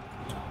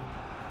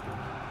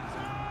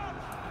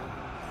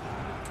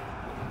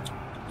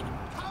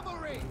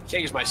 Cavalry!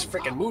 Change my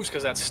freaking moves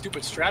because that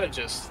stupid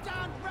strategist.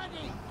 Stand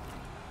ready!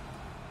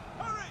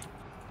 Hurry!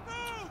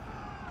 Move!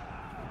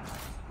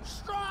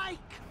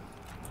 Strike!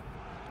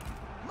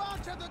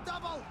 March at the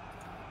double!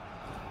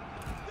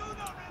 Do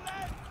not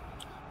relent!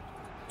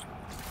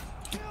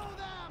 Kill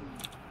them!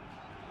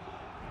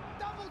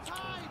 Double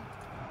time!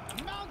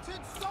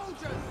 Mounted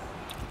soldiers!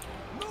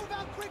 Move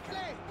out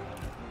quickly!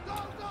 Go,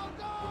 go,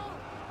 go!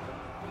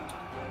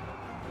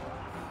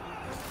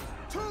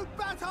 To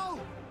battle!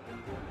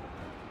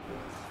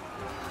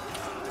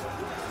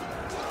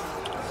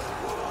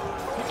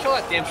 Can you kill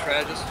that damn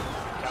strategist? The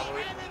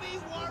Cavalry. enemy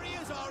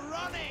warriors are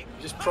running!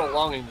 Just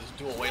prolonging this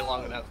duel way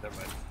long enough. Never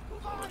mind.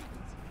 Fight!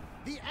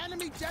 The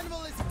enemy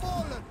general is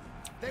fallen!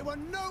 They were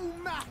no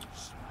match!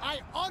 I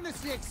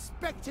honestly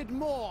expected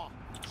more!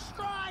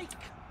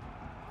 Strike!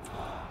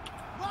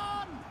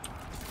 Run!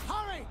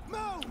 Hurry!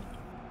 Move!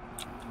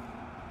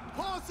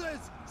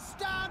 Horses,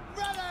 stand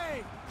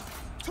ready!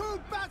 To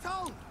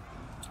battle!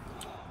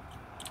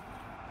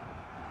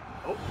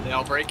 Oh, they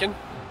all breaking.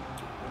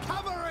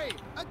 Cavalry,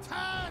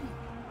 attend!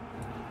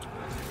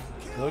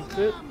 Kill Looks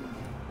it. them!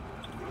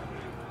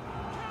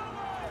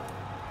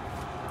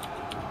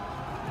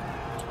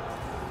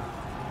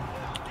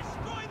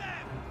 Destroy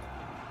them!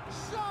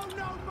 Show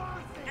no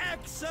mercy!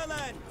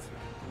 Excellent!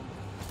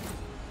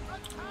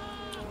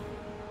 Attack!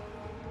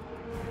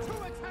 To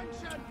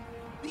attention!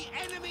 The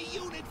enemy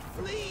unit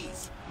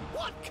flees!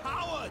 What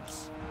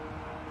cowards!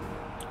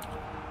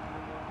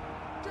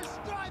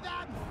 Destroy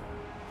them!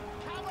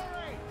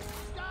 Cavalry,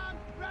 stand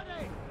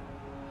ready!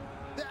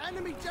 The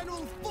enemy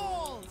general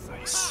falls!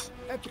 Nice.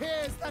 Ha!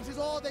 Appears that is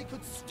all they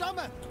could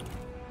stomach!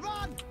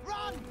 Run!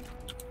 Run!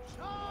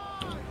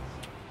 Charge!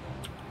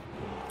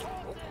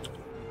 Horses!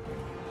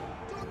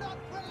 Do not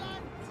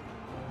relent!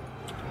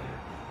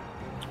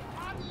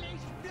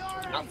 Unleash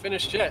fury! Not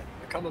finished yet.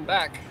 They're coming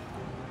back.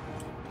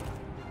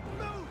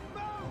 Move!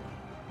 Move!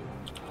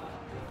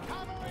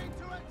 Cavalry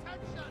to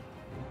attention!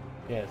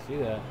 Yeah, see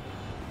that.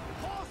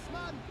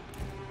 Horsemen!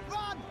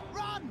 Run!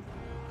 Run!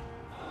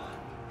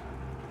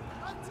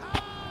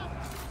 Attack!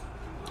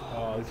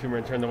 Oh, these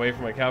people turned away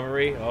from my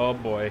cavalry. Oh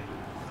boy.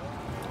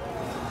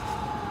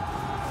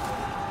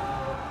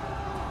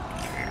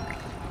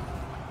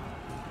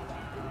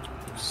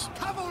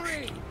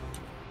 Cavalry!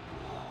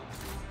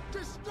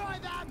 Destroy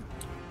them!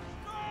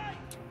 Strike!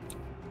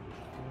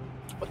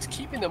 What's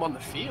keeping them on the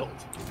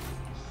field?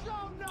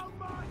 Show no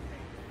mercy!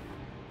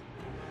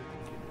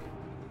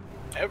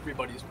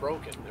 Everybody's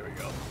broken. There we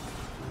go.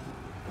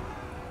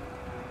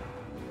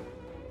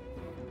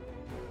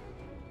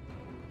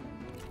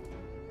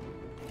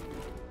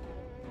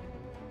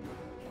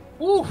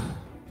 Woo!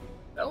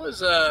 That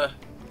was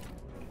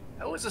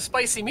a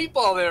spicy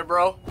meatball there,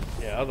 bro.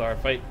 Yeah, that was our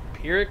fight.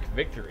 Pyrrhic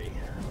victory.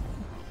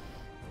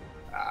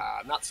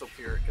 Not so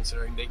pure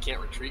considering they can't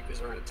retreat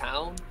because they're in a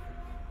town.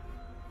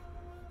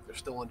 They're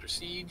still under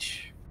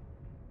siege.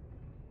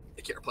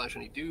 They can't replenish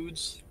any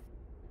dudes.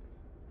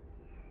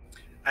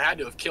 I had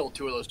to have killed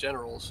 2 of those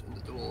generals in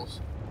the duels,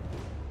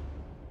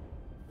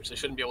 which they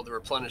shouldn't be able to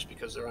replenish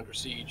because they're under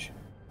siege.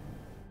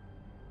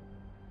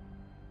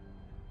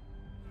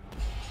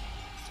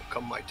 So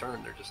come my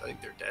turn, I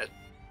think they're dead.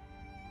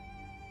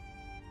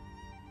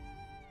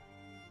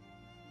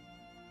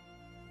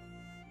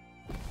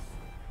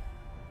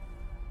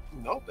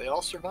 Nope, they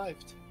all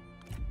survived.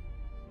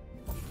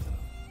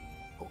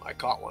 Oh, I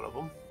caught one of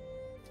them.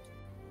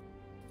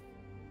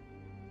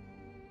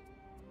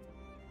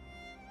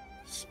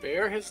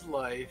 Spare his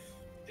life,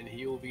 and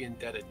he will be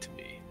indebted to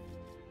me.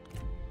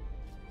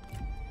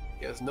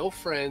 He has no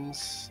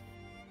friends,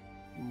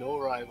 no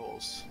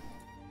rivals,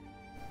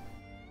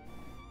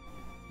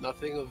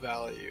 nothing of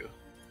value.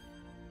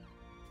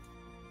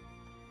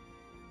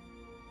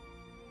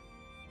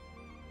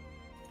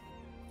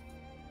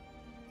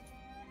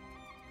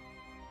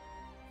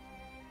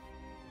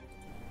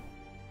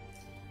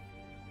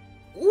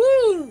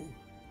 Woo!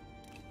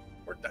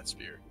 Where'd that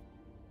spear?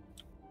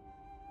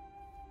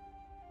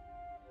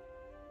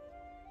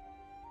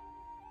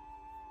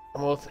 The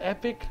most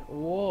epic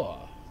war.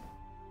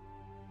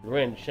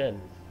 Ruin Shen.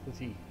 Who's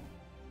he?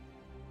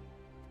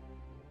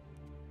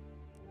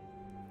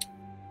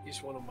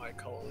 He's one of my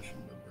coalition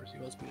members. He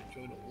wants me to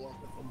join a war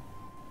with him.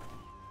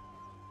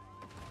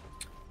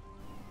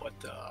 But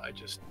I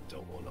just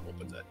don't want to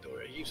open that door.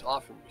 He's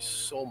offering me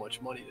so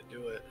much money to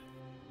do it.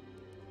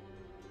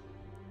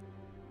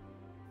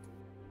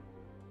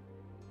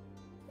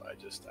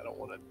 I don't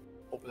want to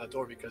open that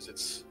door because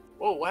it's...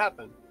 Whoa, what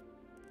happened?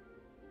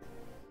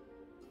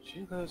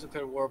 She has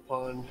declared war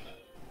upon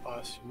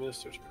us,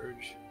 minister's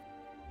purge.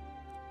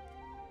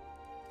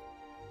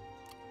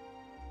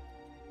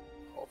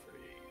 Call for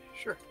aid.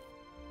 Sure.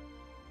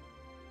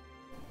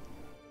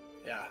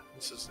 Yeah,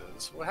 this is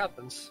what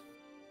happens.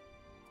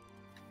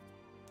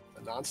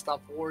 The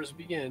non-stop wars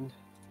begin.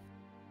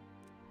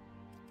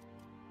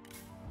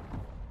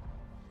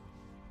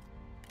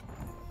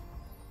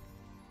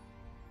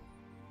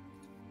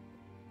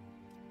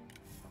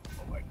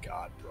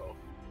 God, bro.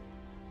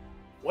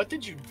 What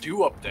did you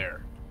do up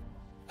there?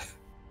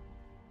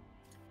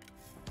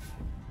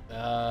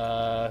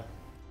 A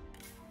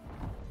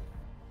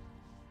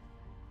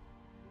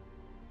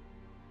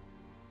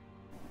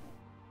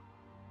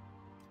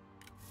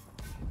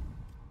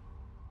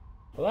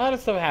lot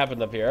of stuff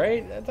happened up here,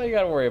 right? That's all you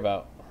gotta worry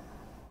about.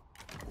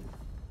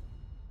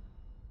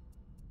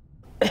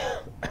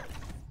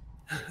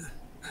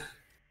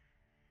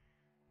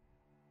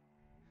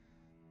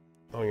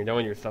 Oh, when you're done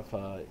with your stuff,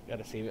 you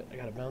gotta save it. I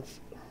gotta bounce.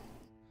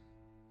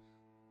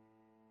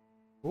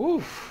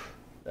 Oof.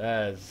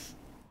 There's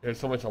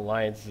so much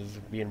alliances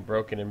being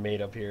broken and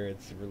made up here,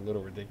 it's a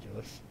little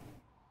ridiculous.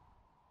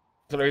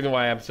 So the reason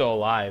why I'm still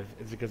alive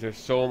is because there's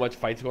so much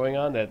fights going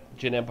on that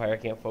Jin Empire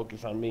can't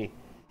focus on me.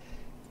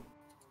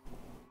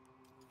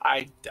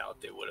 I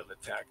doubt they would have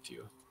attacked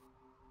you.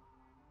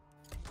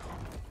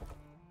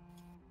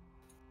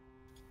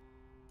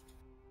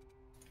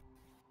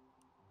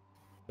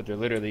 But they're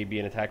literally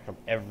being attacked from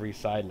every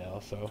side now,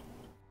 so...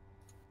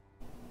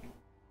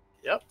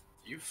 Yep,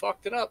 you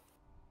fucked it up.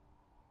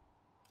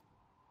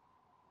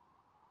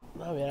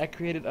 No, man, I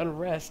created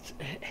unrest.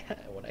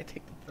 When I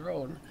take the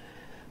throne,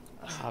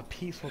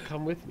 peace will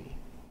come with me.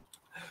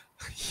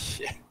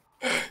 Yeah.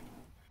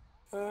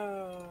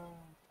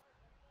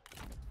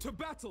 To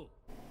battle!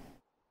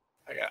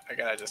 I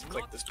gotta just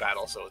click this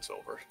battle so it's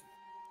over.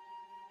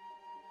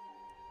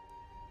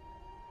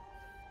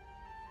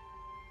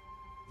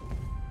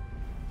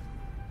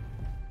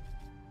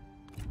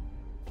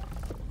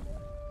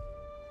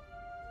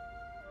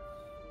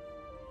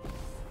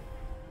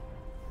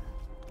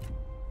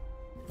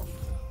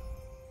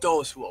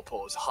 Those who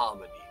oppose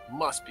harmony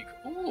must be...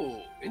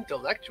 Ooh,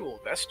 intellectual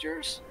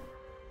vestures?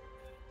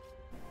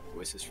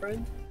 Who is his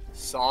friend?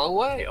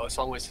 Songwei? Oh,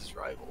 Songwei's his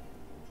rival.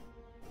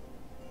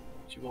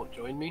 But you won't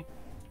join me?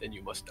 Then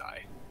you must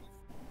die.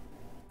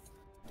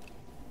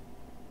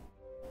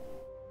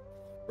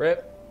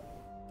 Rip.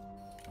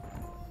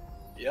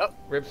 Yep.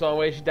 Rip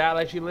Songwei, she died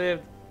like she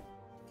lived.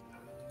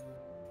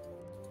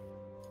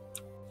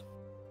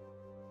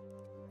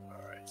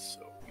 Alright,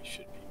 so we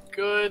should be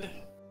good.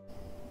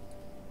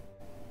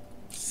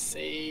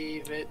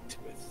 Save it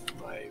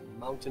with my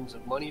mountains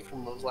of money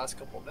from those last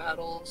couple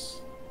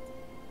battles.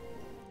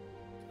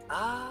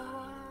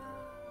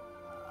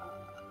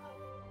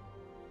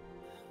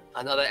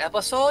 Another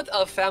episode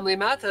of Family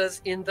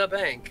Matters in the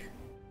bank.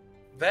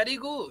 Very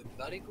good,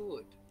 very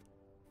good.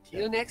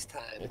 Till next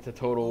time. It's a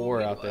total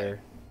war out there.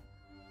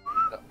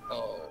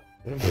 Oh.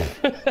 And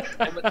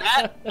with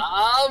that,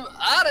 I'm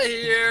out of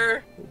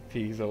here.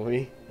 Peace,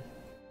 homie.